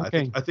 actually. Yeah,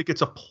 okay. I think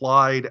it's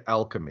applied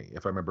alchemy,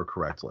 if I remember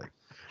correctly.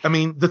 I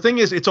mean, the thing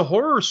is, it's a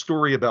horror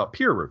story about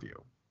peer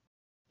review.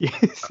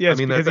 Yes. I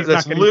mean,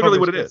 that's literally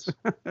what it is.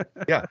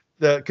 Yeah,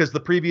 because the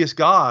previous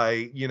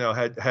guy, you know,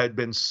 had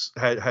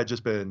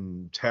just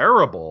been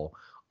terrible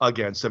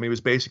against him. He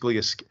was basically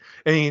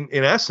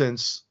in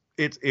essence,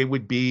 it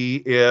would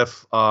be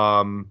if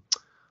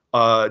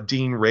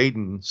Dean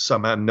Radin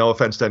somehow, no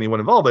offense to anyone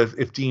involved,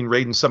 if Dean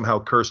Radin somehow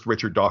cursed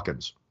Richard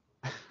Dawkins.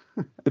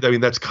 I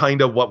mean, that's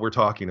kind of what we're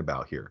talking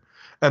about here.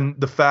 And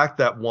the fact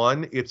that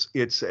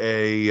it's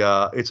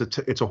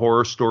a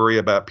horror story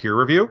about peer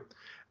review,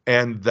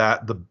 and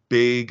that the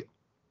big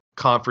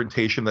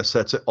confrontation that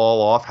sets it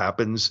all off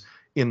happens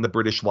in the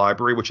British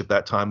Library, which at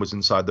that time was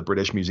inside the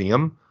British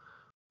Museum,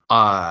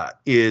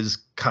 is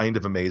kind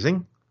of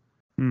amazing.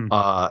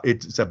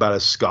 It's about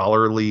as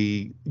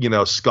scholarly, you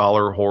know,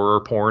 scholar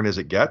horror porn as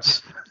it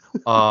gets.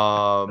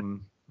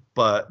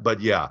 But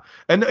yeah,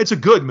 and it's a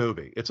good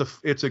movie.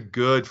 It's a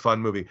good, fun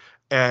movie.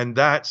 And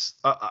that's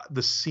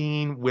the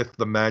scene with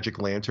the magic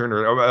lantern, or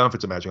I don't know if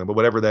it's a magic lantern, but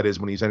whatever that is,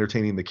 when he's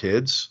entertaining the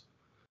kids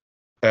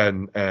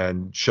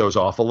and shows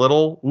off a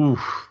little.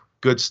 Oof,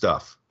 good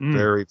stuff.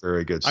 Very,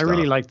 very good stuff. I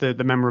really like the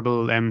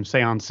memorable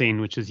seance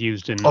scene, which is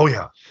used in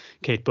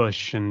Kate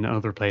Bush and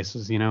other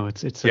places. You know,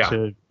 it's such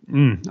a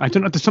I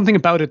don't know. There's something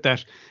about it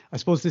that I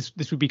suppose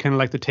this would be kind of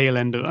like the tail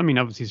end of. I mean,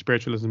 obviously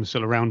spiritualism is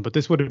still around, but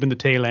this would have been the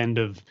tail end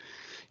of,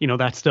 you know,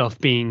 that stuff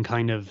being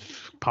kind of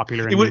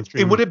popular. It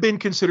would have been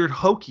considered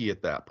hokey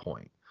at that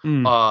point.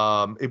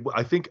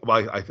 I think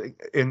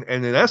in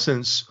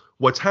essence,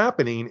 what's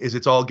happening is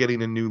it's all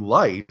getting a new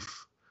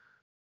life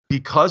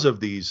because of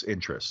these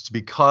interests,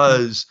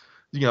 because,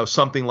 you know,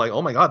 something like,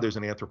 oh my God, there's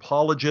an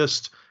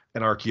anthropologist,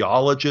 an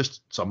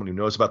archaeologist, someone who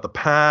knows about the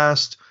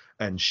past,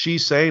 and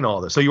she's saying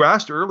all this. So you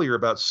asked earlier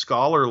about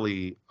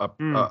scholarly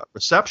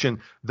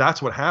reception.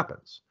 That's what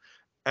happens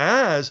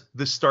as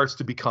this starts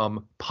to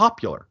become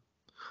popular.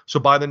 So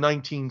by the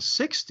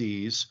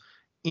 1960s,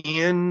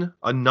 in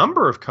a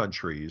number of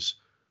countries,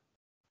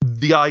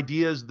 the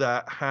ideas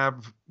that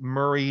have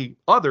Murray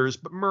others,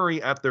 but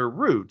Murray at their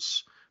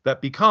roots, that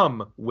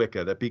become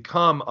Wicca, that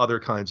become other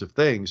kinds of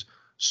things,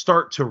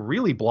 start to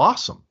really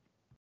blossom.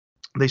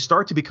 They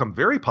start to become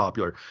very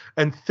popular.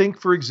 And think,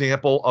 for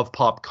example, of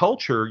pop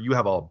culture. You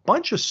have a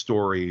bunch of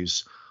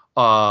stories,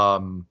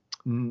 novels,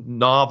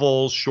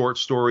 short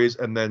stories,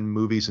 and then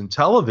movies and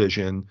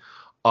television.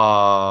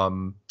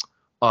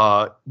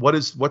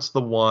 What's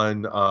the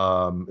one?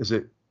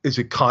 Is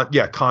it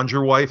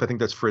Conjure Wife? I think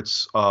that's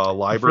Fritz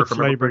Leiber. Fritz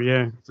Leiber,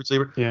 yeah. Fritz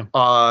Leiber.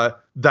 Yeah.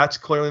 That's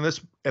clearly in this,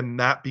 and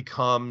that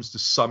becomes, to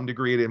some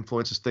degree, it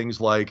influences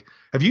things like,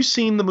 have you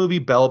seen the movie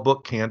Bell,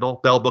 Book,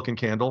 and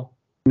Candle?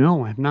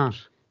 No, I have not.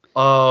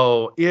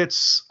 Oh,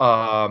 it's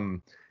a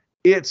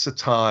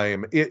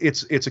time.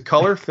 It's a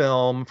color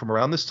film from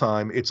around this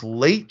time. It's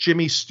late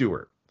Jimmy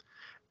Stewart.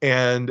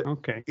 And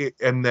okay.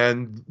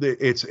 Then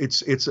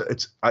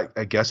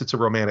I guess it's a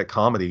romantic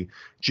comedy.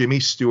 Jimmy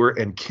Stewart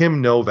and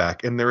Kim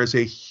Novak, and there is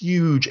a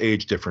huge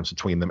age difference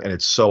between them, and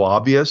it's so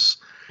obvious.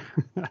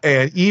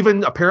 And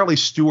even apparently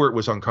Stewart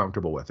was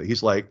uncomfortable with it.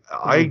 He's like,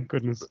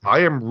 goodness, I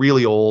am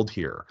really old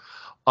here.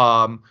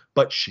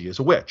 But she is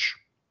a witch,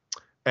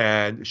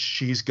 and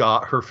she's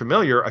got her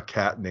familiar, a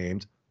cat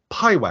named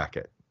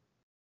Pyewacket,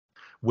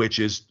 which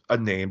is a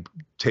name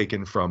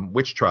taken from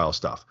witch trial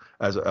stuff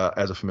as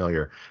a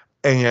familiar.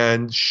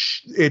 And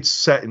it's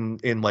set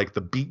in like the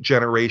Beat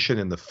generation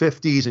in the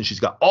 50s, and she's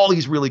got all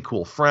these really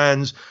cool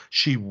friends.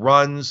 She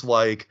runs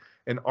like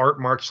an art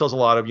market. She sells a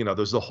lot of,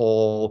 there's the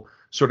whole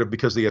sort of,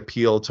 because they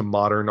appeal to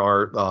modern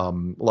art, a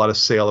lot of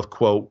sale of,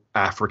 quote,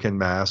 African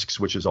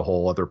masks, which is a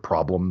whole other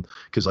problem,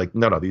 because like,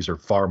 no, these are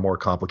far more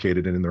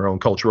complicated and in their own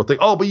cultural thing.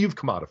 Oh, but you've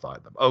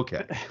commodified them.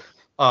 Okay.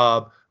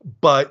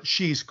 But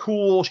she's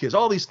cool. She has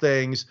all these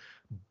things.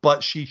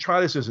 But she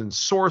tries to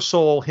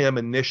ensorcel him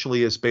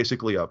initially as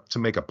basically to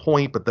make a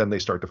point, but then they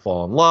start to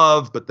fall in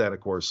love. But then, of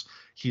course,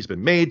 he's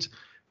been made.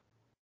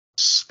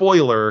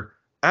 Spoiler,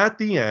 at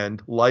the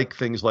end, like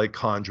things like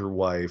Conjure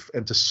Wife,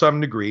 and to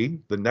some degree,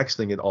 the next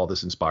thing all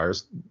this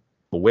inspires,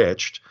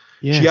 Bewitched,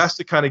 yes. She has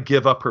to kind of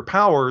give up her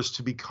powers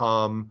to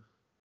become,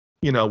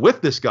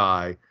 with this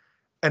guy.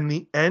 And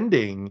the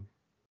ending,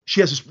 she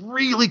has this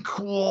really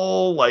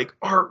cool like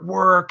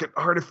artwork and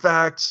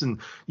artifacts, and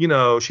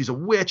she's a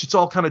witch. It's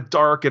all kind of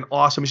dark and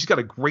awesome. She's got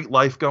a great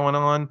life going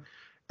on,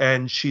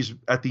 and she's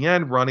at the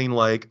end running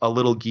like a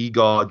little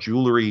gewgaw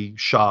jewelry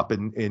shop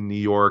in New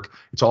York.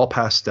 It's all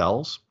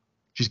pastels.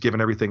 She's given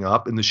everything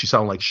up, and then she's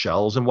selling like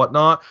shells and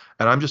whatnot.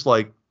 And I'm just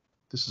like,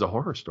 this is a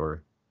horror story.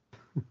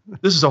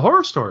 This is a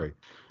horror story.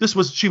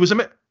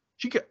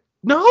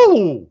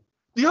 No,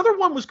 the other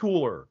one was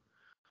cooler.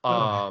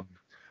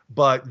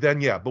 But then,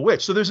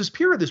 Bewitched. So there's this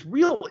period, this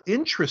real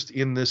interest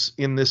in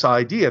this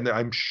idea, and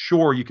I'm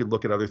sure you could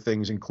look at other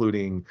things,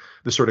 including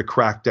the sort of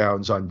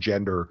crackdowns on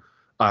gender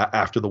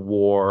after the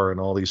war and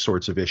all these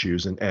sorts of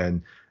issues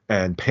and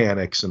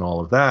panics and all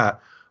of that.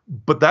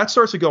 But that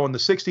starts to go in the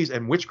 60s,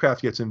 and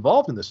witchcraft gets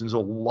involved in this. And there's a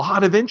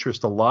lot of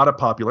interest, a lot of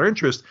popular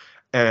interest.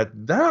 And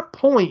at that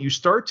point, you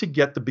start to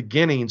get the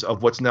beginnings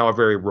of what's now a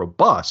very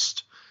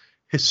robust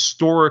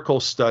historical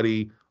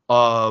study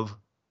of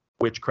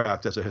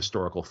witchcraft as a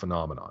historical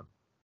phenomenon,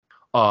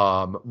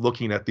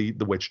 looking at the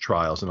witch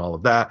trials and all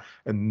of that.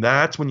 And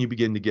that's when you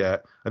begin to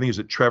get, I think, is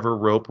it Trevor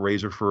Rope,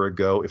 Razor for a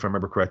Goat, if I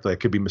remember correctly. I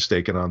could be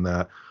mistaken on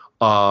that.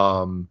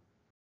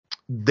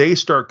 They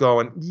start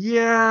going,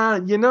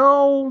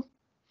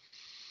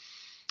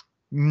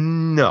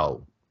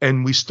 no.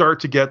 And we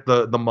start to get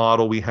the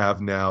model we have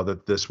now,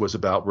 that this was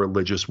about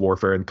religious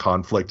warfare and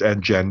conflict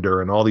and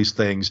gender and all these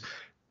things.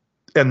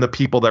 And the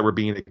people that were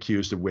being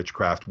accused of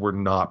witchcraft were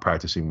not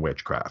practicing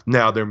witchcraft.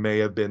 Now, there may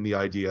have been the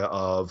idea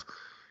of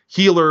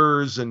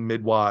healers and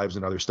midwives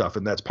and other stuff,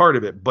 and that's part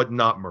of it, but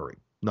not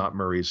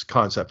Murray's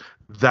concept.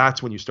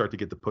 That's when you start to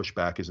get the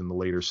pushback, is in the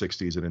later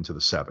 60s and into the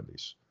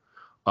 70s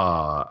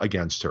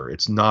against her.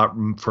 It's not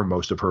for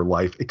most of her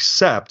life,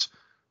 except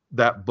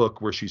that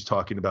book where she's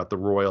talking about the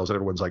royals, and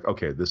everyone's like,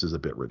 okay, this is a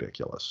bit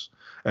ridiculous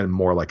and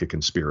more like a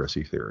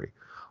conspiracy theory.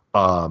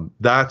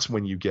 That's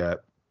when you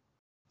get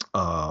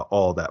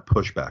all that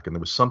pushback. And there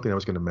was something I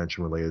was going to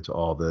mention related to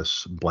all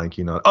this,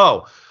 blanking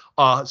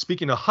on.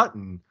 Speaking of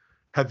Hutton,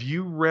 have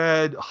you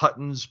read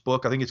Hutton's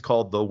book? I think it's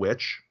called The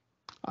Witch.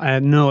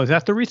 No, is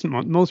that the recent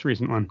one? Most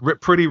recent one?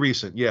 Pretty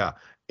recent, yeah.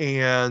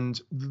 And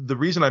the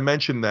reason I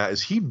mentioned that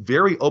is he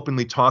very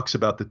openly talks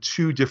about the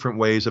two different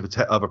ways of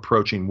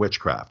approaching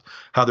witchcraft.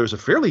 How there's a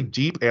fairly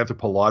deep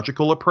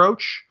anthropological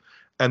approach,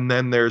 and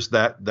then there's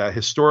that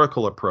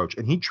historical approach.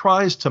 And he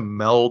tries to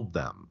meld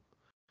them.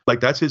 Like,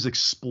 that's his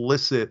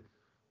explicit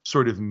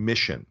sort of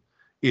mission,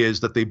 is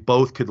that they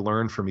both could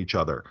learn from each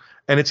other.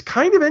 And it's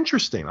kind of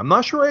interesting. I'm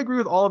not sure I agree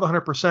with all of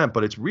 100%,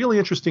 but it's really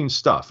interesting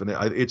stuff. And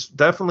it's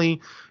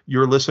definitely,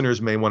 your listeners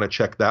may want to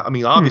check that. I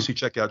mean, obviously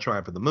check out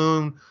Triumph of the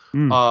Moon.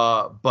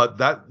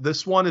 But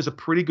this one is a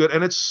pretty good,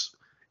 and it's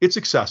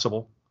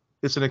accessible.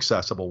 It's an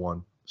accessible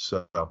one.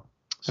 So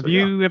have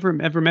you ever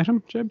met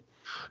him, Jeb?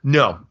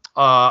 No,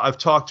 I've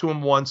talked to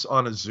him once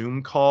on a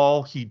Zoom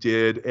call. He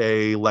did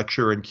a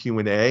lecture and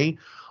Q&A.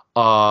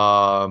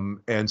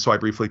 And so I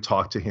briefly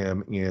talked to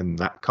him in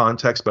that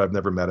context, but I've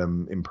never met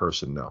him in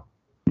person, no.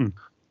 So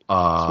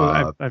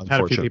I've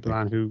had a few people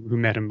on who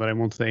met him, but I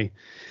won't say,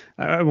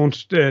 I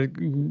won't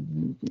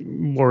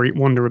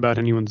wonder about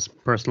anyone's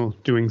personal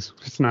doings.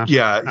 It's not.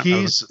 Yeah, not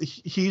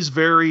he's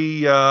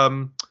very,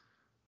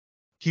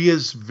 he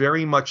is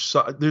very much,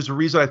 there's a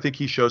reason I think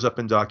he shows up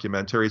in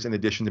documentaries. In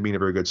addition to being a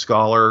very good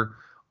scholar,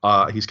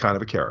 he's kind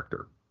of a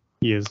character.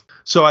 He is.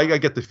 So I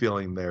get the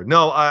feeling there.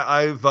 No,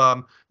 I've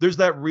there's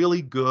that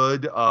really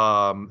good.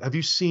 Have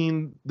you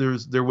seen?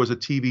 There was a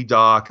TV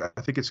doc.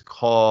 I think it's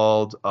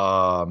called.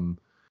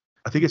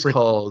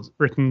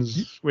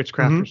 Britain's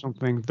Witchcraft or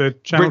something. The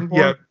Channel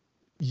 4?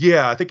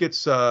 Yeah. I think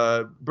it's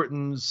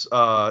Britain's.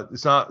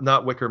 It's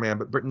not Wicker Man,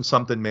 but Britain's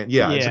something man.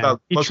 Yeah. It's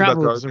about. He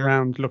travels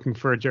around looking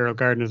for Gerald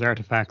Gardner's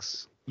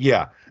artifacts.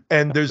 Yeah,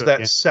 and there's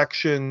that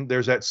section.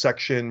 There's that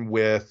section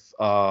with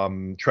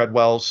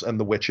Treadwell's and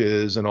the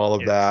witches and all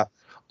of that.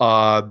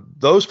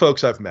 Those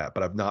folks I've met,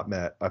 but I've not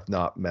met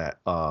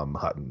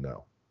Hutton.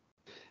 No.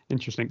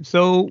 Interesting.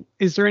 So,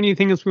 is there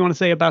anything else we want to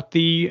say about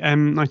the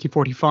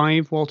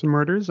 1945 Walton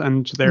murders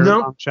and their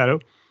shadow?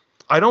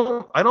 I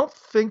don't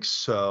think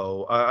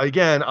so.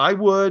 Again, I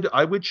would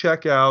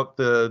check out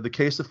the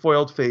Case of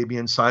Foiled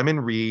Fabian, Simon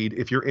Reed,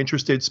 if you're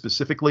interested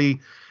specifically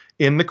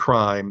in the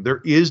crime.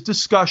 There is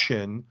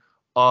discussion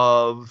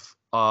of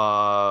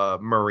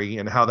Murray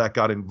and how that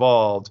got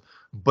involved,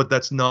 but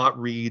that's not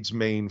Reed's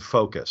main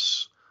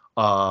focus.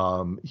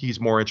 He's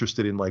more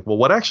interested in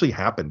what actually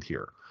happened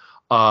here.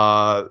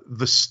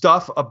 The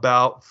stuff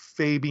about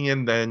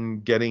Fabian then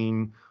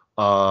getting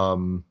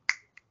Murray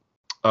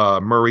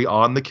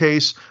on the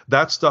case,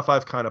 that stuff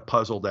I've kind of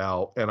puzzled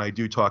out, and I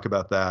do talk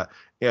about that,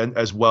 and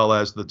as well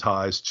as the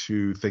ties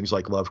to things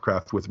like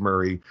Lovecraft with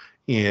Murray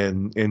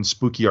in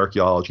spooky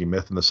archaeology,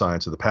 myth, and the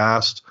science of the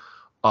past.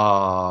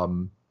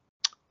 And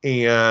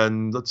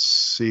let's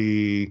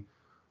see.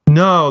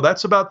 No,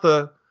 that's about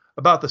the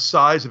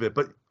size of it.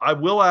 But I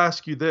will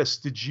ask you this: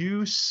 did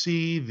you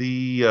see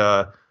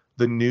the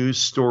news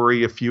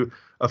story a few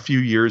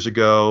years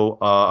ago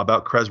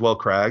about Creswell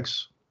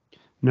Crags?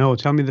 No,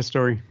 tell me the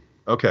story.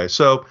 Okay,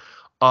 so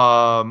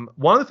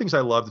one of the things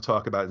I love to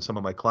talk about in some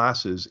of my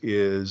classes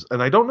is,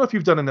 and I don't know if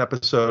you've done an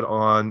episode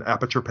on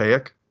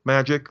Apotropaic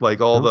magic,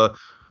 like all the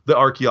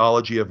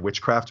archaeology of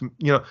witchcraft,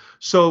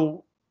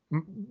 so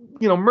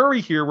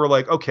Murray here, we're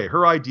like, okay,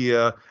 her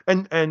idea,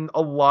 and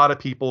a lot of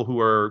people who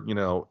are,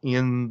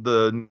 in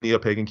the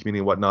neo-pagan community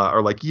and whatnot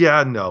are like,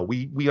 yeah, no,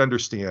 we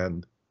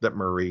understand that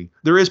Murray,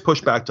 there is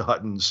pushback to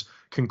Hutton's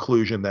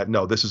conclusion that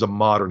no, this is a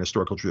modern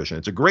historical tradition.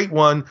 It's a great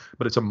one,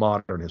 but it's a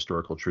modern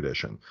historical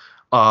tradition.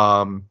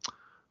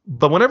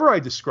 But whenever I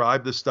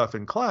describe this stuff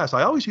in class,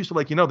 I always used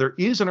to there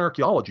is an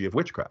archaeology of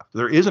witchcraft.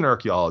 There is an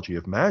archaeology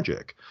of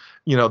magic.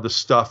 The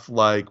stuff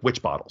like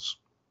witch bottles.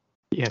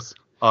 Yes.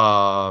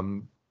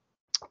 And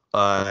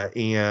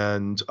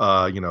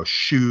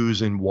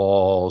shoes in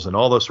walls and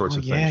all those sorts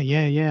of things.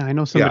 Yeah. I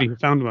know somebody who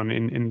found one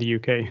in the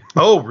UK.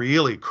 Oh,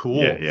 really? Cool.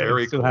 Yeah,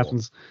 very it still cool.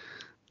 Happens.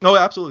 No, it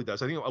absolutely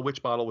does. I think a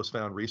witch bottle was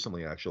found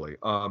recently, actually.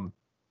 And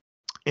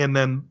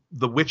then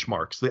the witch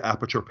marks, the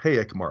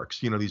apotropaic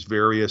marks, these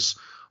various,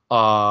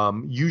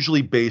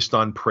 usually based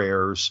on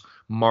prayers,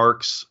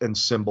 marks and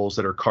symbols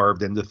that are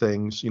carved into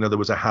things. There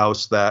was a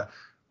house that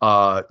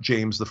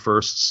James I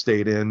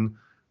stayed in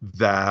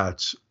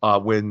that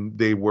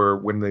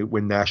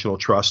when National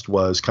Trust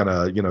was kind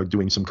of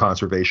doing some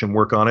conservation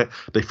work on it,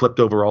 they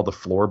flipped over all the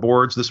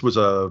floorboards. This was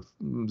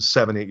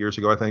 7-8 years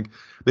ago, I think.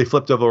 They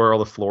flipped over all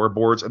the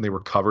floorboards and they were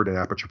covered in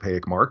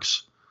apotropaic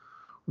marks,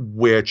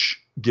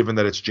 which, given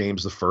that it's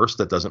James I,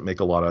 that doesn't make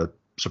a lot of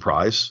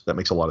surprise. That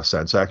makes a lot of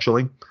sense,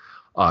 actually.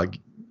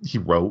 He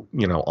wrote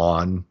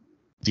on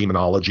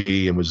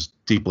demonology and was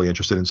deeply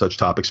interested in such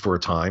topics for a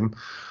time.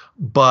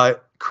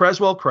 But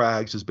Creswell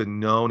Crags has been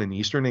known in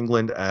Eastern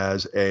England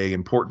as a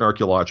important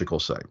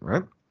archaeological site,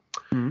 right?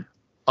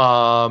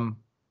 Mm-hmm.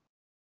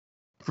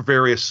 For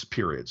various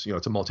periods.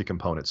 It's a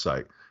multi-component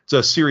site. It's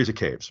a series of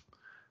caves.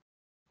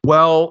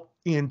 Well,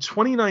 in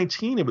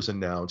 2019, it was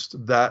announced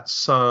that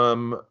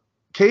some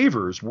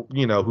cavers,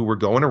 who were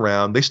going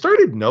around, they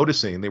started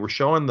noticing, they were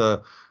showing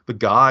the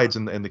guides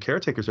and the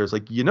caretakers there. It's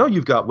like,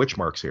 you've got witch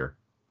marks here.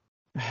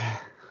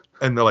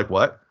 And they're like,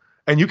 what?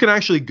 And you can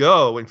actually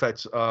go, in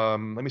fact, let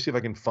me see if I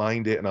can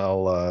find it, and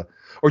I'll,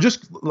 or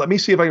just let me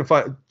see if I can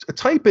find,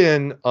 type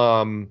in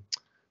the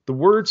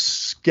word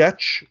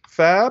sketch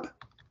fab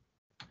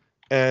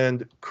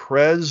and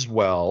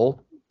Creswell,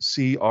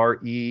 Creswell,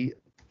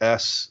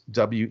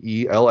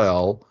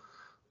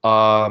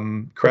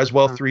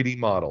 Creswell 3D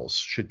models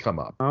should come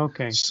up.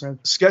 Okay.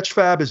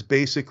 Sketchfab is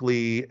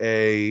basically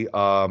a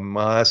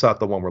that's not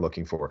the one we're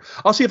looking for.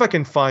 I'll see if I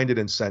can find it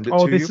and send it to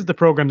you. Oh, this is the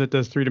program that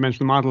does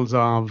three-dimensional models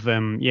of So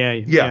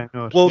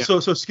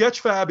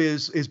Sketchfab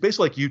is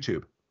basically like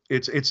YouTube.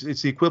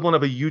 It's the equivalent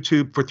of a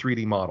YouTube for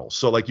 3D models.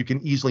 So you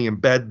can easily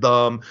embed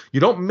them.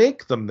 You don't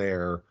make them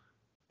there,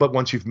 but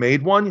once you've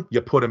made one, you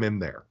put them in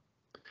there.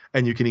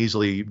 and you can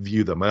easily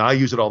view them. And I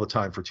use it all the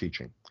time for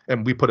teaching.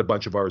 And we put a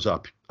bunch of ours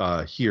up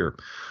here.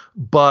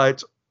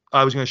 But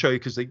I was going to show you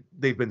because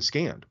they've been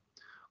scanned.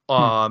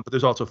 But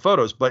there's also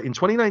photos. But in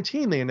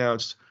 2019, they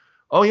announced,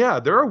 oh yeah,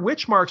 there are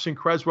witch marks in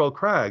Creswell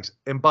Crags.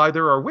 And by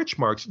there are witch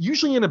marks,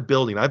 usually in a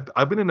building.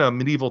 I've been in a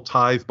medieval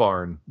tithe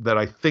barn that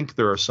I think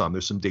there are some.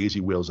 There's some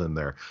daisy wheels in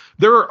there.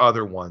 There are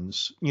other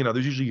ones.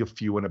 There's usually a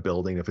few in a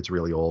building if it's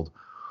really old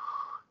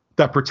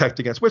that protect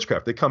against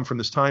witchcraft. They come from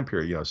this time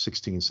period,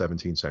 16th,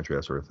 17th century,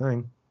 that sort of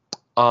thing.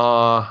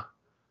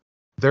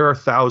 There are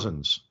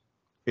thousands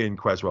in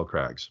Creswell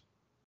Crags.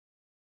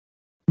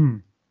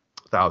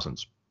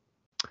 Thousands.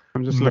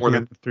 I'm just looking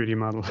at the 3D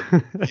model.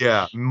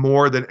 Yeah,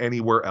 more than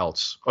anywhere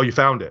else. Oh, you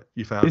found it.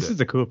 This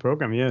is a cool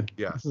program. Yeah.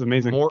 This is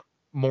amazing.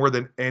 More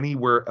than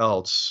anywhere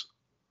else.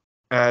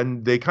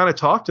 And they kind of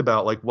talked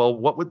about like, well,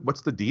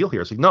 what's the deal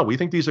here? It's like, no, we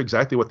think these are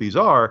exactly what these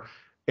are.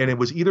 And it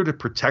was either to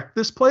protect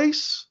this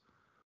place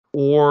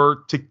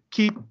or to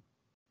keep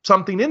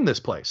something in this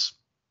place.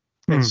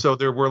 And so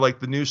there were like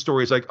the news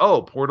stories like,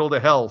 oh, portal to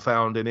hell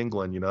found in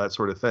England, that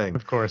sort of thing.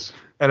 Of course.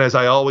 And as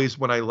I always,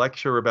 when I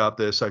lecture about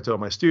this, I tell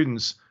my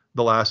students,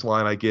 the last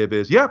line I give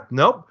is,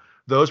 nope,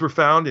 those were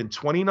found in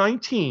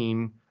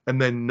 2019, and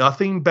then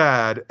nothing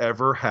bad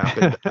ever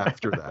happened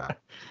after that.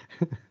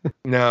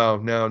 No,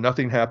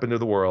 nothing happened to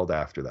the world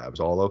after that. It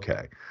was all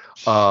okay.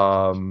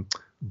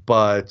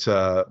 But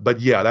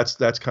yeah,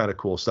 that's kind of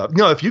cool stuff.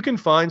 If you can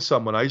find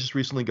someone, I just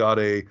recently got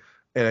a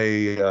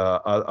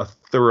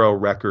thorough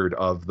record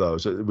of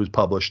those. It was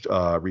published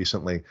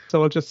recently.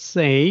 So I'll just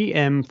say,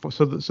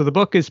 so the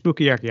book is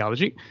Spooky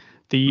Archaeology.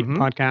 The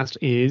podcast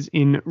is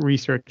In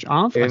Research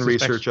Of. In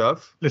Research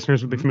Of.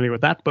 Listeners will be familiar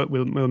with that, but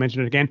we'll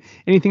mention it again.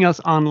 Anything else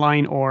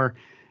online, or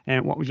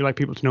what would you like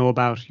people to know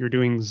about your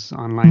doings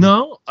online?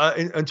 No,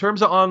 in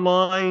terms of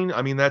online,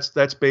 I mean,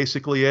 that's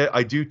basically it.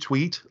 I do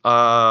tweet.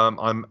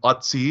 I'm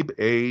Ahtzib,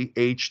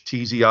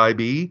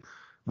 Ahtzib,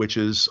 which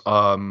is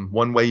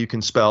one way you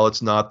can spell.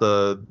 It's not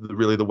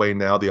really the way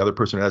now. The other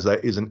person who has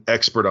that is an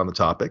expert on the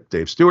topic,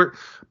 Dave Stewart.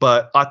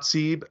 But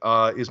Ahtzib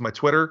is my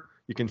Twitter.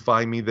 You can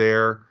find me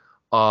there.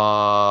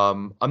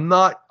 I'm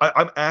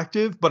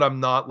active, but I'm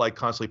not like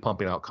constantly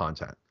pumping out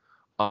content.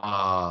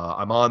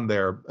 I'm on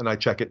there and I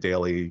check it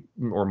daily,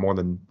 or more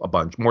than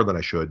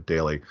I should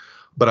daily,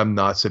 but I'm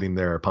not sitting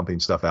there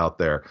pumping stuff out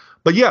there.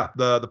 But yeah,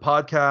 the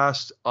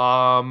podcast,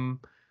 and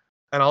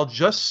I'll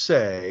just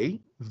say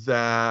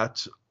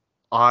that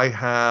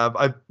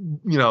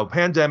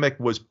pandemic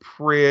was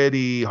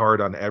pretty hard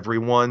on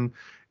everyone,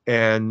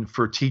 and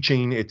for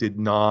teaching, it did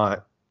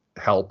not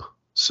help.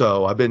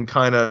 So I've been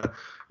kind of,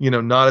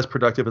 not as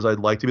productive as I'd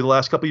like to be the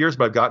last couple of years,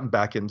 but I've gotten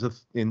back into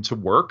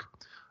work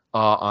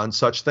on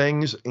such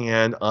things,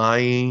 and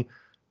I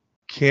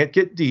can't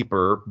get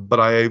deeper, but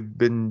I've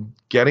been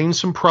getting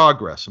some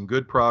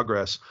good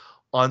progress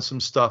on some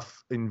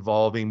stuff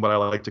involving what I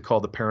like to call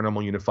the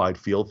Paranormal Unified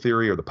Field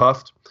Theory, or the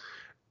PUFT.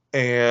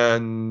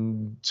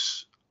 And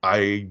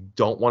I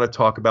don't want to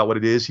talk about what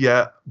it is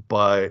yet,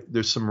 but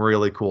there's some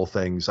really cool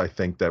things I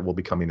think that will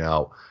be coming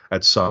out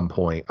at some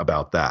point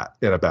about that,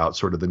 and about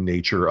sort of the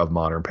nature of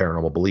modern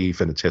paranormal belief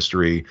and its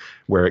history,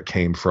 where it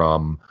came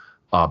from.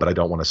 But I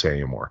don't want to say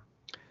any more.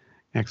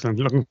 Excellent.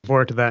 Looking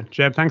forward to that.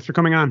 Jeb, thanks for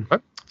coming on.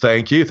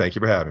 Thank you. Thank you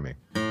for having me.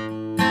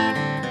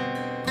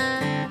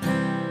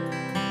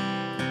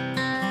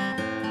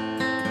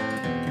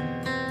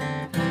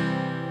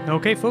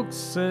 Okay, folks.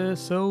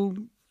 So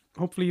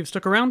hopefully you've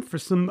stuck around for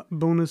some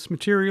bonus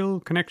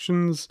material,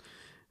 connections,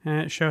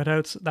 shout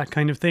outs, that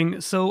kind of thing.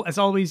 So as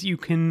always, you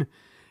can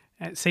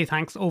say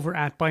thanks over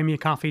at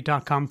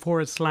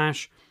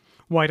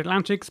buymeacoffee.com/Wide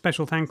Atlantic.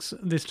 Special thanks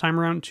this time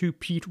around to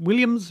Pete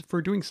Williams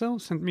for doing so.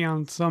 Sent me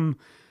on some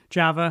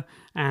Java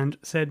and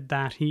said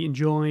that he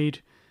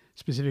enjoyed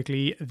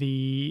specifically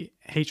the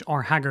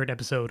H.R. Haggard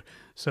episode.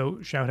 So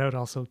shout out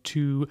also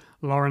to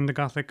Lauren the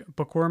Gothic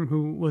Bookworm,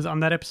 who was on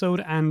that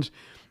episode, and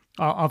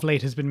of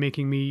late has been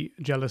making me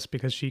jealous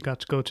because she got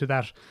to go to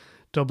that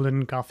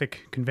Dublin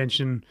Gothic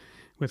convention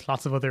with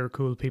lots of other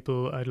cool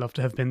people. I'd love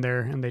to have been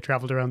there, and they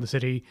traveled around the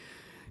city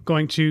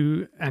going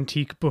to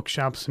antique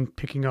bookshops and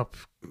picking up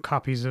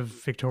copies of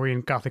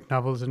Victorian Gothic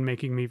novels and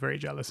making me very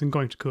jealous and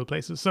going to cool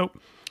places. So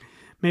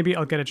maybe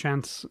I'll get a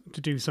chance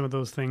to do some of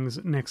those things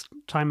next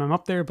time I'm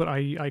up there, but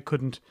I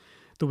couldn't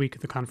the week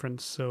of the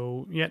conference.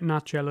 So yeah,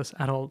 not jealous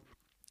at all.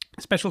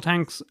 Special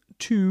thanks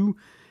to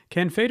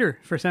Ken Fader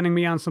for sending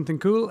me on something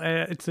cool.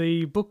 It's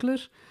a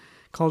booklet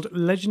called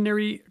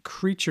Legendary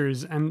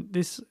Creatures, and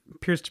this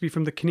appears to be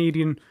from the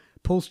Canadian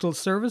Postal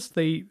Service.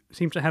 They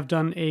seem to have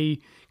done a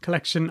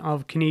collection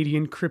of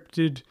Canadian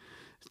cryptid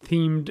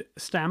themed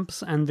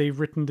stamps, and they've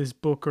written this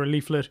book or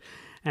leaflet,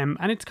 and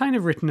it's kind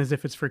of written as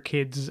if it's for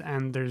kids,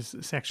 and there's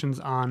sections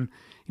on,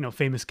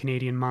 famous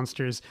Canadian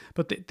monsters,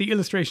 but the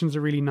illustrations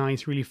are really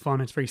nice, really fun.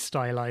 It's very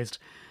stylized,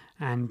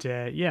 and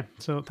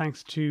so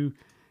thanks to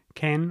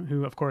Ken,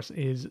 who of course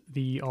is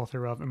the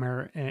author of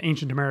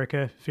Ancient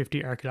America,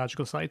 50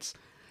 Archaeological Sites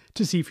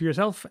to See for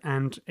Yourself,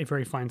 and a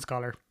very fine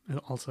scholar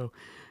also.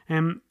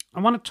 I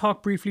want to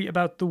talk briefly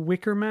about The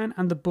Wicker Man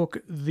and the book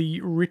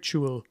The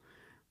Ritual,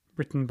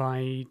 written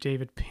by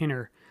David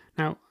Pinner.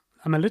 Now,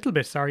 I'm a little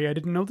bit sorry I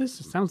didn't know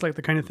this. It sounds like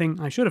the kind of thing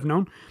I should have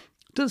known.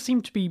 It does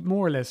seem to be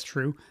more or less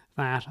true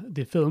that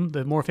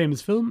the more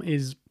famous film,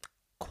 is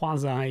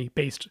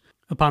quasi-based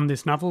upon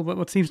this novel. But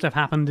what seems to have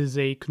happened is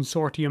a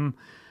consortium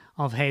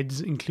of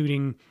heads,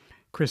 including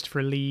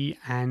Christopher Lee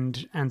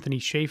and Anthony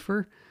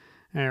Schaffer,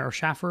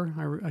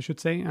 I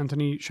should say.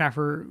 Anthony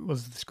Schaffer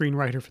was the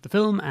screenwriter for the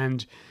film,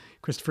 and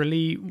Christopher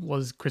Lee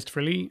was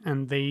Christopher Lee,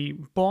 and they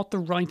bought the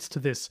rights to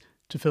this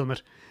to film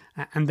it.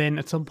 And then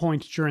at some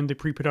point during the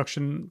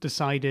pre-production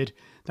decided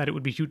that it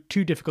would be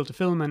too difficult to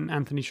film, and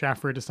Anthony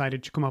Schaffer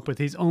decided to come up with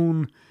his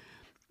own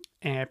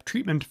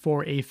treatment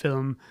for a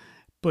film,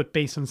 but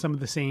based on some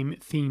of the same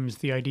themes.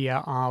 The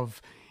idea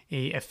of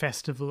a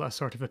festival, a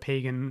sort of a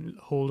pagan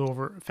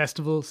holdover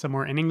festival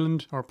somewhere in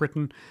England or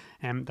Britain,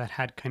 that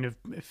had kind of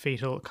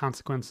fatal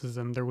consequences,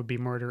 and there would be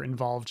murder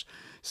involved.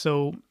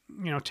 So,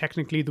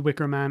 technically The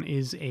Wicker Man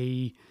is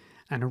an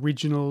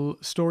original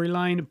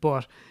storyline,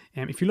 but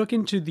if you look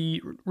into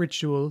the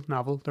Ritual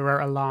novel, there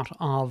are a lot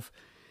of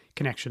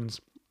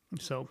connections.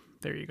 So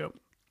there you go.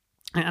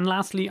 And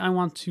lastly, I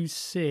want to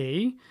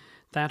say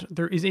that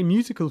there is a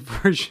musical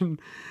version,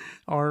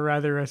 or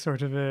rather a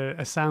sort of a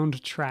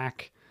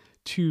soundtrack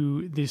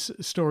to this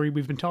story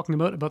we've been talking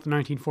about the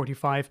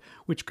 1945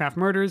 witchcraft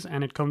murders,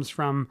 and it comes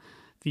from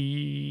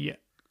the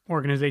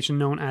organization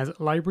known as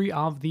Library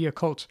of the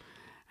Occult,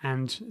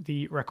 and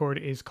the record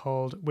is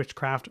called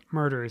Witchcraft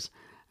Murders,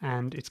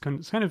 and it's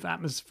kind of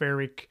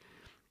atmospheric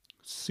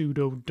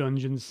pseudo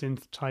dungeon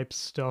synth type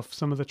stuff.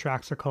 Some of the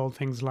tracks are called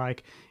things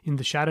like In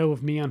the Shadow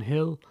of Meon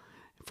Hill,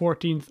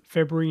 14th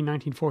February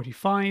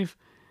 1945,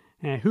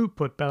 Who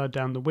Put Bella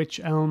Down the Witch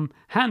Elm,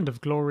 Hand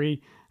of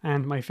Glory,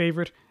 and my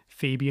favourite,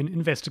 Fabian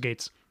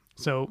Investigates.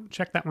 So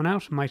check that one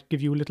out. Might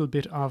give you a little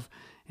bit of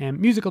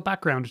musical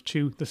background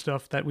to the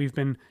stuff that we've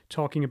been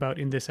talking about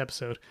in this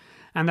episode.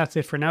 And that's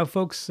it for now,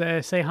 folks.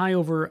 Say hi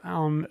over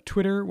on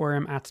Twitter, where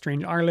I'm at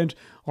Strange Ireland,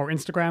 or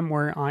Instagram,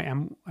 where I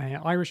am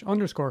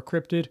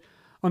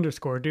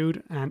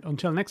Irish_cryptid_dude. And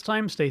until next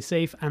time, stay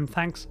safe, and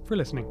thanks for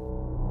listening.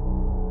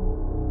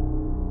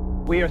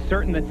 We are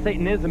certain that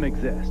Satanism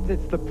exists.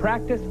 It's the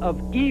practice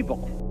of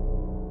evil.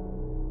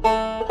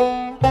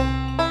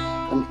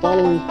 And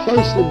following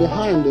closely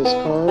behind this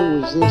car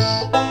was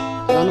this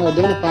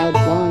unidentified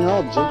flying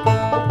object.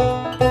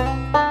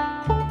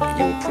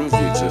 You will prove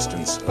the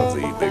existence of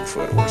the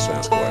Bigfoot or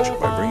Sasquatch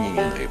by bringing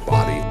in a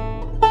body.